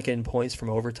 or they're not getting points from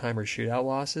overtime or shootout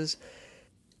losses,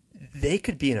 they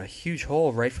could be in a huge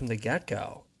hole right from the get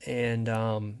go, and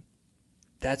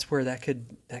that's where that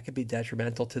could be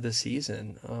detrimental to the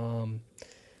season.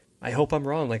 I hope I'm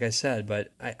wrong, like I said,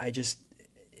 but I just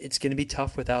it's going to be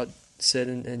tough without Sid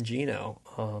and Gino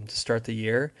to start the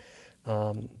year.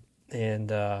 Yeah,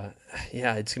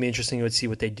 it's gonna be interesting to see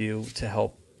what they do to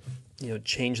help,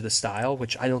 change the style,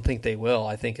 which I don't think they will.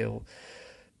 I think I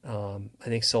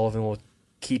think Sullivan will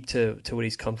keep to what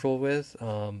he's comfortable with.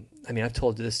 I've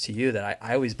told this to you that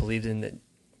I always believed in that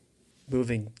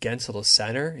moving Gensel to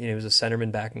center. He was a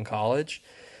centerman back in college.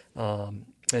 I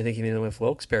think even with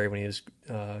Wilkes-Barre when he was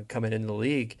coming into the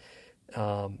league.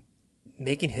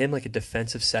 Making him like a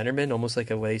defensive centerman, almost like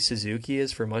a way Suzuki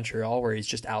is for Montreal, where he's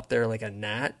just out there like a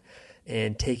gnat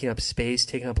and taking up space,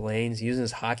 taking up lanes, using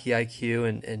his hockey IQ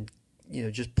and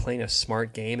just playing a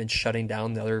smart game and shutting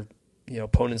down the other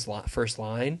opponent's first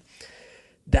line.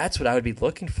 That's what I would be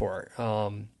looking for,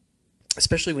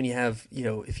 especially when you have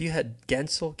if you had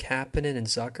Gensel, Kapanen, and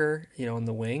Zucker on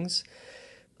the wings.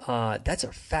 That's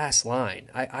a fast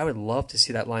line. I would love to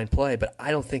see that line play, but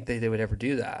I don't think they would ever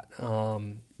do that.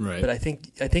 Right. But I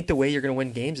think the way you're going to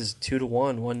win games is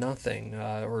 2-1,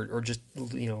 1-0, or just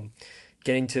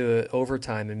getting to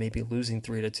overtime and maybe losing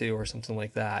 3-2 or something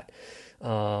like that.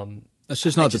 That's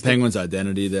just not the Penguins'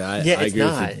 identity. I agree with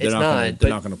you. They're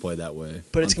not going to play that way.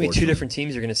 But it's going to be 2 different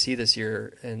teams you're going to see this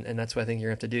year, and that's what I think you're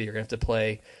going to have to do. You're going to have to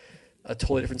play a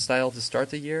totally different style to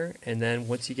start the year, and then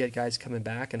once you get guys coming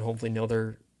back and hopefully know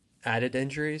their added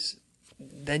injuries,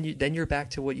 then you're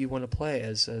back to what you want to play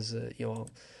as a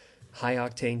high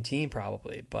octane team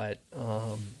probably. But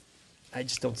I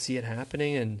just don't see it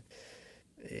happening, and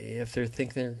if they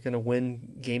think they're going to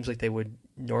win games like they would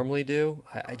normally do,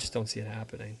 I just don't see it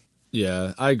happening.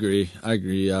 Yeah, I agree.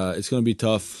 It's going to be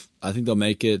tough. I think they'll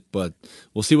make it, but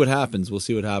we'll see what happens.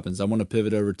 I want to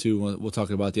pivot over to, we'll talk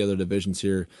about the other divisions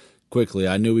here quickly.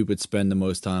 I knew we would spend the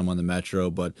most time on the Metro,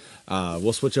 but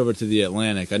we'll switch over to the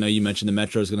Atlantic. I know you mentioned the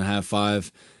Metro is going to have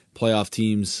 5 playoff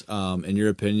teams, in your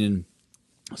opinion.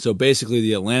 So basically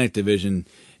the Atlantic division,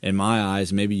 in my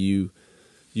eyes, maybe you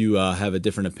have a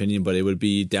different opinion, but it would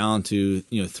be down to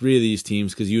 3 of these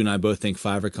teams, because you and I both think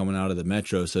 5 are coming out of the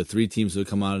Metro. So 3 teams would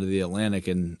come out of the Atlantic,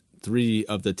 and 3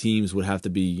 of the teams would have to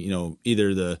be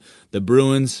either the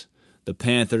Bruins, the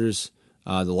Panthers,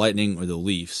 the Lightning, or the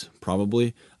Leafs,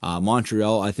 probably.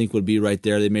 Montreal, I think, would be right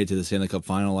there. They made it to the Stanley Cup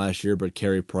final last year, but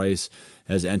Carey Price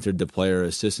has entered the player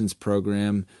assistance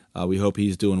program. We hope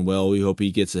he's doing well. We hope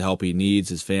he gets the help he needs,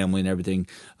 his family and everything.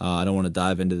 I don't want to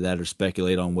dive into that or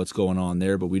speculate on what's going on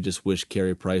there, but we just wish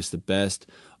Carey Price the best.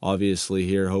 Obviously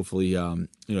here, hopefully,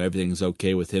 everything's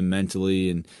okay with him mentally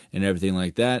and everything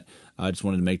like that. I just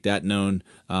wanted to make that known.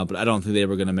 But I don't think they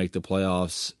were going to make the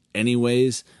playoffs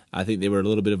anyways. I think they were a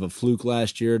little bit of a fluke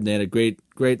last year. They had a great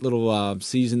little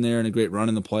season there and a great run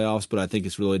in the playoffs, but I think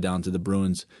it's really down to the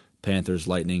Bruins, Panthers,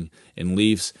 Lightning, and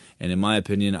Leafs. And in my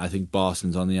opinion, I think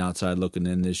Boston's on the outside looking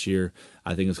in this year.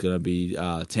 I think it's going to be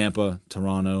Tampa,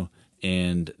 Toronto,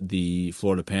 and the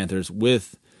Florida Panthers,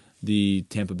 with the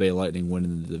Tampa Bay Lightning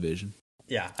winning the division.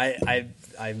 Yeah,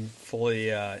 I'm fully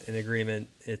in agreement.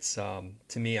 It's to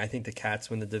me, I think the Cats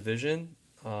win the division.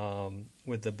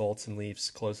 With the Bolts and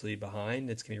Leafs closely behind,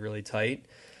 it's going to be really tight.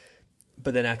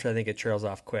 But then after, I think it trails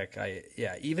off quick.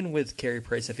 Even with Carey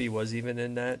Price, if he was even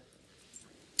in that,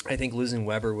 I think losing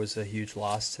Weber was a huge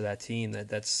loss to that team.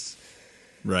 That's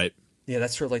right. Yeah,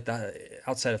 that's sort of like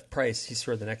outside of Price, he's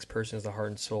sort of the next person as the heart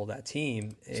and soul of that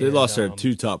team. So they lost their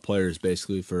 2 top players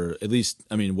basically for at least,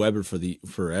 Weber for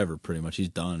forever pretty much. He's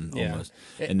done almost.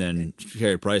 And then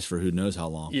Carey Price for who knows how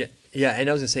long. Yeah, and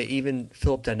I was going to say, even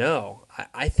Philip Danault,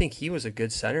 I think he was a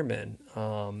good centerman,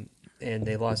 and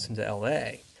they lost him to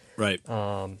L.A. Right.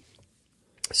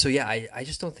 So, yeah, I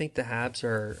just don't think the Habs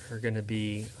are going to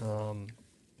be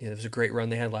it was a great run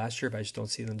they had last year, but I just don't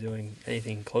see them doing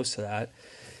anything close to that.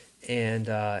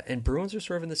 And Bruins are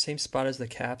sort of in the same spot as the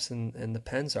Caps and the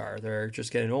Pens are. They're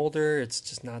just getting older. It's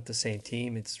just not the same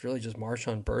team. It's really just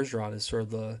Marchand Bergeron is sort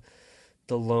of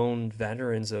the lone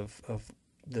veterans of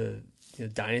the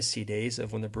dynasty days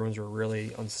of when the Bruins were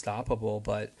really unstoppable.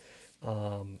 But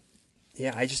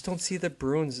I just don't see the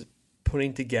Bruins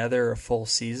putting together a full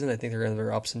season. I think they're going to have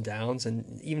their ups and downs.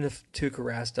 And even if Tuukka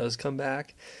Rask does come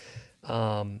back,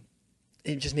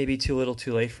 it just may be too little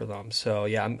too late for them. So,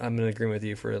 yeah, I'm going to agree with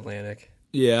you for Atlantic.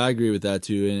 Yeah, I agree with that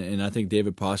too, and I think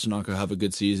David Pastrnak will have a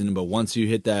good season. But once you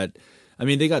hit that, I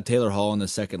mean, they got Taylor Hall on the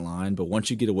second line, but once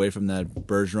you get away from that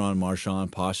Bergeron,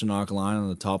 Marchand, Pastrnak line on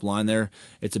the top line there,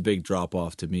 it's a big drop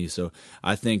off to me. So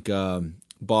I think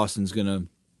Boston's gonna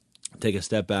take a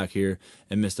step back here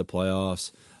and miss the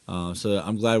playoffs. So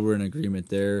I'm glad we're in agreement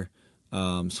there.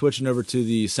 Switching over to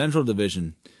the Central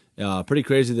Division. Pretty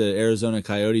crazy that Arizona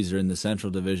Coyotes are in the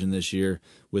Central Division this year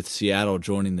with Seattle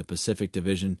joining the Pacific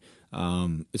Division.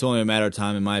 It's only a matter of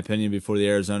time, in my opinion, before the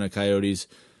Arizona Coyotes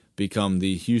become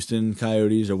the Houston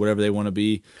Coyotes or whatever they want to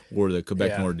be, or the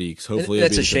Quebec Nordiques. Hopefully,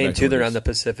 that's a shame too. They're not in the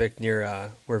Pacific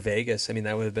near where Vegas. I mean,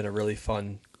 that would have been a really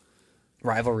fun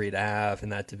rivalry to have in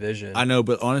that division. I know,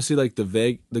 but honestly, like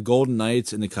the Golden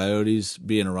Knights and the Coyotes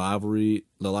being a rivalry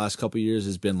the last couple of years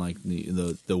has been like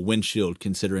the windshield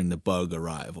considering the bug a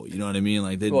rival. You know what I mean?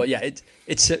 Like,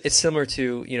 it's similar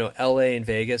to L.A. and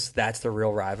Vegas. That's the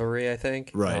real rivalry, I think.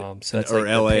 Right. So that's or like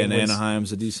L.A. and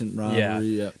Anaheim's a decent rivalry.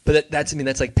 Yeah. But that's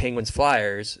like Penguins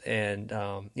Flyers, and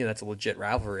that's a legit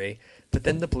rivalry. But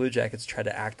then the Blue Jackets try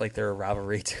to act like they're a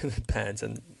rivalry to the Pens,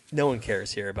 and no one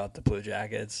cares here about the Blue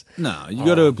Jackets. No, you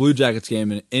go to a Blue Jackets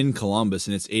game in Columbus,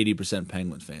 and it's 80%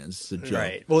 Penguin fans. It's a joke.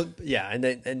 Right. Well, yeah,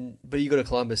 but you go to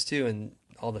Columbus too, and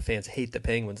all the fans hate the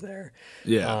Penguins there.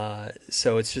 Yeah.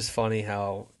 So it's just funny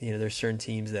how there's certain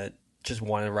teams that just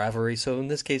want a rivalry. So in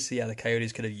this case, the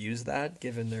Coyotes could have used that,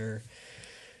 given their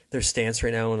stance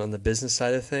right now on the business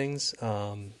side of things.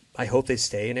 I hope they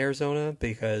stay in Arizona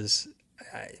because,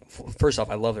 first off,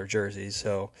 I love their jerseys.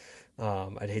 So.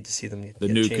 I'd hate to see them the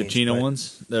new changed, Kachina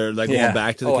ones. They're like going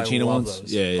back to the Kachina ones.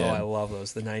 Those. Yeah. Oh, I love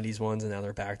those. The '90s ones, and now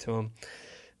they're back to them.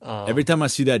 Every time I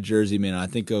see that jersey, man, I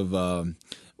think of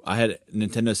I had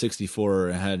Nintendo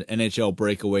 64. I had NHL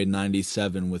Breakaway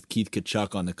 '97 with Keith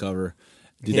Tkachuk on the cover.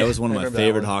 Dude, that was one of my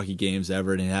favorite hockey games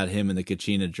ever, and it had him in the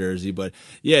Kachina jersey. But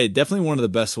yeah, definitely one of the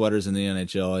best sweaters in the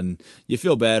NHL, and you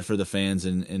feel bad for the fans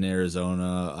in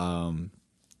Arizona.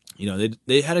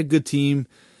 They had a good team.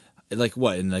 Like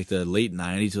what in like the late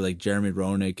 '90s with like Jeremy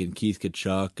Roenick and Keith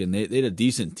Tkachuk, and they had a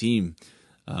decent team.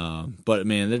 But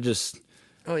man, they're just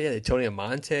they had Tony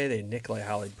Amonte, they had Nikolai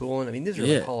Halle-Bulin. I mean, these are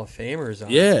like Hall of Famers.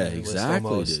 Yeah,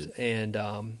 exactly. Dude. And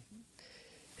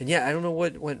yeah, I don't know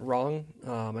what went wrong.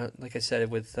 Like I said,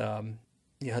 with how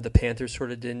the Panthers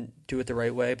sort of didn't do it the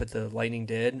right way, but the Lightning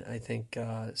did. I think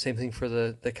same thing for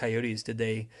the Coyotes. Did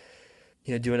they?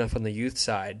 Do enough on the youth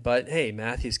side. But, hey,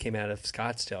 Matthews came out of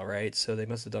Scottsdale, right? So they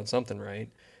must have done something right.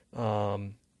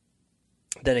 Then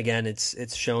again,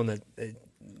 it's shown that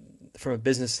from a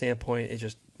business standpoint, it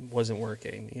just wasn't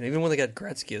working. Even when they got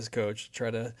Gretzky as coach, try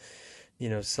to,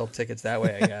 sell tickets that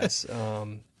way, I guess.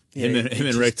 Him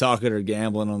and Rick Tocchet are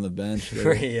gambling on the bench.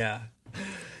 Yeah.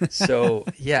 So,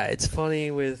 yeah, it's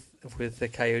funny with the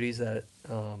Coyotes that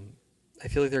I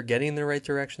feel like they're getting in the right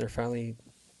direction. They're finally,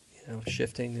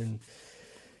 shifting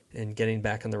and getting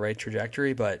back on the right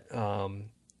trajectory, but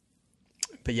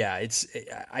yeah,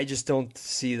 I just don't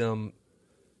see them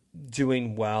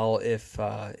doing well if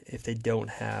they don't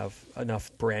have enough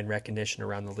brand recognition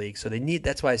around the league. So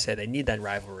that's why I say they need that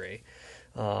rivalry,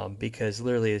 because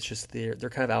literally it's just they're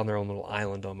kind of out on their own little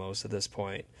island almost at this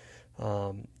point.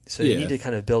 So you need to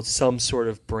kind of build some sort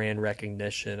of brand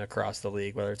recognition across the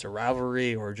league, whether it's a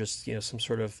rivalry or just some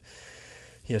sort of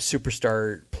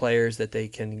superstar players that they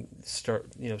can start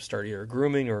either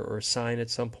grooming or sign at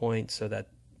some point, so that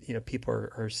people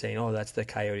are saying, oh, that's the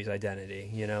Coyotes'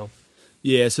 identity.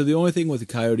 Yeah. So the only thing with the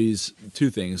Coyotes, two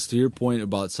things. To your point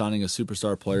about signing a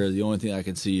superstar player, the only thing I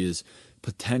can see is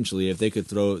potentially if they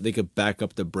could back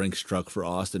up the Brinks truck for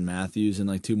Austin Matthews in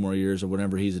like 2 more years or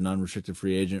whenever he's an unrestricted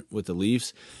free agent with the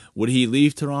Leafs. Would he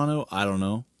leave Toronto? I don't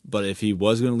know. But if he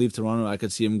was going to leave Toronto, I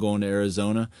could see him going to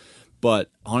Arizona.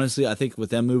 But honestly, I think with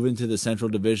them moving to the Central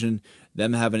Division,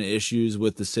 them having issues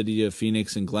with the city of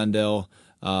Phoenix and Glendale,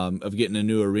 of getting a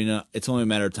new arena, it's only a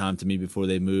matter of time to me before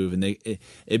they move. And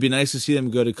it'd be nice to see them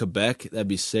go to Quebec. That'd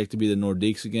be sick to be the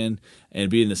Nordiques again.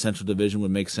 And be in the Central Division would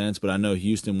make sense. But I know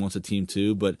Houston wants a team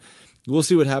too. But we'll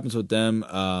see what happens with them.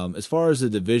 As far as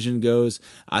the division goes,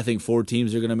 I think 4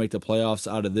 teams are going to make the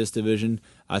playoffs out of this division.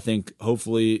 I think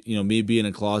hopefully, me being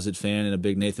a closet fan and a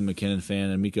big Nathan McKinnon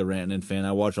fan and Mika Rantanen fan,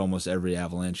 I watch almost every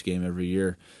Avalanche game every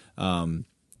year.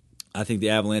 I think the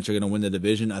Avalanche are going to win the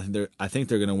division. I think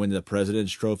they're going to win the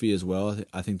President's Trophy as well.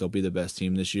 I think they'll be the best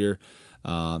team this year.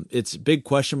 It's big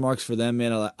question marks for them,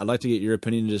 man. I'd like to get your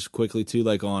opinion just quickly too,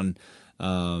 like on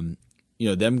them.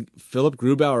 Philip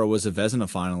Grubauer was a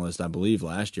Vezina finalist, I believe,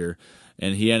 last year,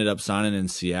 and he ended up signing in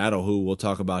Seattle, who we'll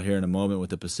talk about here in a moment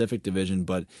with the Pacific Division.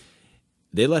 But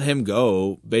they let him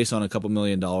go based on a couple $1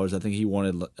 million. I think he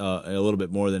wanted a little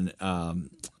bit more than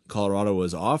Colorado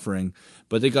was offering,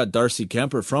 but they got Darcy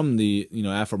Kemper from the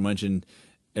aforementioned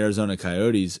Arizona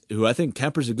Coyotes, who I think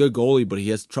Kemper's a good goalie, but he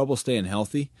has trouble staying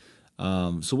healthy.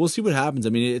 So we'll see what happens. I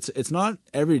mean, it's not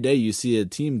every day you see a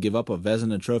team give up a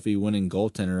Vezina Trophy winning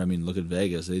goaltender. I mean, look at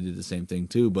Vegas; they did the same thing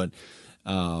too. But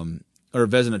or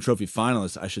Vezina Trophy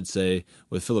finalist, I should say,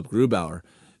 with Philip Grubauer.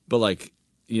 But like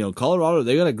Colorado,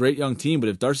 they got a great young team. But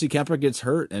if Darcy Kemper gets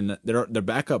hurt and their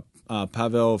backup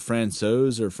Pavel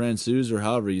Francouz or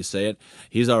however you say it,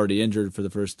 he's already injured for the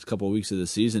first couple of weeks of the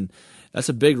season. That's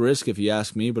a big risk if you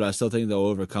ask me, but I still think they'll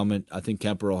overcome it. I think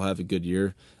Kemper will have a good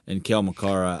year, and Cale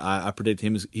Makar, I predict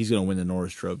he's going to win the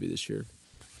Norris Trophy this year.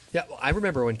 Yeah, well, I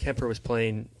remember when Kemper was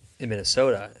playing in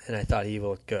Minnesota, and I thought he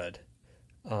looked good.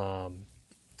 So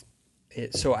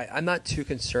I'm not too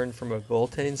concerned from a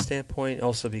goaltending standpoint,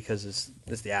 also because it's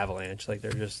the Avalanche. Like,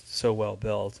 they're just so well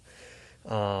built.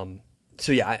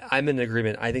 So yeah, I'm in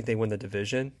agreement. I think they win the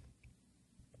division.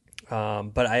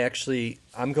 But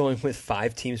I'm going with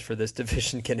 5 teams for this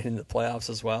division getting in the playoffs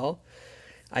as well.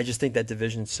 I just think that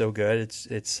division is so good. It's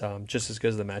just as good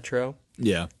as the Metro.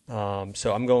 Yeah.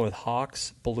 So I'm going with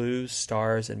Hawks, Blues,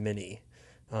 Stars, and Mini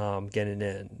getting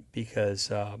in because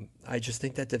I just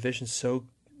think that division's so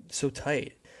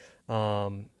tight.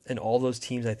 And all those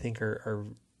teams I think are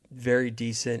very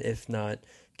decent, if not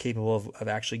capable of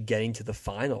actually getting to the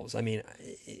finals. I mean,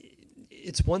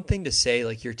 it's one thing to say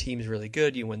like your team's really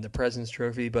good, you win the President's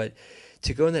Trophy, but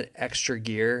to go in that extra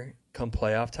gear come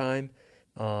playoff time,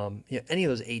 any of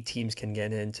those 8 teams can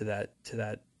get into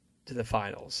to the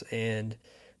finals. And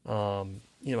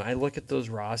I look at those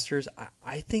rosters.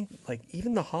 I think like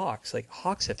even the Hawks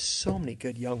have so many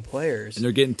good young players, and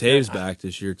they're getting Taves back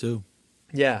this year too.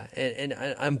 Yeah, and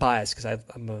I'm biased because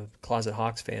I'm a closet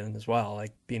Hawks fan as well.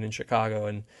 Like being in Chicago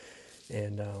and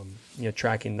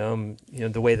tracking them,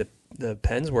 the way that the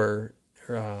Pens were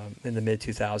in the mid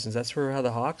 2000s. That's how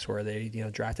the Hawks were. They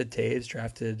drafted Taves,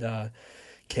 drafted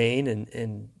Kane,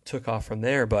 and took off from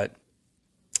there. But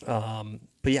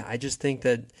yeah, I just think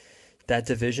that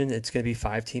division, it's going to be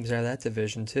 5 teams out of that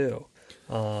division too.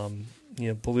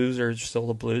 Blues are still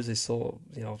the Blues. They still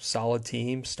solid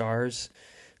team. Stars,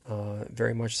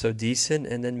 very much so decent.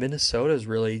 And then Minnesota's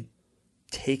really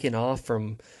taken off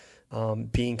from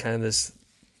being kind of this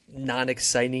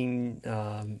non-exciting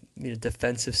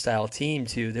defensive style team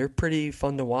to they're pretty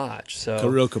fun to watch. So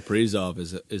Kirill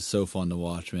Kaprizov is so fun to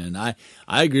watch, man.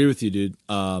 I agree with you, dude.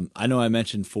 I know I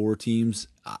mentioned 4 teams.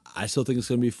 I still think it's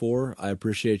going to be 4. I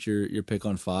appreciate your pick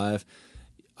on 5.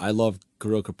 I love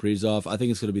Kirill Kaprizov. I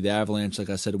think it's going to be the Avalanche, like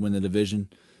I said, to win the division.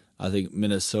 I think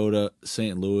Minnesota,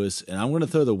 St. Louis, and I'm going to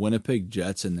throw the Winnipeg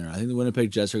Jets in there. I think the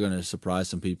Winnipeg Jets are going to surprise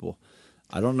some people.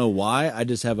 I don't know why.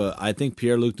 I think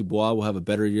Pierre-Luc Dubois will have a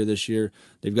better year this year.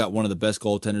 They've got one of the best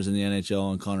goaltenders in the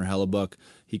NHL, and Connor Hellebuck.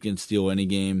 He can steal any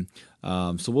game.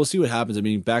 So we'll see what happens. I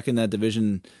mean, back in that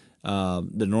division,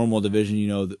 the normal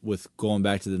division, with going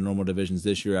back to the normal divisions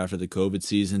this year after the COVID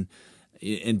season.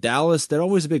 In Dallas, they're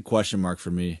always a big question mark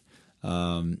for me.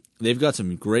 They've got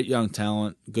some great young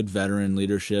talent, good veteran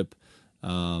leadership.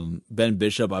 Ben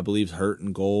Bishop, I believe, is hurt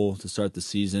in goal to start the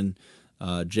season.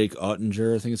 Jake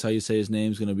Ottinger, I think it's how you say his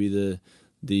name, is going to be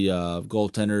the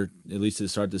goaltender, at least to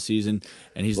start the season,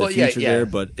 and he's the future there.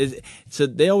 But so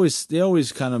they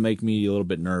always kind of make me a little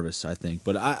bit nervous, I think.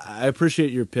 But I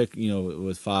appreciate your pick,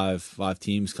 with five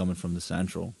teams coming from the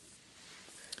Central.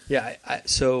 Yeah, a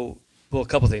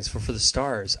couple things for the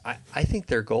Stars. I think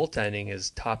their goaltending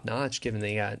is top notch, given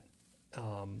they got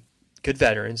good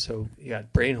veterans. So you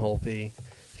got Braden Holtby, you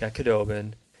got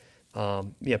Khudobin.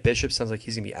 Bishop sounds like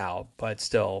he's gonna be out, but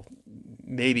still,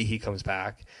 maybe he comes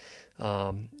back.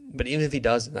 But even if he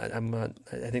doesn't, I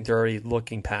think they're already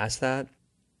looking past that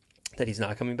he's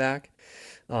not coming back.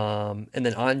 And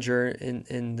then Onger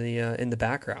in the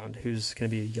background, who's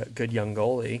going to be a good young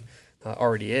goalie,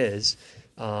 already is.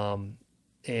 I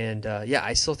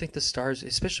still think the Stars,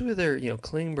 especially with their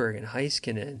Klingberg and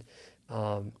Heiskanen,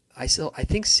 I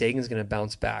think Sagan's going to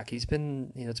bounce back. He's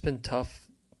been it's been tough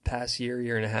past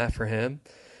year and a half for him.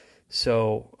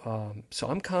 So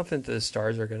I'm confident that the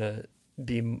Stars are going to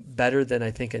be better than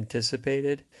I think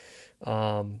anticipated.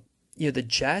 The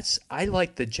Jets, I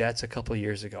liked the Jets a couple of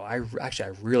years ago. I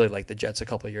really liked the Jets a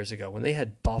couple of years ago when they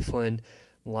had Byfuglien,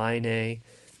 Laine.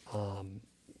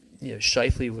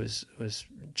 Scheifele was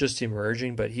just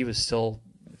emerging, but he was still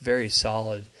very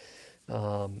solid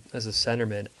as a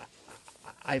centerman.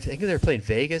 I think they were playing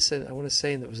Vegas, and I want to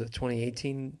say that was the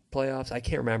 2018 playoffs. I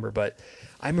can't remember, but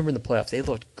I remember in the playoffs they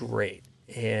looked great.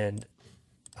 And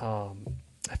I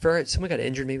forgot someone got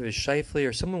injured. Maybe it was Scheifele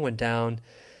or someone went down,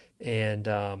 and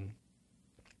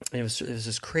And it was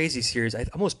this crazy series. I'm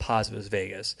almost positive it was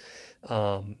Vegas.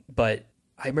 But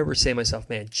I remember saying to myself,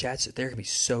 man, Jets, they're going to be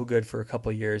so good for a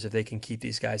couple of years if they can keep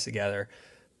these guys together.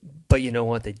 But you know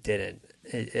what? They didn't.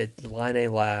 Line A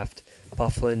left.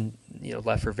 Bufflin,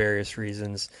 left for various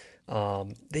reasons.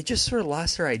 They just sort of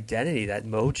lost their identity, that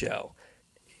mojo.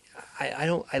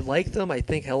 I like them. I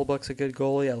think Hellebuck's a good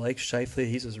goalie. I like Scheifele.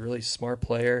 He's a really smart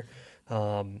player.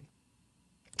 But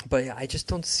I just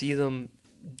don't see them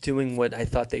doing what I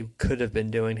thought they could have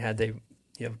been doing had they,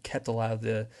 kept a lot of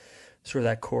the sort of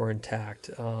that core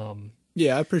intact.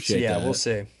 Yeah, I appreciate that. Yeah, we'll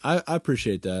see. I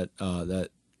appreciate that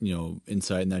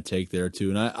insight and that take there too,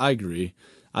 and I agree.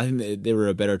 I think they were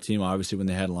a better team, obviously, when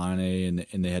they had Laine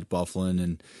and they had Bufflin,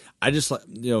 and I just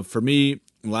for me,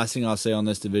 the last thing I'll say on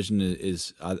this division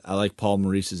is I like Paul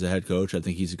Maurice as a head coach. I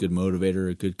think he's a good motivator,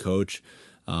 a good coach.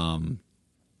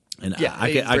 And yeah,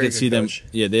 I could see them.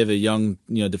 Yeah, they have a young,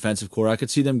 defensive core. I could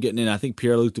see them getting in. I think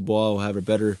Pierre-Luc Dubois will have a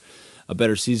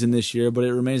better season this year, but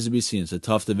it remains to be seen. It's a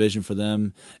tough division for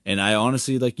them. And I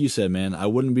honestly, like you said, man, I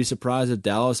wouldn't be surprised if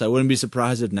Dallas. I wouldn't be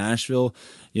surprised if Nashville.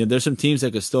 There's some teams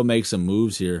that could still make some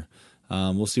moves here.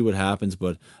 We'll see what happens,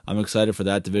 but I'm excited for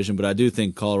that division. But I do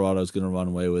think Colorado is going to run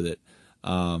away with it.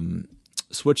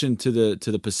 Switching to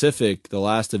the Pacific, the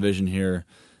last division here.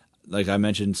 Like I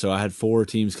mentioned, so I had 4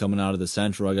 teams coming out of the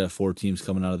Central. I got 4 teams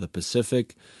coming out of the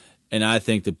Pacific. And I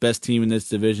think the best team in this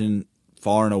division,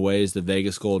 far and away, is the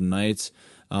Vegas Golden Knights.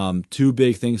 2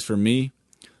 big things for me,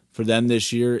 for them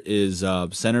this year, is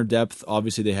center depth.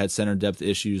 Obviously, they had center depth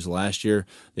issues last year.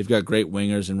 They've got great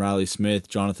wingers in Riley Smith,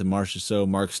 Jonathan Marchessault,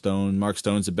 Mark Stone. Mark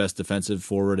Stone's the best defensive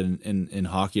forward in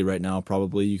hockey right now,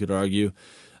 probably, you could argue.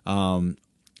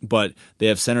 But they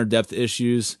have center depth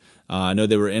issues. I know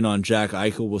they were in on Jack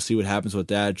Eichel. We'll see what happens with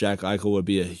that. Jack Eichel would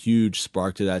be a huge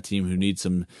spark to that team who needs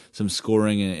some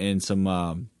scoring and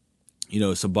some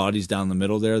some bodies down the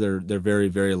middle there. They're very,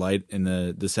 very light in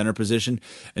the center position.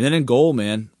 And then in goal,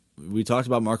 man, we talked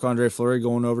about Marc-Andre Fleury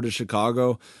going over to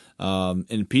Chicago.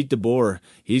 And Pete DeBoer,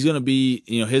 he's going to be,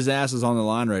 his ass is on the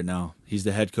line right now. He's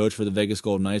the head coach for the Vegas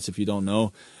Golden Knights, if you don't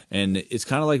know. And it's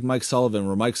kind of like Mike Sullivan,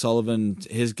 where Mike Sullivan,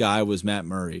 his guy was Matt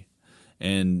Murray.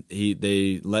 And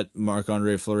they let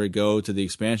Marc-Andre Fleury go to the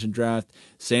expansion draft.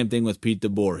 Same thing with Pete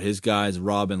DeBoer. His guy is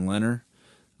Robin Lehner.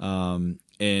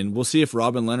 And we'll see if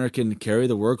Robin Lehner can carry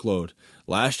the workload.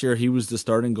 Last year, he was the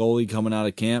starting goalie coming out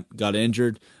of camp, got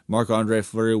injured. Marc-Andre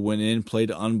Fleury went in, played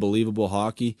unbelievable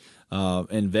hockey,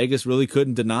 and Vegas really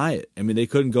couldn't deny it. I mean, they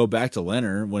couldn't go back to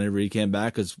Lehner whenever he came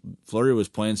back because Fleury was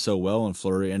playing so well, and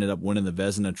Fleury ended up winning the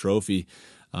Vezina Trophy.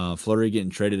 Fleury getting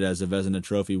traded as a Vezina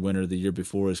Trophy winner the year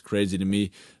before is crazy to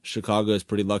me. Chicago is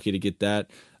pretty lucky to get that.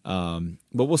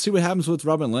 But we'll see what happens with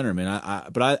Robin Lehner, man.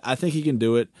 But I think he can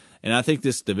do it, and I think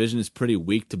this division is pretty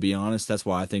weak, to be honest. That's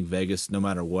why I think Vegas, no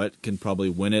matter what, can probably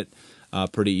win it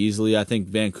pretty easily. I think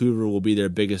Vancouver will be their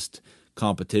biggest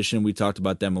competition. We talked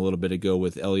about them a little bit ago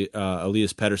with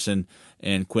Elias Pettersson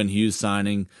and Quinn Hughes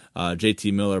signing,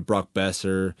 JT Miller, Brock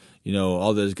Besser,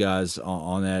 all those guys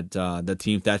on that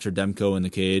team, Thatcher Demko in the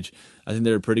cage. I think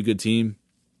they're a pretty good team.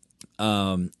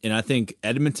 And I think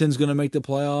Edmonton's going to make the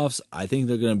playoffs. I think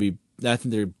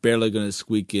they're barely going to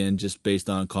squeak in just based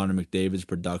on Connor McDavid's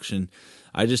production.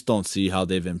 I just don't see how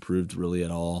they've improved really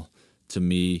at all to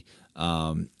me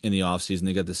in the offseason.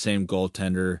 They got the same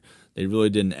goaltender. They really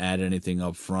didn't add anything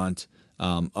up front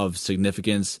of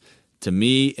significance. To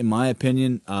me, in my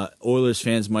opinion, Oilers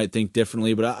fans might think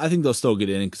differently, but I think they'll still get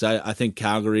in because I think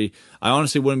Calgary, I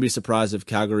honestly wouldn't be surprised if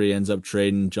Calgary ends up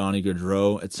trading Johnny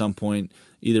Gaudreau at some point,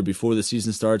 either before the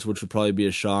season starts, which would probably be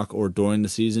a shock, or during the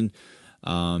season.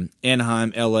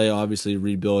 Anaheim, LA, obviously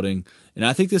rebuilding. And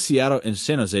I think the Seattle and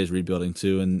San Jose is rebuilding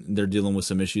too, and they're dealing with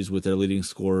some issues with their leading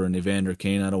scorer, and Evander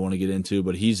Kane, I don't want to get into,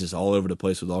 but he's just all over the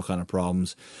place with all kind of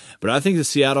problems. But I think the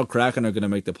Seattle Kraken are going to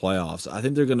make the playoffs. I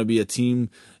think they're going to be a team,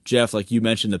 Jeff, like you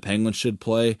mentioned, the Penguins should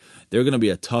play. They're going to be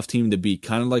a tough team to beat,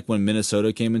 kind of like when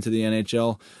Minnesota came into the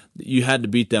NHL. You had to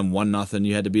beat them 1-0.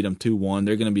 You had to beat them 2-1.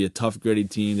 They're going to be a tough, gritty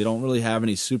team. They don't really have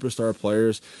any superstar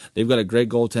players. They've got a great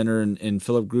goaltender in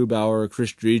Philip Grubauer.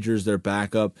 Chris Drieger's their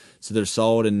backup, so they're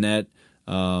solid in net.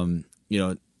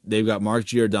 They've got Mark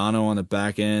Giordano on the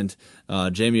back end,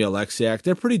 Jamie Alexiak.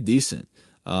 They're pretty decent.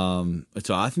 So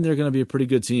I think they're going to be a pretty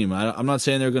good team. I'm not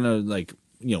saying they're going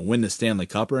to win the Stanley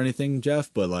Cup or anything,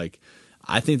 Jeff, but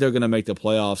I think they're going to make the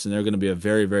playoffs, and they're going to be a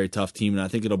very, very tough team. And I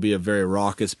think it'll be a very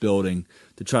raucous building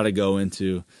to try to go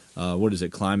into.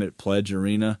 Climate Pledge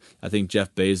Arena? I think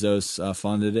Jeff Bezos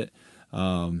funded it.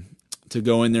 To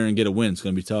go in there and get a win, it's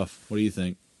going to be tough. What do you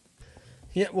think?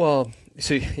 Yeah, well,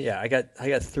 so yeah, I got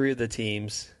 3 of the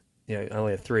teams. I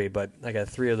only have 3, but I got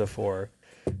 3 of the 4.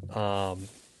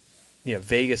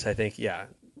 Vegas, I think,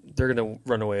 they're going to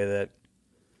run away with it.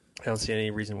 I don't see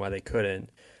any reason why they couldn't.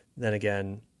 Then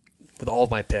again, with all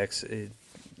of my picks,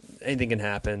 anything can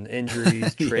happen.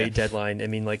 Injuries, trade deadline. I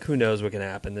mean, like, who knows what can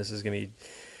happen? This is going to be,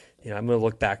 I'm going to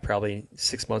look back probably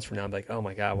 6 months from now and be like, oh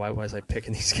my God, why was I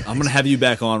picking these guys? I'm going to have you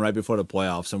back on right before the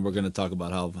playoffs, and we're going to talk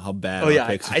about how bad our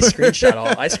picks I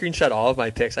screenshot all of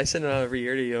my picks. I send them out every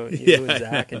year to you and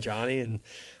Zach and Johnny, and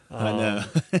I know.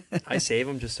 I save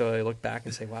them just so I look back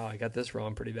and say, wow, I got this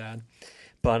wrong pretty bad.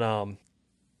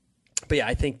 But yeah,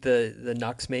 I think the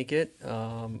Knucks make it.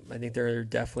 I think they're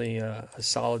definitely a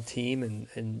solid team,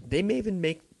 and they may even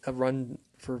make a run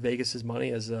for Vegas's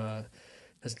money as a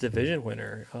division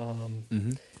winner.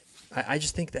 I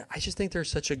just think they're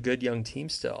such a good young team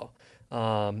still.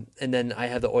 And then I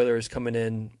have the Oilers coming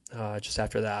in just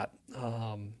after that.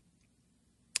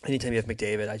 Anytime you have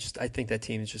McDavid, I think that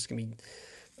team is just gonna be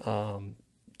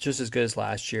just as good as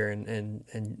last year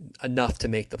and enough to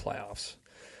make the playoffs.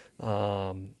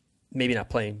 Maybe not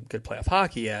playing good playoff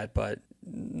hockey yet, but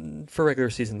for regular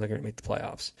season, they're going to make the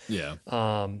playoffs. Yeah.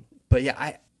 But yeah,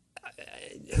 I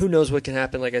who knows what can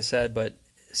happen, like I said, but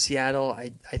Seattle,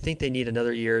 I think they need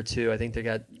another year or two. I think they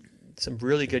got some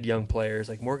really good young players,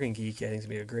 like Morgan Geekie, I think he's going to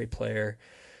be a great player.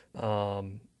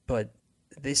 But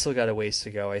they still got a ways to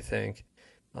go, I think.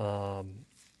 I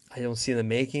don't see them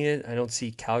making it. I don't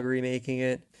see Calgary making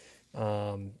it.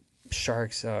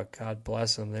 Sharks, oh, God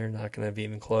bless them. They're not going to be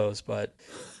even close, but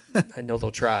I know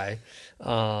they'll try.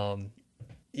 So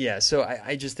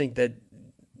I just think that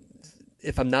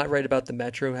if I'm not right about the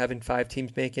Metro having 5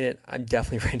 teams making it, I'm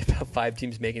definitely right about 5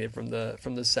 teams making it from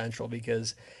the Central,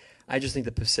 because I just think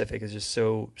the Pacific is just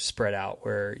so spread out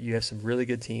where you have some really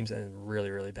good teams and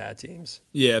really, really bad teams.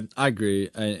 Yeah, I agree.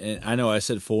 I know I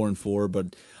said 4-4,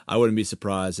 but I wouldn't be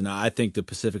surprised. And I think the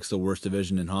Pacific's the worst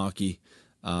division in hockey.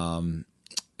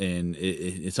 And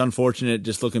it's unfortunate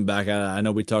just looking back at it. I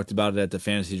know we talked about it at the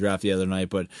fantasy draft the other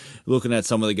night, but looking at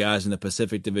some of the guys in the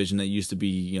Pacific Division that used to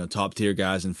be, top tier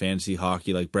guys in fantasy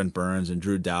hockey, like Brent Burns and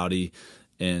Drew Doughty,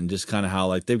 and just kind of how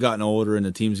like they've gotten older and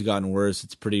the teams have gotten worse.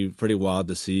 It's pretty wild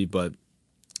to see, but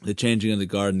the changing of the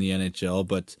guard in the NHL.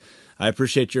 But I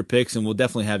appreciate your picks, and we'll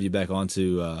definitely have you back on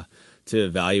to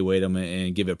evaluate them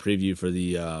and give a preview for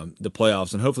the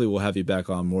playoffs. And hopefully we'll have you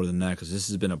back on more than that, because this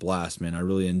has been a blast, man. I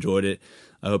really enjoyed it.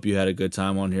 I hope you had a good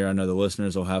time on here. I know the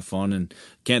listeners will have fun, and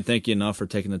can't thank you enough for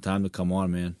taking the time to come on,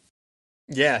 man.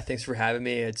 Yeah, thanks for having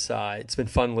me. It's been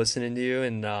fun listening to you,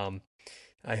 and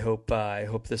I hope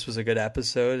this was a good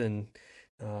episode, and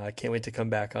I can't wait to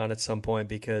come back on at some point,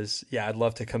 because I'd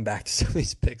love to come back to some of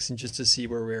these picks and just to see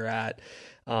where we're at.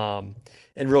 And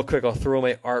real quick, I'll throw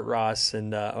my Art Ross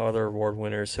and other award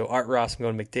winners. So Art Ross, I'm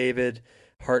going McDavid,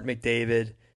 Hart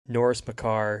McDavid, Norris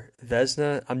Makar,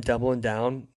 Vezina. I'm doubling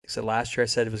down. So last year I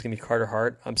said it was going to be Carter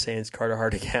Hart. I'm saying it's Carter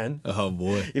Hart again. Oh,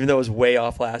 boy. Even though it was way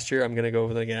off last year, I'm going to go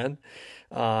with it again.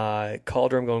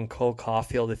 Calder, I'm going Cole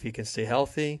Caulfield if he can stay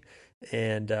healthy.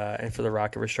 And for the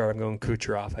Rocket Richard, I'm going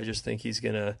Kucherov. I just think he's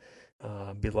going to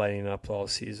be lighting up all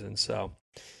season. So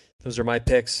those are my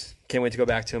picks. Can't wait to go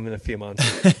back to them in a few months.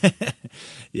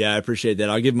 Yeah, I appreciate that.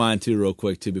 I'll give mine too real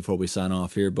quick too before we sign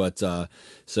off here. But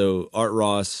so Art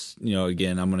Ross,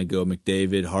 again, I'm going to go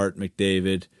McDavid, Hart,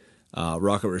 McDavid,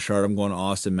 Rocket Richard. I'm going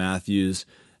Austin Matthews.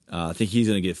 I think he's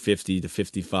going to get 50 to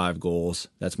 55 goals.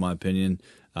 That's my opinion.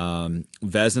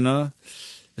 Vezina,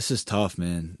 this is tough,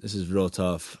 man. This is real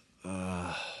tough.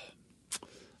 I'm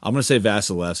going to say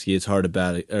Vasilevsky. It's hard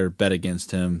to bet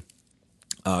against him.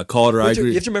 Calder, I agree.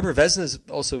 You have to remember Vezina is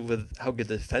also with how good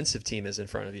the defensive team is in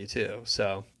front of you too.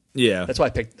 So yeah, that's why I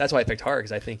picked Hart,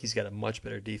 because I think he's got a much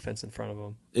better defense in front of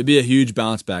him. It'd be a huge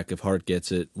bounce back if Hart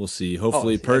gets it. We'll see.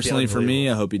 Hopefully, personally for me,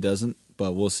 I hope he doesn't,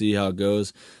 but we'll see how it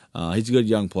goes. He's a good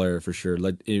young player for sure.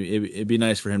 It'd be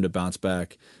nice for him to bounce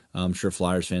back. I'm sure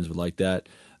Flyers fans would like that.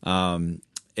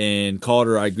 And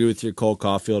Calder, I agree with your Cole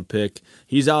Caulfield pick.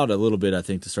 He's out a little bit, I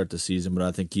think, to start the season, but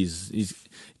I think he's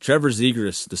Trevor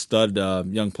Zegras, the stud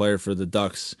young player for the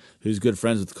Ducks, who's good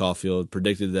friends with Caulfield,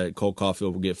 predicted that Cole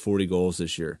Caulfield will get 40 goals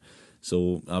this year.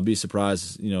 So I'll be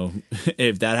surprised,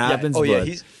 if that happens.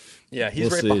 He's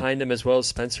right behind him, as well as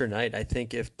Spencer Knight. I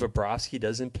think if Bobrovsky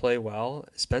doesn't play well,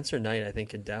 Spencer Knight, I think,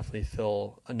 can definitely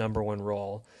fill a number one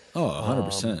role. Oh,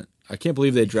 100%. I can't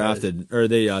believe they traded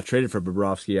for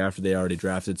Bobrovsky after they already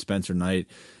drafted Spencer Knight.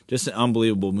 Just an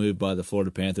unbelievable move by the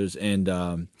Florida Panthers. And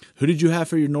who did you have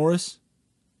for your Norris?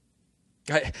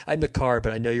 I had Makar,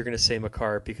 but I know you're going to say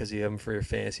Makar because you have him for your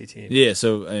fantasy team. Yeah,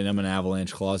 and I'm an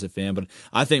Avalanche closet fan, but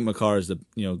I think Makar is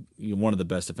one of the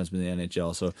best defensemen in the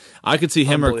NHL. So I could see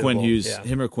him or Quinn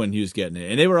Hughes getting it,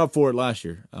 and they were up for it last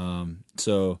year.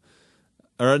 So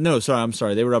Or no, sorry, I'm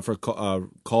sorry. They were up for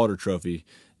Calder Trophy,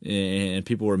 and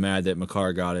people were mad that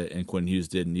Makar got it and Quinn Hughes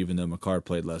didn't, even though Makar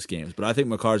played less games. But I think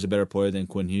Makar's a better player than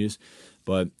Quinn Hughes.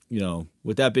 But,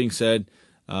 with that being said,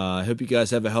 I hope you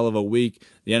guys have a hell of a week.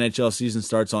 The NHL season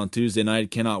starts on Tuesday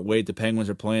night. Cannot wait. The Penguins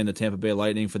are playing the Tampa Bay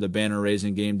Lightning for the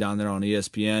banner-raising game down there on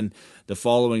ESPN. The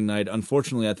following night,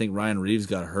 unfortunately, I think Ryan Reeves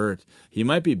got hurt. He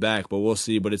might be back, but we'll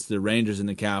see. But it's the Rangers and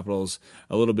the Capitals,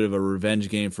 a little bit of a revenge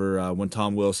game for when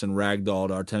Tom Wilson ragdolled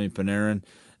Artemi Panarin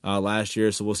last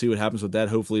year. So we'll see what happens with that.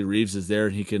 Hopefully Reeves is there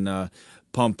and he can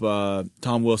pump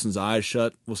Tom Wilson's eyes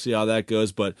shut. We'll see how that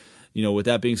goes. But, with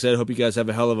that being said, I hope you guys have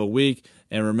a hell of a week.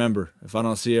 And remember, if I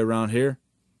don't see you around here,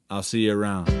 I'll see you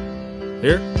around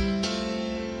here.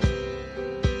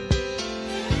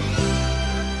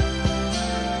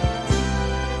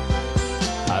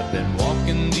 I've been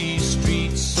walking these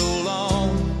streets so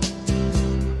long,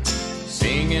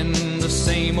 singing the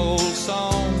same old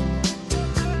song.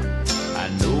 I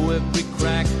know every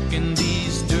crack in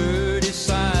these dirty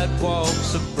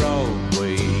sidewalks of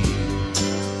Broadway,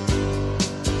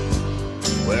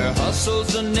 where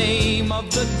hustle's the name of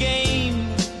the game,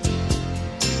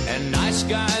 and nice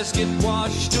guys get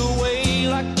washed away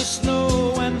like the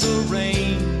snow and the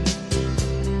rain.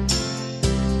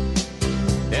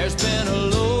 There's been a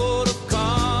load of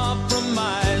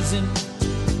compromising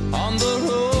on the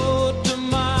road to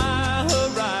my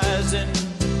horizon,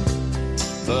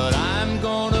 but I'm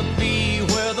gonna be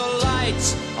where the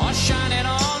lights are shining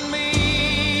on me,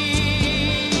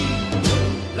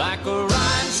 like a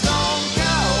rhinestone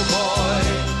cowboy,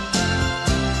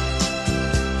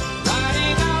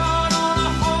 riding out on a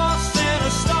horse in a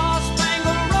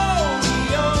star-spangled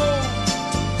rodeo,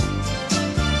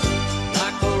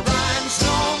 like a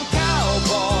rhinestone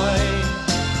cowboy,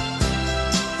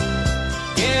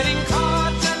 getting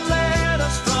cards and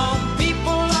letters from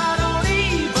people I don't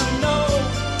even know,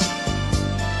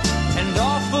 and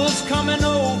offers coming